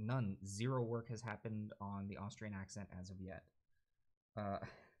like none. Zero work has happened on the Austrian accent as of yet.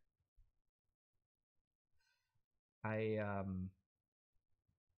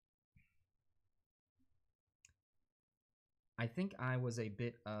 I think I was a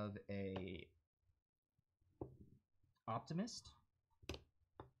bit of a optimist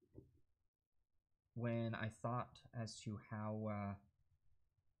when I thought as to how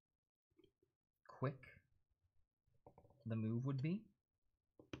quick the move would be.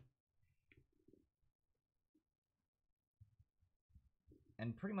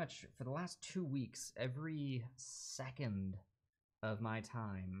 And pretty much for the last 2 weeks, every second of my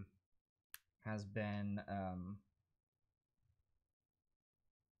time has been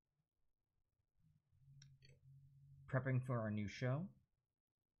prepping for our new show,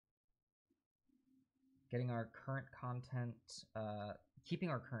 getting our current content, keeping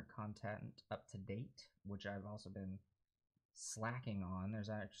our current content up to date, which I've also been slacking on. There's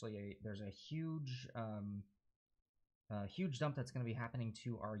actually a huge huge dump that's going to be happening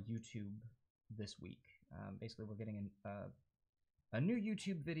to our YouTube this week. Basically, we're getting a new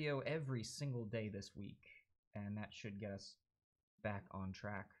YouTube video every single day this week, and that should get us back on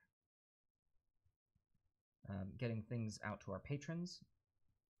track. Getting things out to our patrons,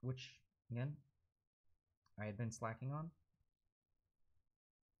 which, again, I had been slacking on.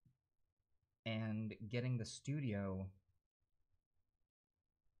 And getting the studio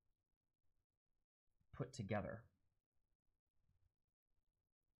put together.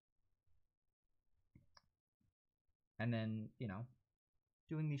 And then, you know,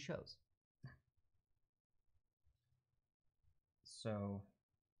 doing these shows. So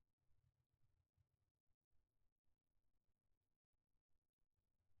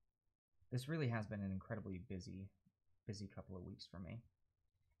this really has been an incredibly busy couple of weeks for me.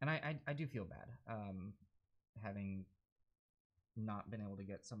 And I do feel bad, having not been able to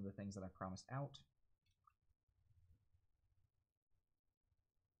get some of the things that I promised out.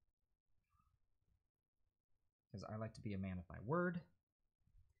 Because I like to be a man of my word.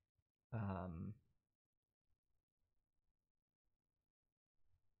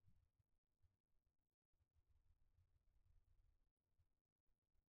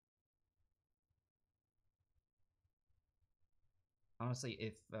 Honestly,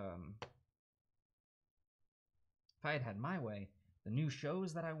 if I had my way, the new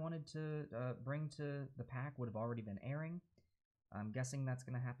shows that I wanted to bring to the pack would have already been airing. I'm guessing that's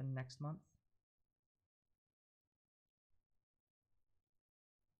going to happen next month.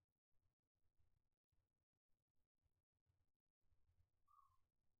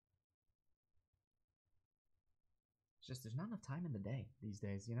 It's just there's not enough time in the day these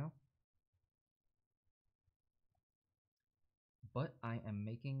days, you know? But I am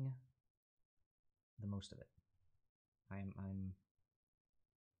making the most of it. I'm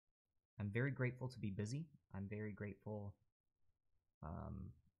very grateful to be busy. I'm very grateful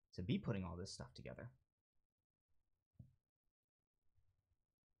to be putting all this stuff together.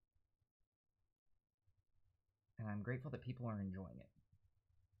 And I'm grateful that people are enjoying it.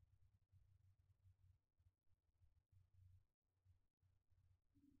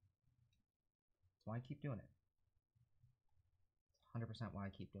 That's why I keep doing it. It's 100% why I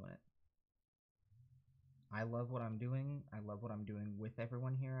keep doing it. I love what I'm doing. I love what I'm doing with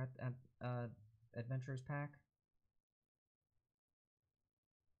everyone here at Adventurers Pack.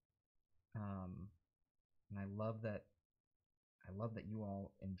 And I love that you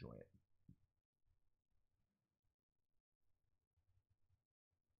all enjoy it.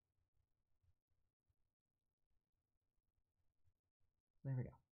 There we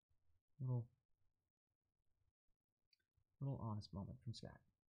go. Little honest moment from Scott.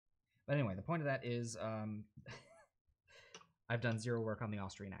 But anyway, the point of that is I've done zero work on the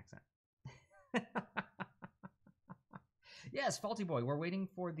Austrian accent. Yes, Faulty Boy, we're waiting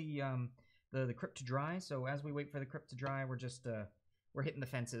for the crypt to dry. So as we wait for the crypt to dry, we're just we're hitting the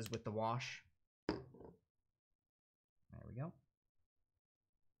fences with the wash. There we go.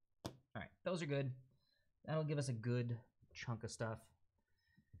 All right, those are good. That'll give us a good chunk of stuff.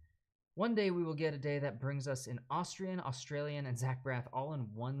 One day we will get a day that brings us an Austrian, Australian, and Zach Braff all in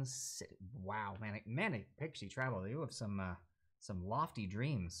one city. Wow, Manic Pixie Travel, you have some lofty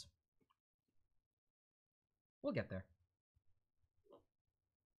dreams. We'll get there.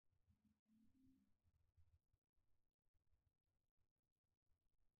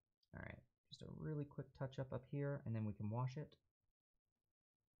 All right, just a really quick touch up here, and then we can wash it.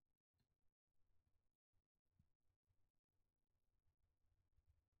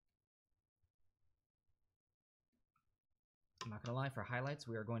 I'm not going to lie, for highlights,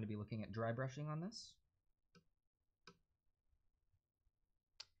 we are going to be looking at dry brushing on this.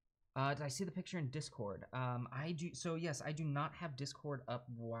 Did I see the picture in Discord? I do. So yes, I do not have Discord up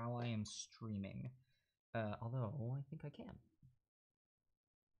while I am streaming. Although I think I can.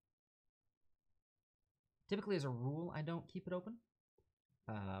 Typically, as a rule, I don't keep it open.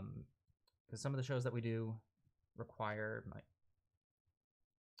 Because some of the shows that we do require my...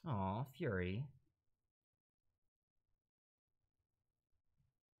 Aw, Fury.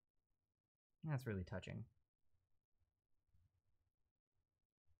 That's really touching.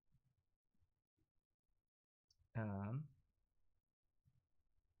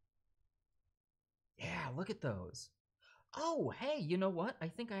 Yeah, look at those. Oh, hey, you know what? I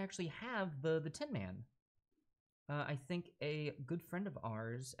think I actually have the Tin Man. I think a good friend of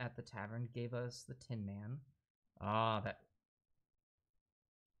ours at the tavern gave us the Tin Man. That...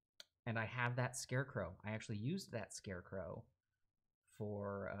 And I have that Scarecrow. I actually used that Scarecrow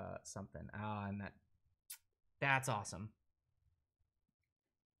for something. And that's awesome.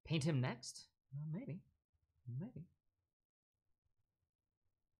 Paint him next? Maybe.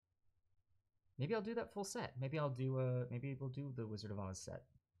 Maybe I'll do that full set. Maybe we'll do the Wizard of Oz set.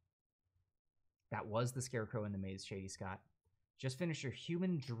 That was the Scarecrow in the maze, Shady Scott. Just finished your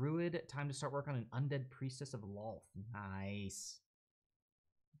human druid. Time to start work on an undead priestess of Lolth. Nice.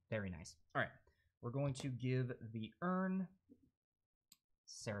 Very nice. All right. We're going to give the urn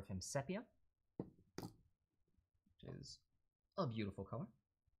Seraphim Sepia, which is a beautiful color.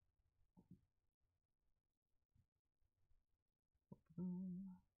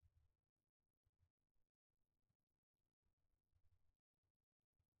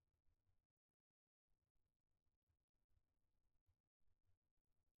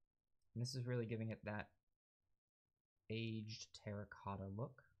 And this is really giving it that aged terracotta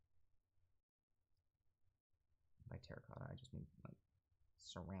look. By terracotta, I just mean like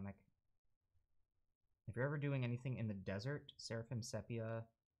ceramic. If you're ever doing anything in the desert, Seraphim Sepia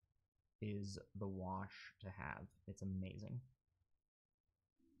is the wash to have. It's amazing.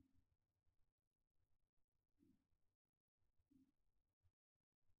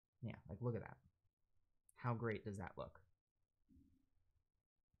 Yeah, like look at that. How great does that look?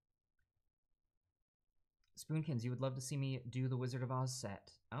 Spoonkins, you would love to see me do the Wizard of Oz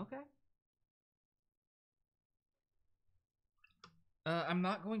set. Okay. I'm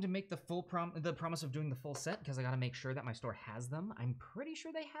not going to make the full promise of doing the full set because I got to make sure that my store has them. I'm pretty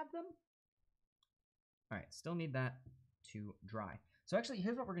sure they have them. All right, still need that to dry. So actually,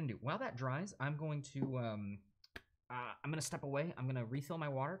 here's what we're gonna do. While that dries, I'm going to step away. I'm gonna refill my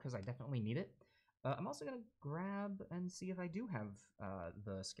water because I definitely need it. I'm also gonna grab and see if I do have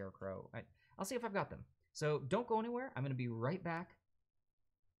the Scarecrow. I'll see if I've got them. So don't go anywhere. I'm gonna be right back.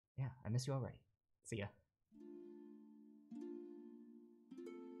 Yeah, I miss you already. See ya.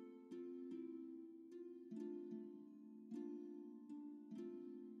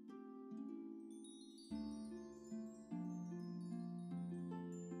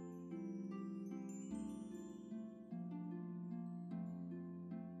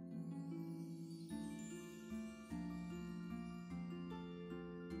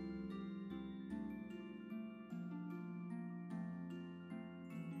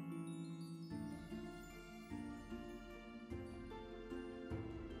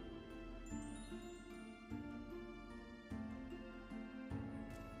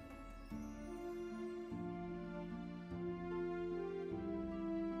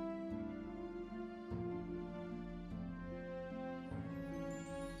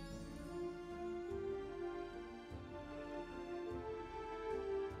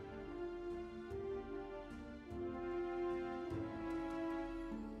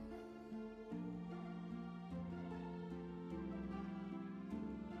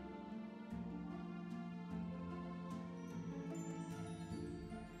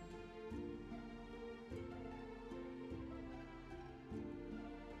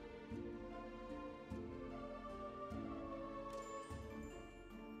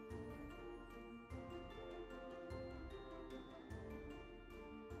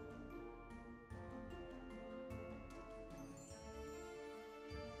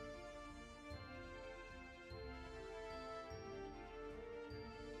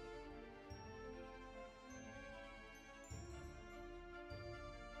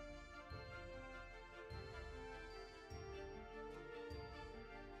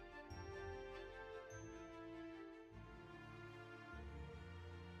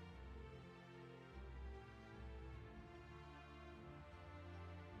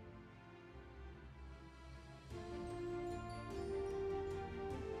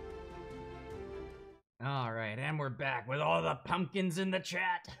 And we're back with all the pumpkins in the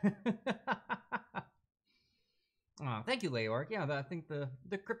chat. Oh, thank you, Leork. Yeah, I think the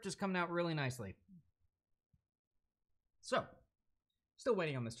crypt is coming out really nicely. So, still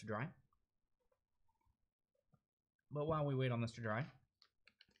waiting on this to dry. But while we wait on this to dry,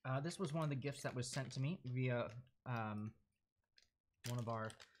 this was one of the gifts that was sent to me via one of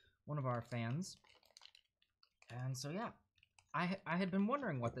our fans. And so yeah, I had been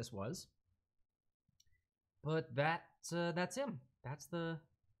wondering what this was. But that's him.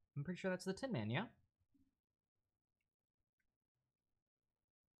 I'm pretty sure that's the Tin Man, yeah?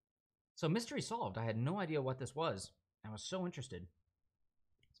 So mystery solved. I had no idea what this was. I was so interested.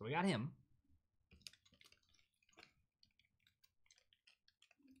 So we got him.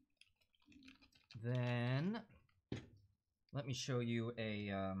 Then let me show you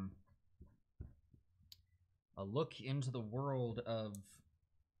a look into the world of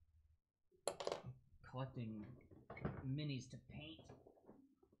collecting minis to paint.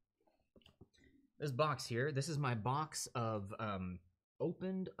 This box here, this is my box of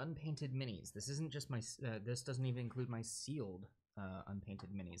opened unpainted minis. This isn't just my, this doesn't even include my sealed unpainted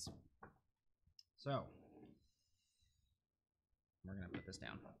minis. So, we're gonna put this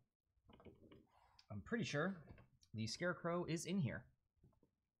down. I'm pretty sure the Scarecrow is in here.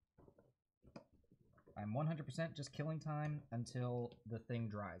 I'm 100% just killing time until the thing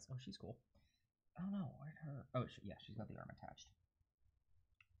dries. Oh, she's cool. Oh no, where'd her... Oh, yeah, she's got the arm attached.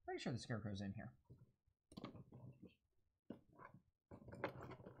 Pretty sure the Scarecrow's in here.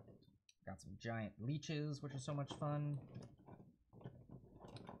 Got some giant leeches, which are so much fun.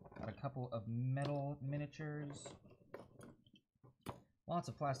 Got a couple of metal miniatures. Lots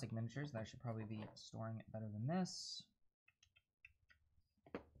of plastic miniatures that I should probably be storing better than this.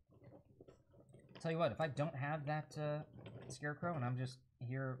 Tell you what, if I don't have that Scarecrow and I'm just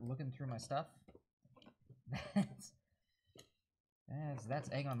here looking through my stuff, that's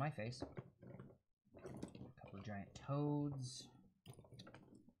egg on my face. A couple of giant toads.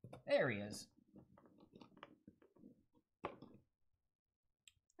 There he is.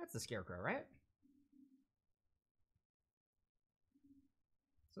 That's the Scarecrow, right?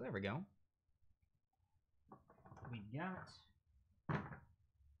 So there we go. We got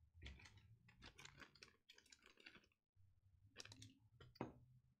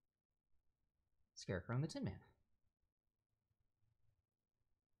Scarecrow and the Tin Man.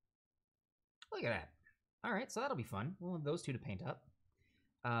 Look at that. All right, so that'll be fun. We'll have those two to paint up.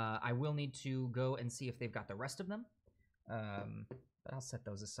 I will need to go and see if they've got the rest of them. But I'll set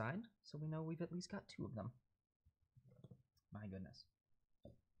those aside so we know we've at least got two of them. My goodness.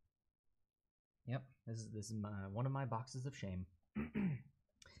 Yep, this is one of my boxes of shame.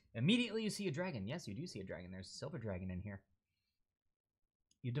 Immediately you see a dragon. Yes, you do see a dragon. There's a silver dragon in here.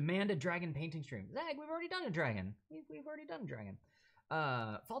 You demand a dragon painting stream. Zag, we've already done a dragon. We've already done a dragon.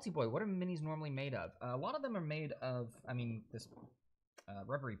 Faulty Boy, what are minis normally made of? A lot of them are made of, I mean, this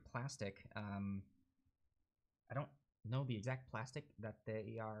rubbery plastic. I don't know the exact plastic that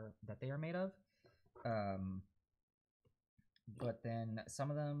they are made of. But then some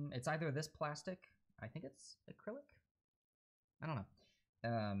of them, it's either this plastic, I think it's acrylic, I don't know,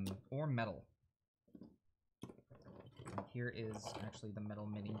 or metal. And here is actually the metal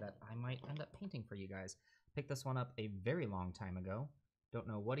mini that I might end up painting for you guys. Picked this one up a very long time ago. Don't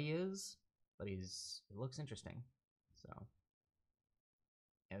know what he is, but it looks interesting. So,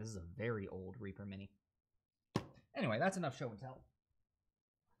 yeah, this is a very old Reaper mini. Anyway, that's enough show and tell.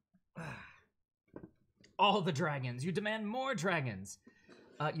 All the dragons. You demand more dragons.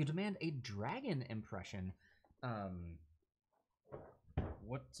 You demand a dragon impression. I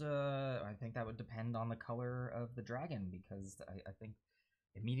think that would depend on the color of the dragon, because I think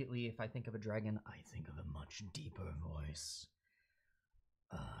immediately if I think of a dragon, I think of a much deeper voice.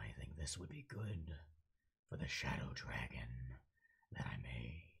 I think this would be good for the shadow dragon that I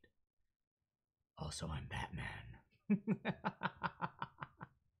made. Also, I'm Batman.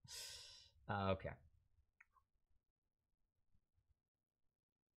 Okay.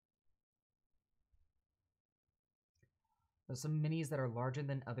 There's some minis that are larger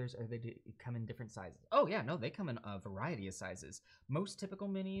than others, or they come in different sizes. Oh yeah, no, they come in a variety of sizes. Most typical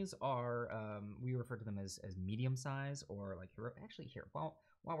minis are, we refer to them as medium size, or like, actually here, while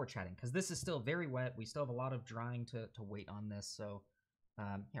we're chatting, because this is still very wet, we still have a lot of drying to wait on this, so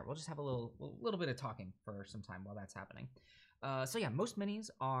here, we'll just have a little bit of talking for some time while that's happening. So yeah, most minis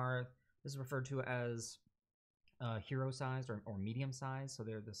are, this is referred to as hero size or medium size, so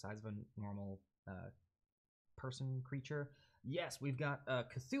they're the size of a normal person creature. Yes, we've got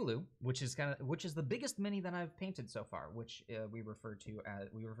Cthulhu, which is the biggest mini that I've painted so far, which we refer to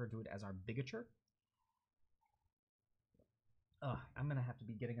it as our bigature. I'm gonna have to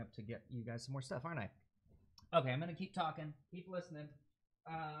be getting up to get you guys some more stuff, aren't I? Okay, I'm gonna keep talking, keep listening.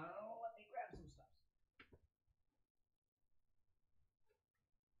 Let me grab some stuff.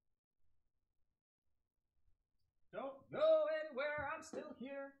 Don't go anywhere, I'm still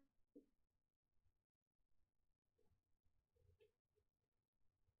here.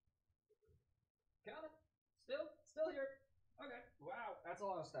 Coming. Still here. Okay. Wow, that's a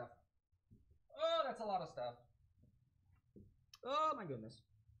lot of stuff. Oh, that's a lot of stuff. Oh my goodness.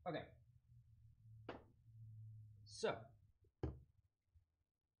 Okay. So,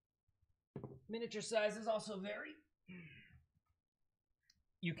 miniature sizes also vary.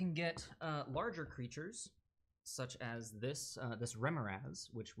 You can get larger creatures, such as this Remoraz,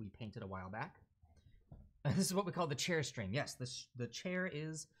 which we painted a while back. This is what we call the chair stream. Yes, the chair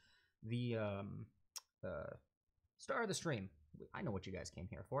is the star of the stream. I know what you guys came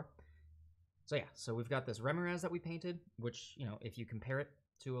here for. So yeah, so we've got this Remoraz that we painted, which, you know, if you compare it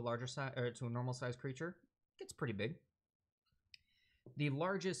to a larger size or to a normal size creature, it gets pretty big. The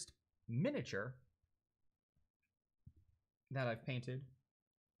largest miniature that I've painted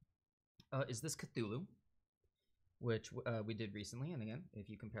is this Cthulhu, which we did recently, and again, if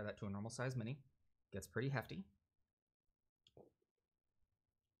you compare that to a normal size mini, it gets pretty hefty.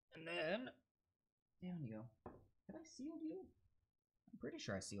 And then, down you go. Have I sealed you? I'm pretty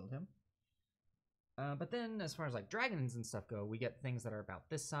sure I sealed him. But then, as far as like dragons and stuff go, we get things that are about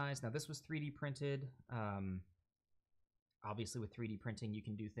this size. Now, this was 3D printed. Obviously, with 3D printing, you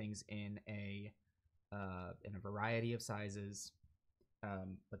can do things in a variety of sizes.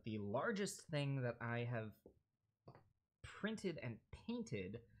 But the largest thing that I have printed and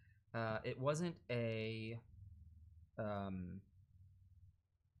painted, it wasn't a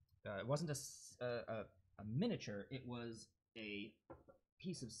miniature. It was a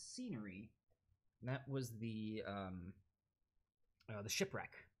piece of scenery. And that was the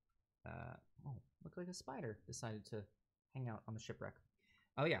shipwreck. Oh, looked like a spider decided to hang out on the shipwreck.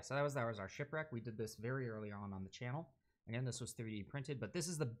 Oh yeah, so that was our shipwreck. We did this very early on the channel. Again, this was 3D printed, but this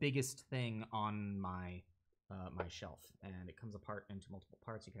is the biggest thing on my my shelf, and it comes apart into multiple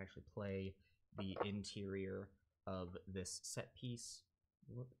parts. You can actually play the interior of this set piece.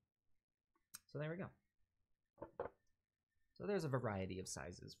 So there we go. So there's a variety of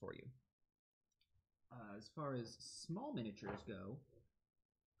sizes for you. As far as small miniatures go,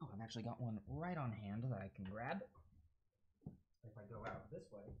 oh, I've actually got one right on hand that I can grab. If I go out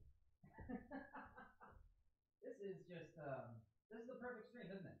this way. This is just, this is the perfect stream,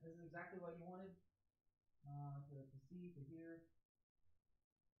 isn't it? This is exactly what you wanted to see, to hear.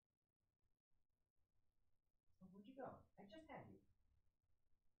 Oh, where'd you go? I just had you.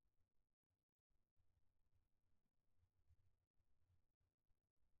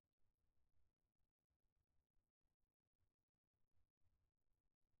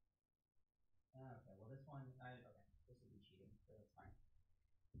 Okay, well this one, okay, this would be cheating, so that's fine.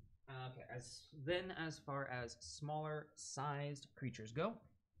 Okay, as far as smaller sized creatures go,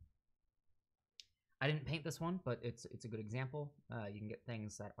 I didn't paint this one, but it's a good example. You can get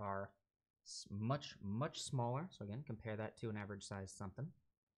things that are much smaller. So again, compare that to an average size something.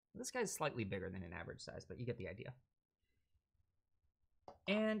 This guy's slightly bigger than an average size, but you get the idea.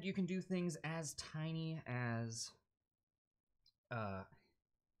 And you can do things as tiny as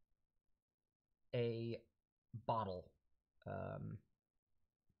a bottle.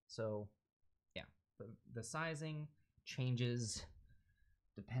 So yeah, the sizing changes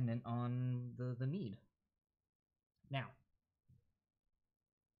dependent on the need. Now,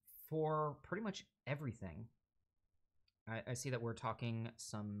 for pretty much everything, I see that we're talking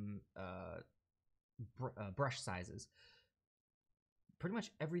some brush sizes. Pretty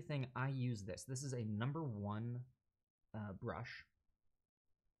much everything I use this. This is a #1 brush,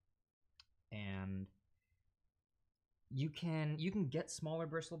 and you can get smaller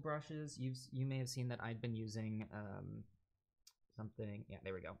bristle brushes. You may have seen that I've been using something. Yeah,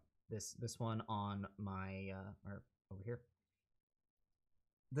 there we go. This one on my or over here.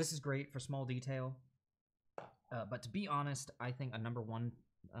 This is great for small detail, but to be honest, I think a #1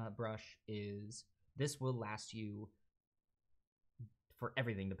 brush is, this will last you for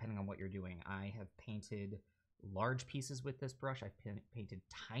everything depending on what you're doing. I have painted large pieces with this brush. I've painted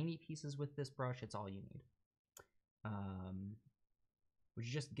tiny pieces with this brush. It's all you need. Would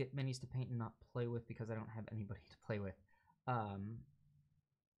you just get minis to paint and not play with because I don't have anybody to play with?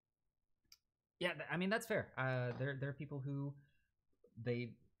 Yeah, I mean, that's fair. There are people who,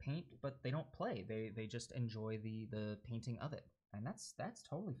 they paint but they don't play. They just enjoy the painting of it, and that's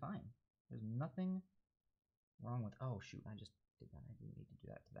totally fine. There's nothing wrong with, oh shoot, I just did that. I didn't need to do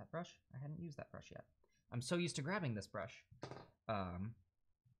that to that brush. I hadn't used that brush yet. I'm so used to grabbing this brush. All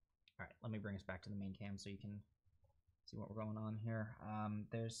right, let me bring us back to the main cam so you can see what we're going on here.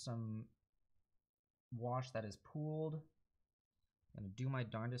 There's some wash that is pooled. I'm gonna do my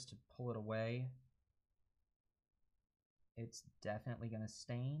darndest to pull it away. It's definitely gonna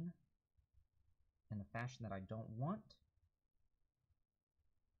stain in the fashion that I don't want.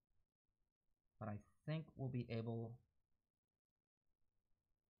 But I think we'll be able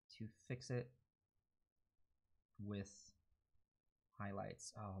to fix it with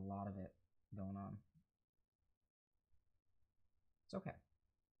highlights. Oh, a lot of it going on. It's okay.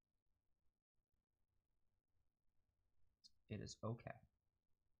 It is okay.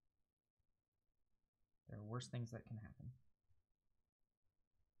 There are worse things that can happen.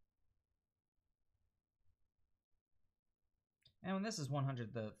 And this is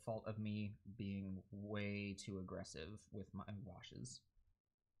 100 the fault of me being way too aggressive with my washes.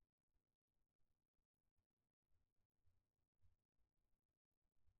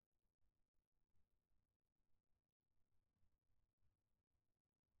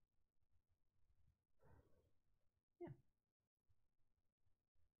 Yeah.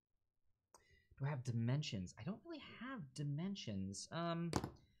 Do I have dimensions? I don't really have dimensions. I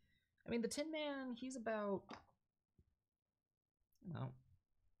mean, the Tin Man, he's about, I don't know,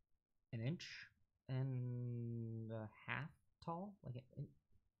 an inch and a half tall. Like,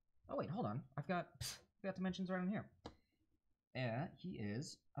 oh wait, hold on. I've got dimensions right on here. Yeah, he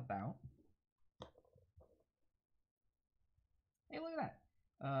is about. Hey, look at that.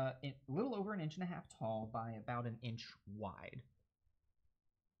 A little over an inch and a half tall by about an inch wide.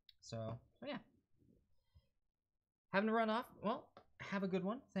 So yeah. Having to run off. Well, have a good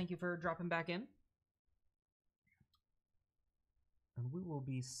one. Thank you for dropping back in. And we will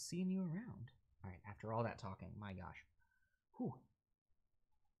be seeing you around. All right, after all that talking, my gosh. Whew.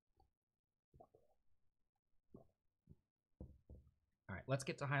 All right, let's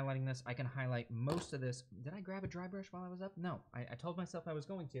get to highlighting this. I can highlight most of this. Did I grab a dry brush while I was up? No, I told myself I was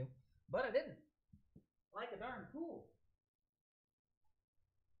going to, but I didn't. Like a darn fool.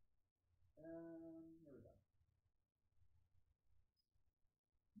 Here we go.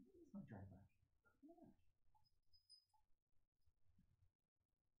 Where's my dry brush?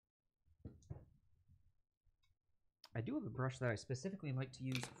 I do have a brush that I specifically like to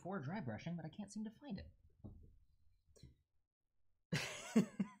use for dry brushing, but I can't seem to find it. That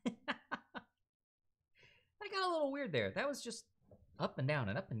got a little weird there. That was just up and down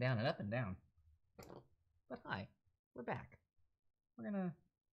and up and down and up and down. But hi, we're back. We're gonna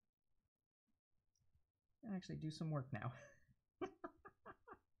actually do some work now.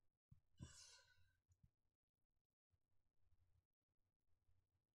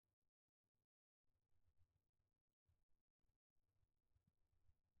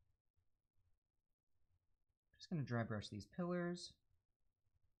 Just gonna dry brush these pillars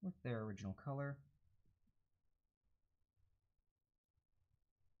with their original color.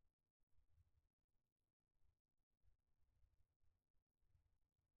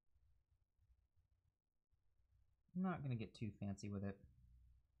 I'm not gonna get too fancy with it.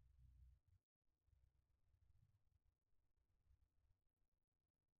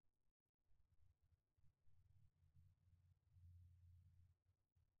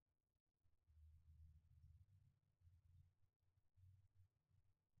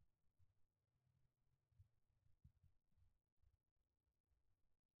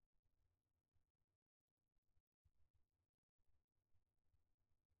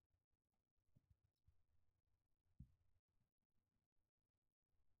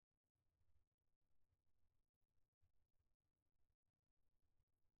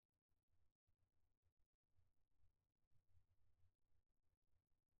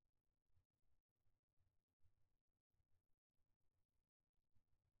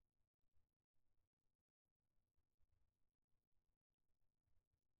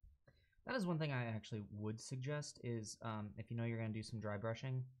 That is one thing I actually would suggest is if you know you're going to do some dry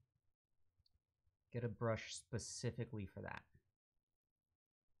brushing, get a brush specifically for that.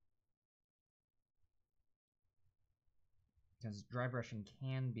 Because dry brushing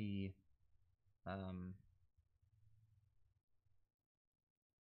can be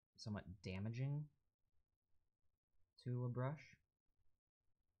somewhat damaging to a brush.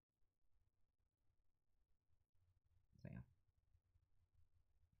 So yeah.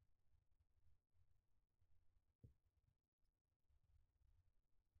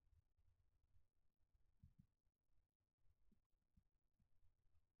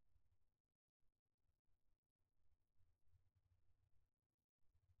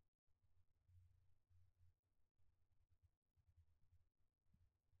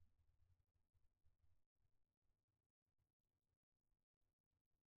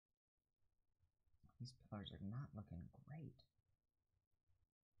 These pillars are not looking great.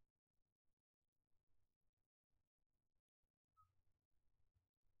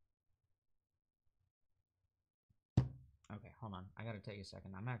 Okay, hold on. I gotta take a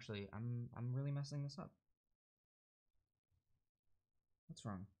second. I'm really messing this up. What's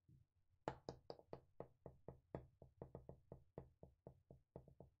wrong?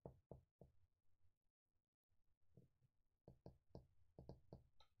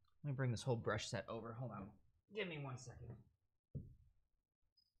 Let me bring this whole brush set over. Hold on. Give me 1 second.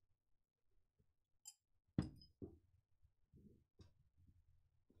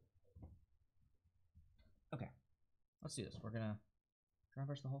 Okay, let's do this. We're gonna dry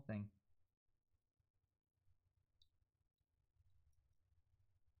brush the whole thing.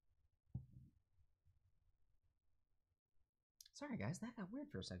 Sorry guys, that got weird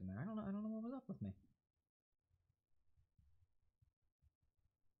for a second there. I don't know what was up with me.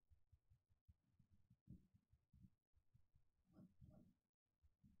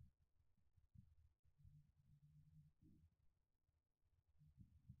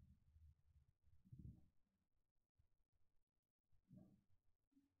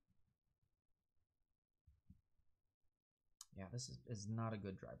 Yeah, this is not a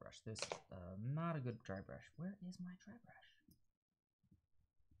good dry brush. This is not a good dry brush. Where is my dry brush?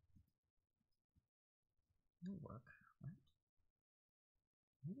 It'll work, right?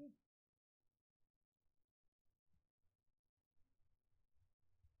 Maybe?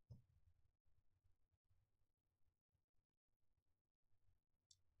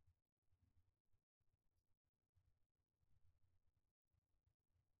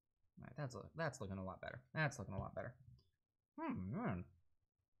 Alright, that's looking a lot better. That's looking a lot better. Man.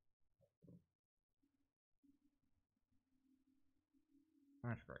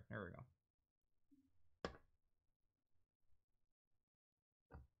 That's great. There we go.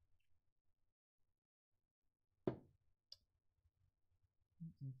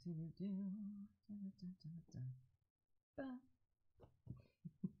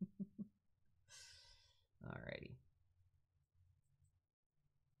 Alrighty.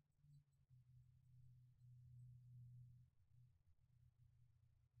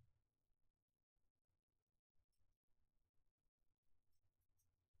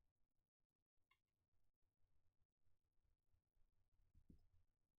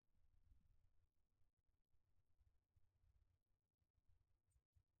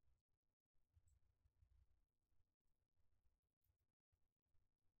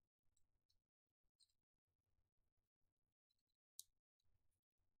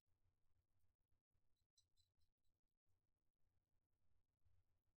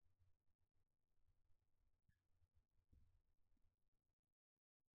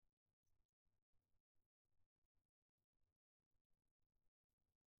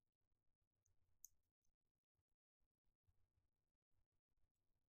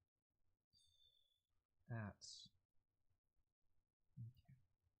 That's okay.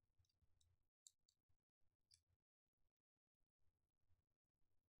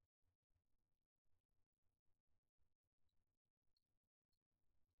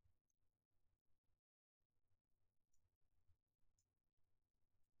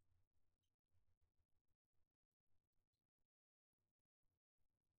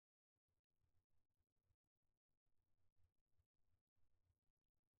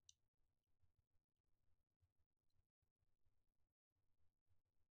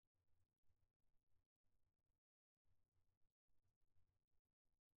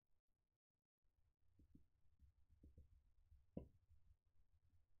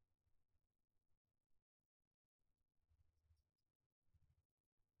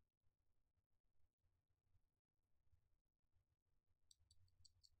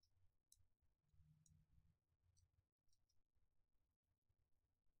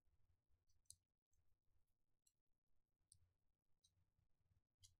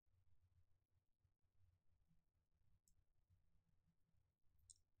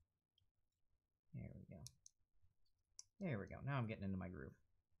 There we go. There we go. Now I'm getting into my groove.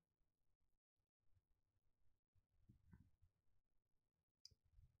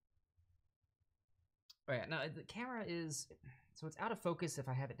 Oh yeah, no, the camera is, so it's out of focus if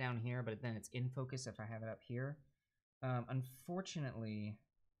I have it down here, but then it's in focus if I have it up here. Unfortunately,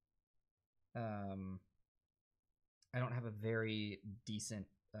 I don't have a very decent,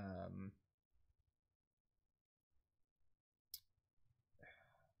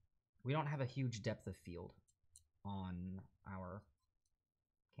 we don't have a huge depth of field on our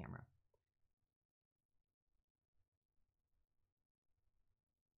camera.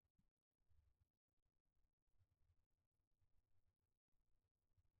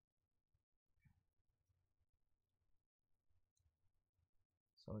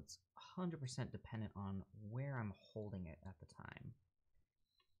 So it's 100% dependent on where I'm holding it at the time.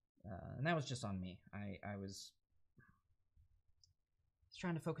 And that was just on me. I was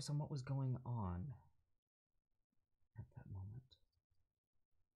trying to focus on what was going on at that moment.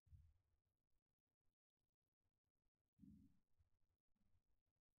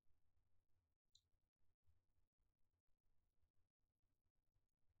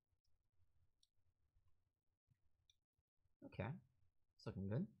 Okay, it's looking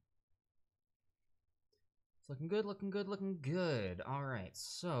good. It's looking good, looking good, looking good. All right,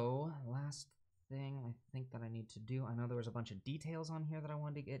 so last thing I think that I need to do. I know there was a bunch of details on here that I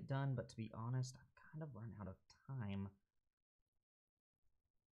wanted to get done, but to be honest, I've kind of run out of time.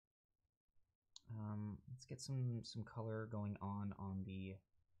 Let's get some color going on the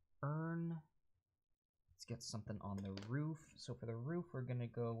urn. Let's get something on the roof. So for the roof, we're gonna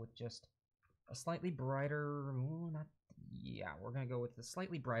go with just a slightly brighter, we're gonna go with the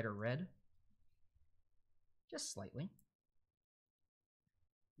slightly brighter red. Just slightly.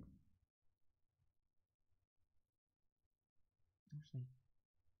 Actually,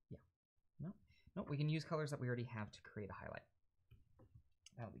 yeah. No, we can use colors that we already have to create a highlight.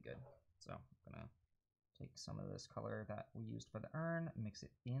 That'll be good. So I'm gonna take some of this color that we used for the urn, mix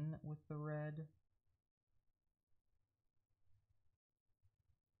it in with the red.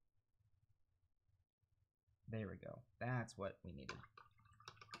 There we go. That's what we needed.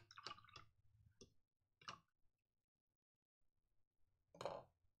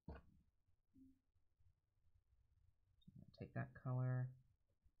 Take that color,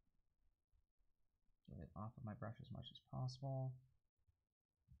 get it off of my brush as much as possible.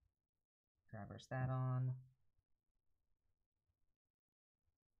 Traverse that on.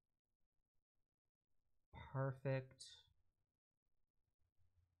 Perfect.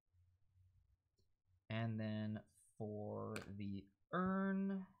 And then for the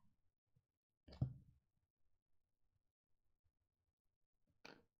urn,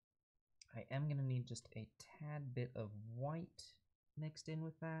 I am going to need just a tad bit of white mixed in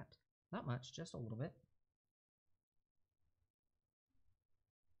with that. Not much, just a little bit.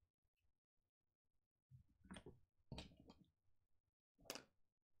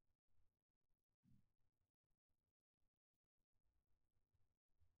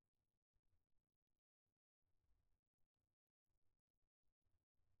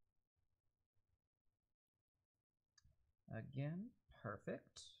 Again,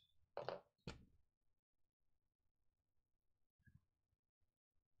 perfect.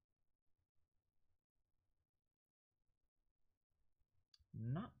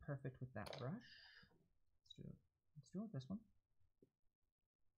 Not perfect with that brush. Let's do it with this one.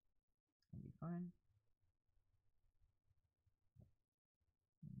 It'll be fine.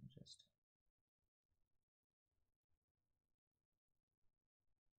 Just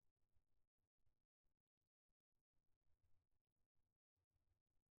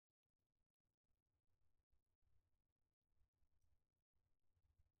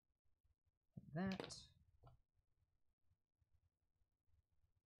that.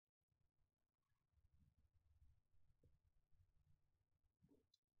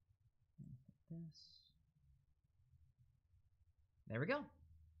 This. There we go.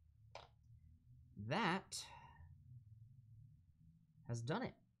 That has done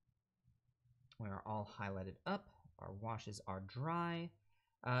it. We are all highlighted up. Our washes are dry.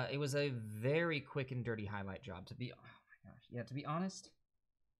 It was a very quick and dirty highlight job. Oh my gosh. Yeah, to be honest,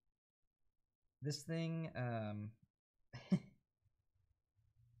 this thing,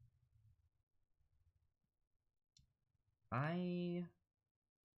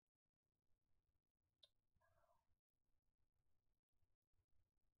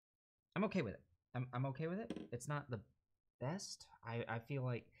 I'm okay with it. I'm okay with it. It's not the best. I feel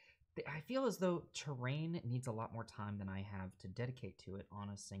as though terrain needs a lot more time than I have to dedicate to it on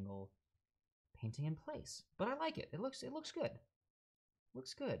a single painting in place. But I like it. It looks good.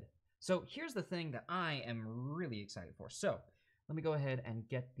 Looks good. So here's the thing that I am really excited for. So let me go ahead and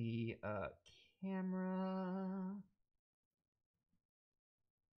get the camera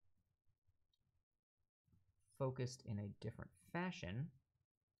focused in a different fashion.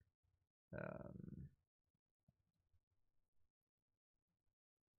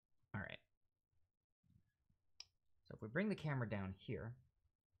 All right. So if we bring the camera down here,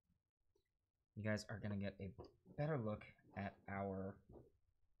 you guys are going to get a better look at our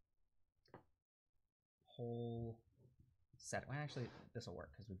whole set. Well, actually, this will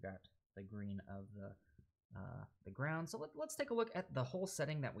work because we've got the green of the ground. So let's take a look at the whole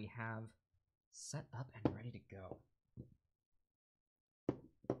setting that we have set up and ready to go.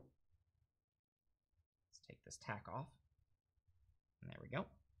 Let's take this tack off. And there we go.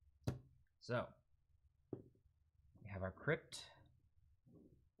 So, we have our crypt.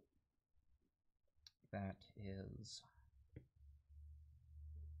 That is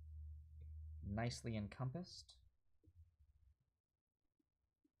nicely encompassed.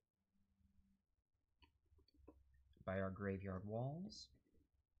 By our graveyard walls.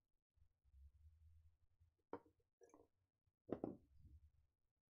 A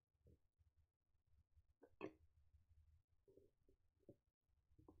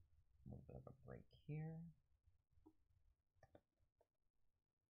little bit of a break here.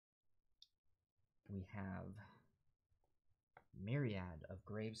 We have myriad of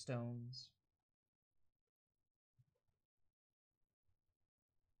gravestones.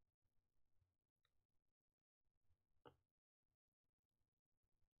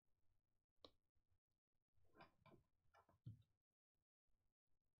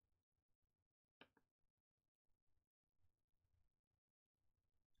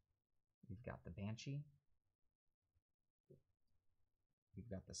 We've got the Banshee. We've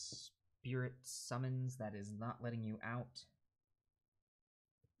got the Spirit Summons that is not letting you out.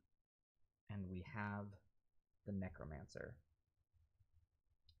 And we have the Necromancer.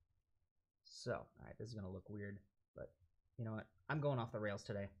 So, alright, this is going to look weird, but you know what? I'm going off the rails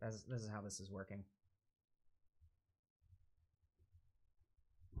today. This is how this is working.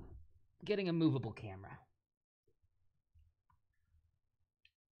 Getting a movable camera.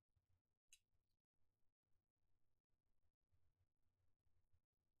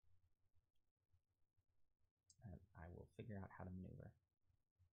 And I will figure out how to maneuver.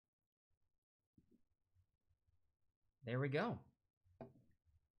 There we go.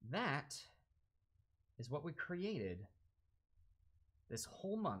 That is what we created this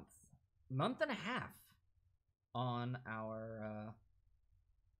whole month and a half on our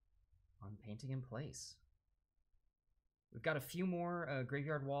on painting in place. We've got a few more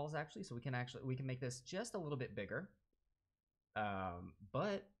graveyard walls actually, so we can make this just a little bit bigger.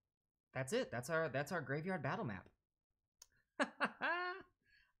 But that's it. That's our graveyard battle map.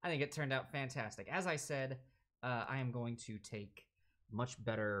 I think it turned out fantastic. As I said, I am going to take much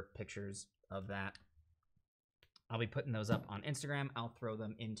better pictures of that. I'll be putting those up on Instagram. I'll throw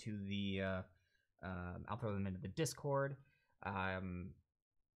them into the Discord. I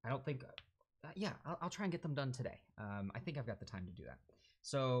don't think, yeah, I'll try and get them done today. I think I've got the time to do that.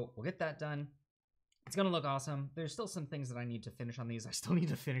 So we'll get that done. It's gonna look awesome. There's still some things that I need to finish on these. I still need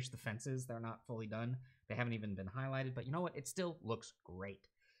to finish the fences. They're not fully done. They haven't even been highlighted, but you know what? It still looks great.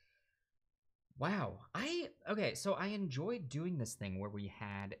 Wow. Okay, so I enjoyed doing this thing where we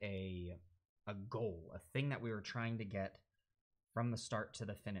had a goal, a thing that we were trying to get from the start to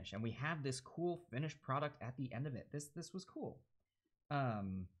the finish, and we have this cool finished product at the end of it. This was cool. I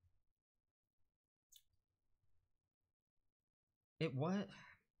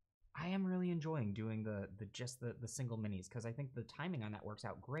am really enjoying doing the single minis, because I think the timing on that works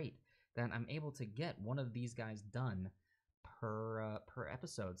out great. That I'm able to get one of these guys done per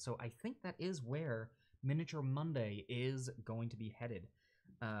episode. So I think that is where Miniature Monday is going to be headed.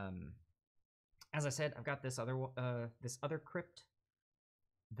 As I said, I've got this other crypt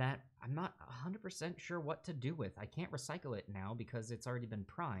that I'm not 100% sure what to do with. I can't recycle it now because it's already been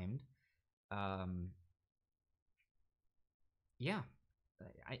primed. Yeah,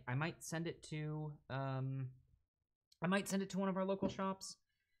 I might send it to one of our local shops.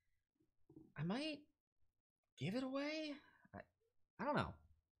 I might give it away. I don't know.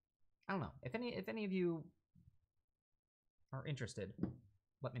 If any of you are interested,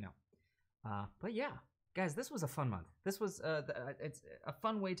 let me know. But yeah, guys, this was a fun month. This was it's a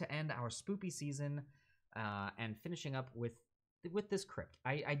fun way to end our spoopy season, and finishing up with this crypt.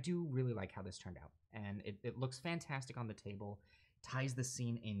 I do really like how this turned out, and it looks fantastic on the table, ties the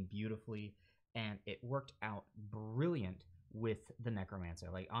scene in beautifully, and it worked out brilliant with the Necromancer.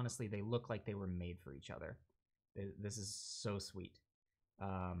 Like, honestly, they look like they were made for each other. This is so sweet.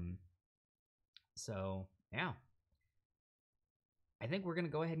 So yeah, I think we're gonna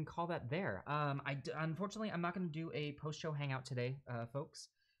go ahead and call that there. Unfortunately, I'm not gonna do a post-show hangout today, folks,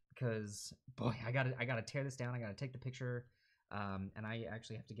 because boy, I gotta tear this down. I gotta take the picture, and I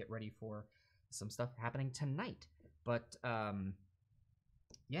actually have to get ready for some stuff happening tonight. But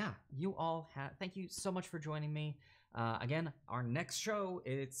yeah, you all thank you so much for joining me. Again, our next show,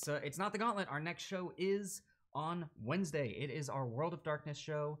 it's not the Gauntlet. Our next show is on Wednesday. It is our World of Darkness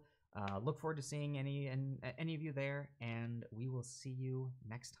show. Look forward to seeing any of you there, and we will see you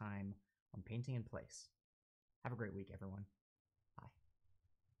next time on Painting in Place. Have a great week, everyone. Bye.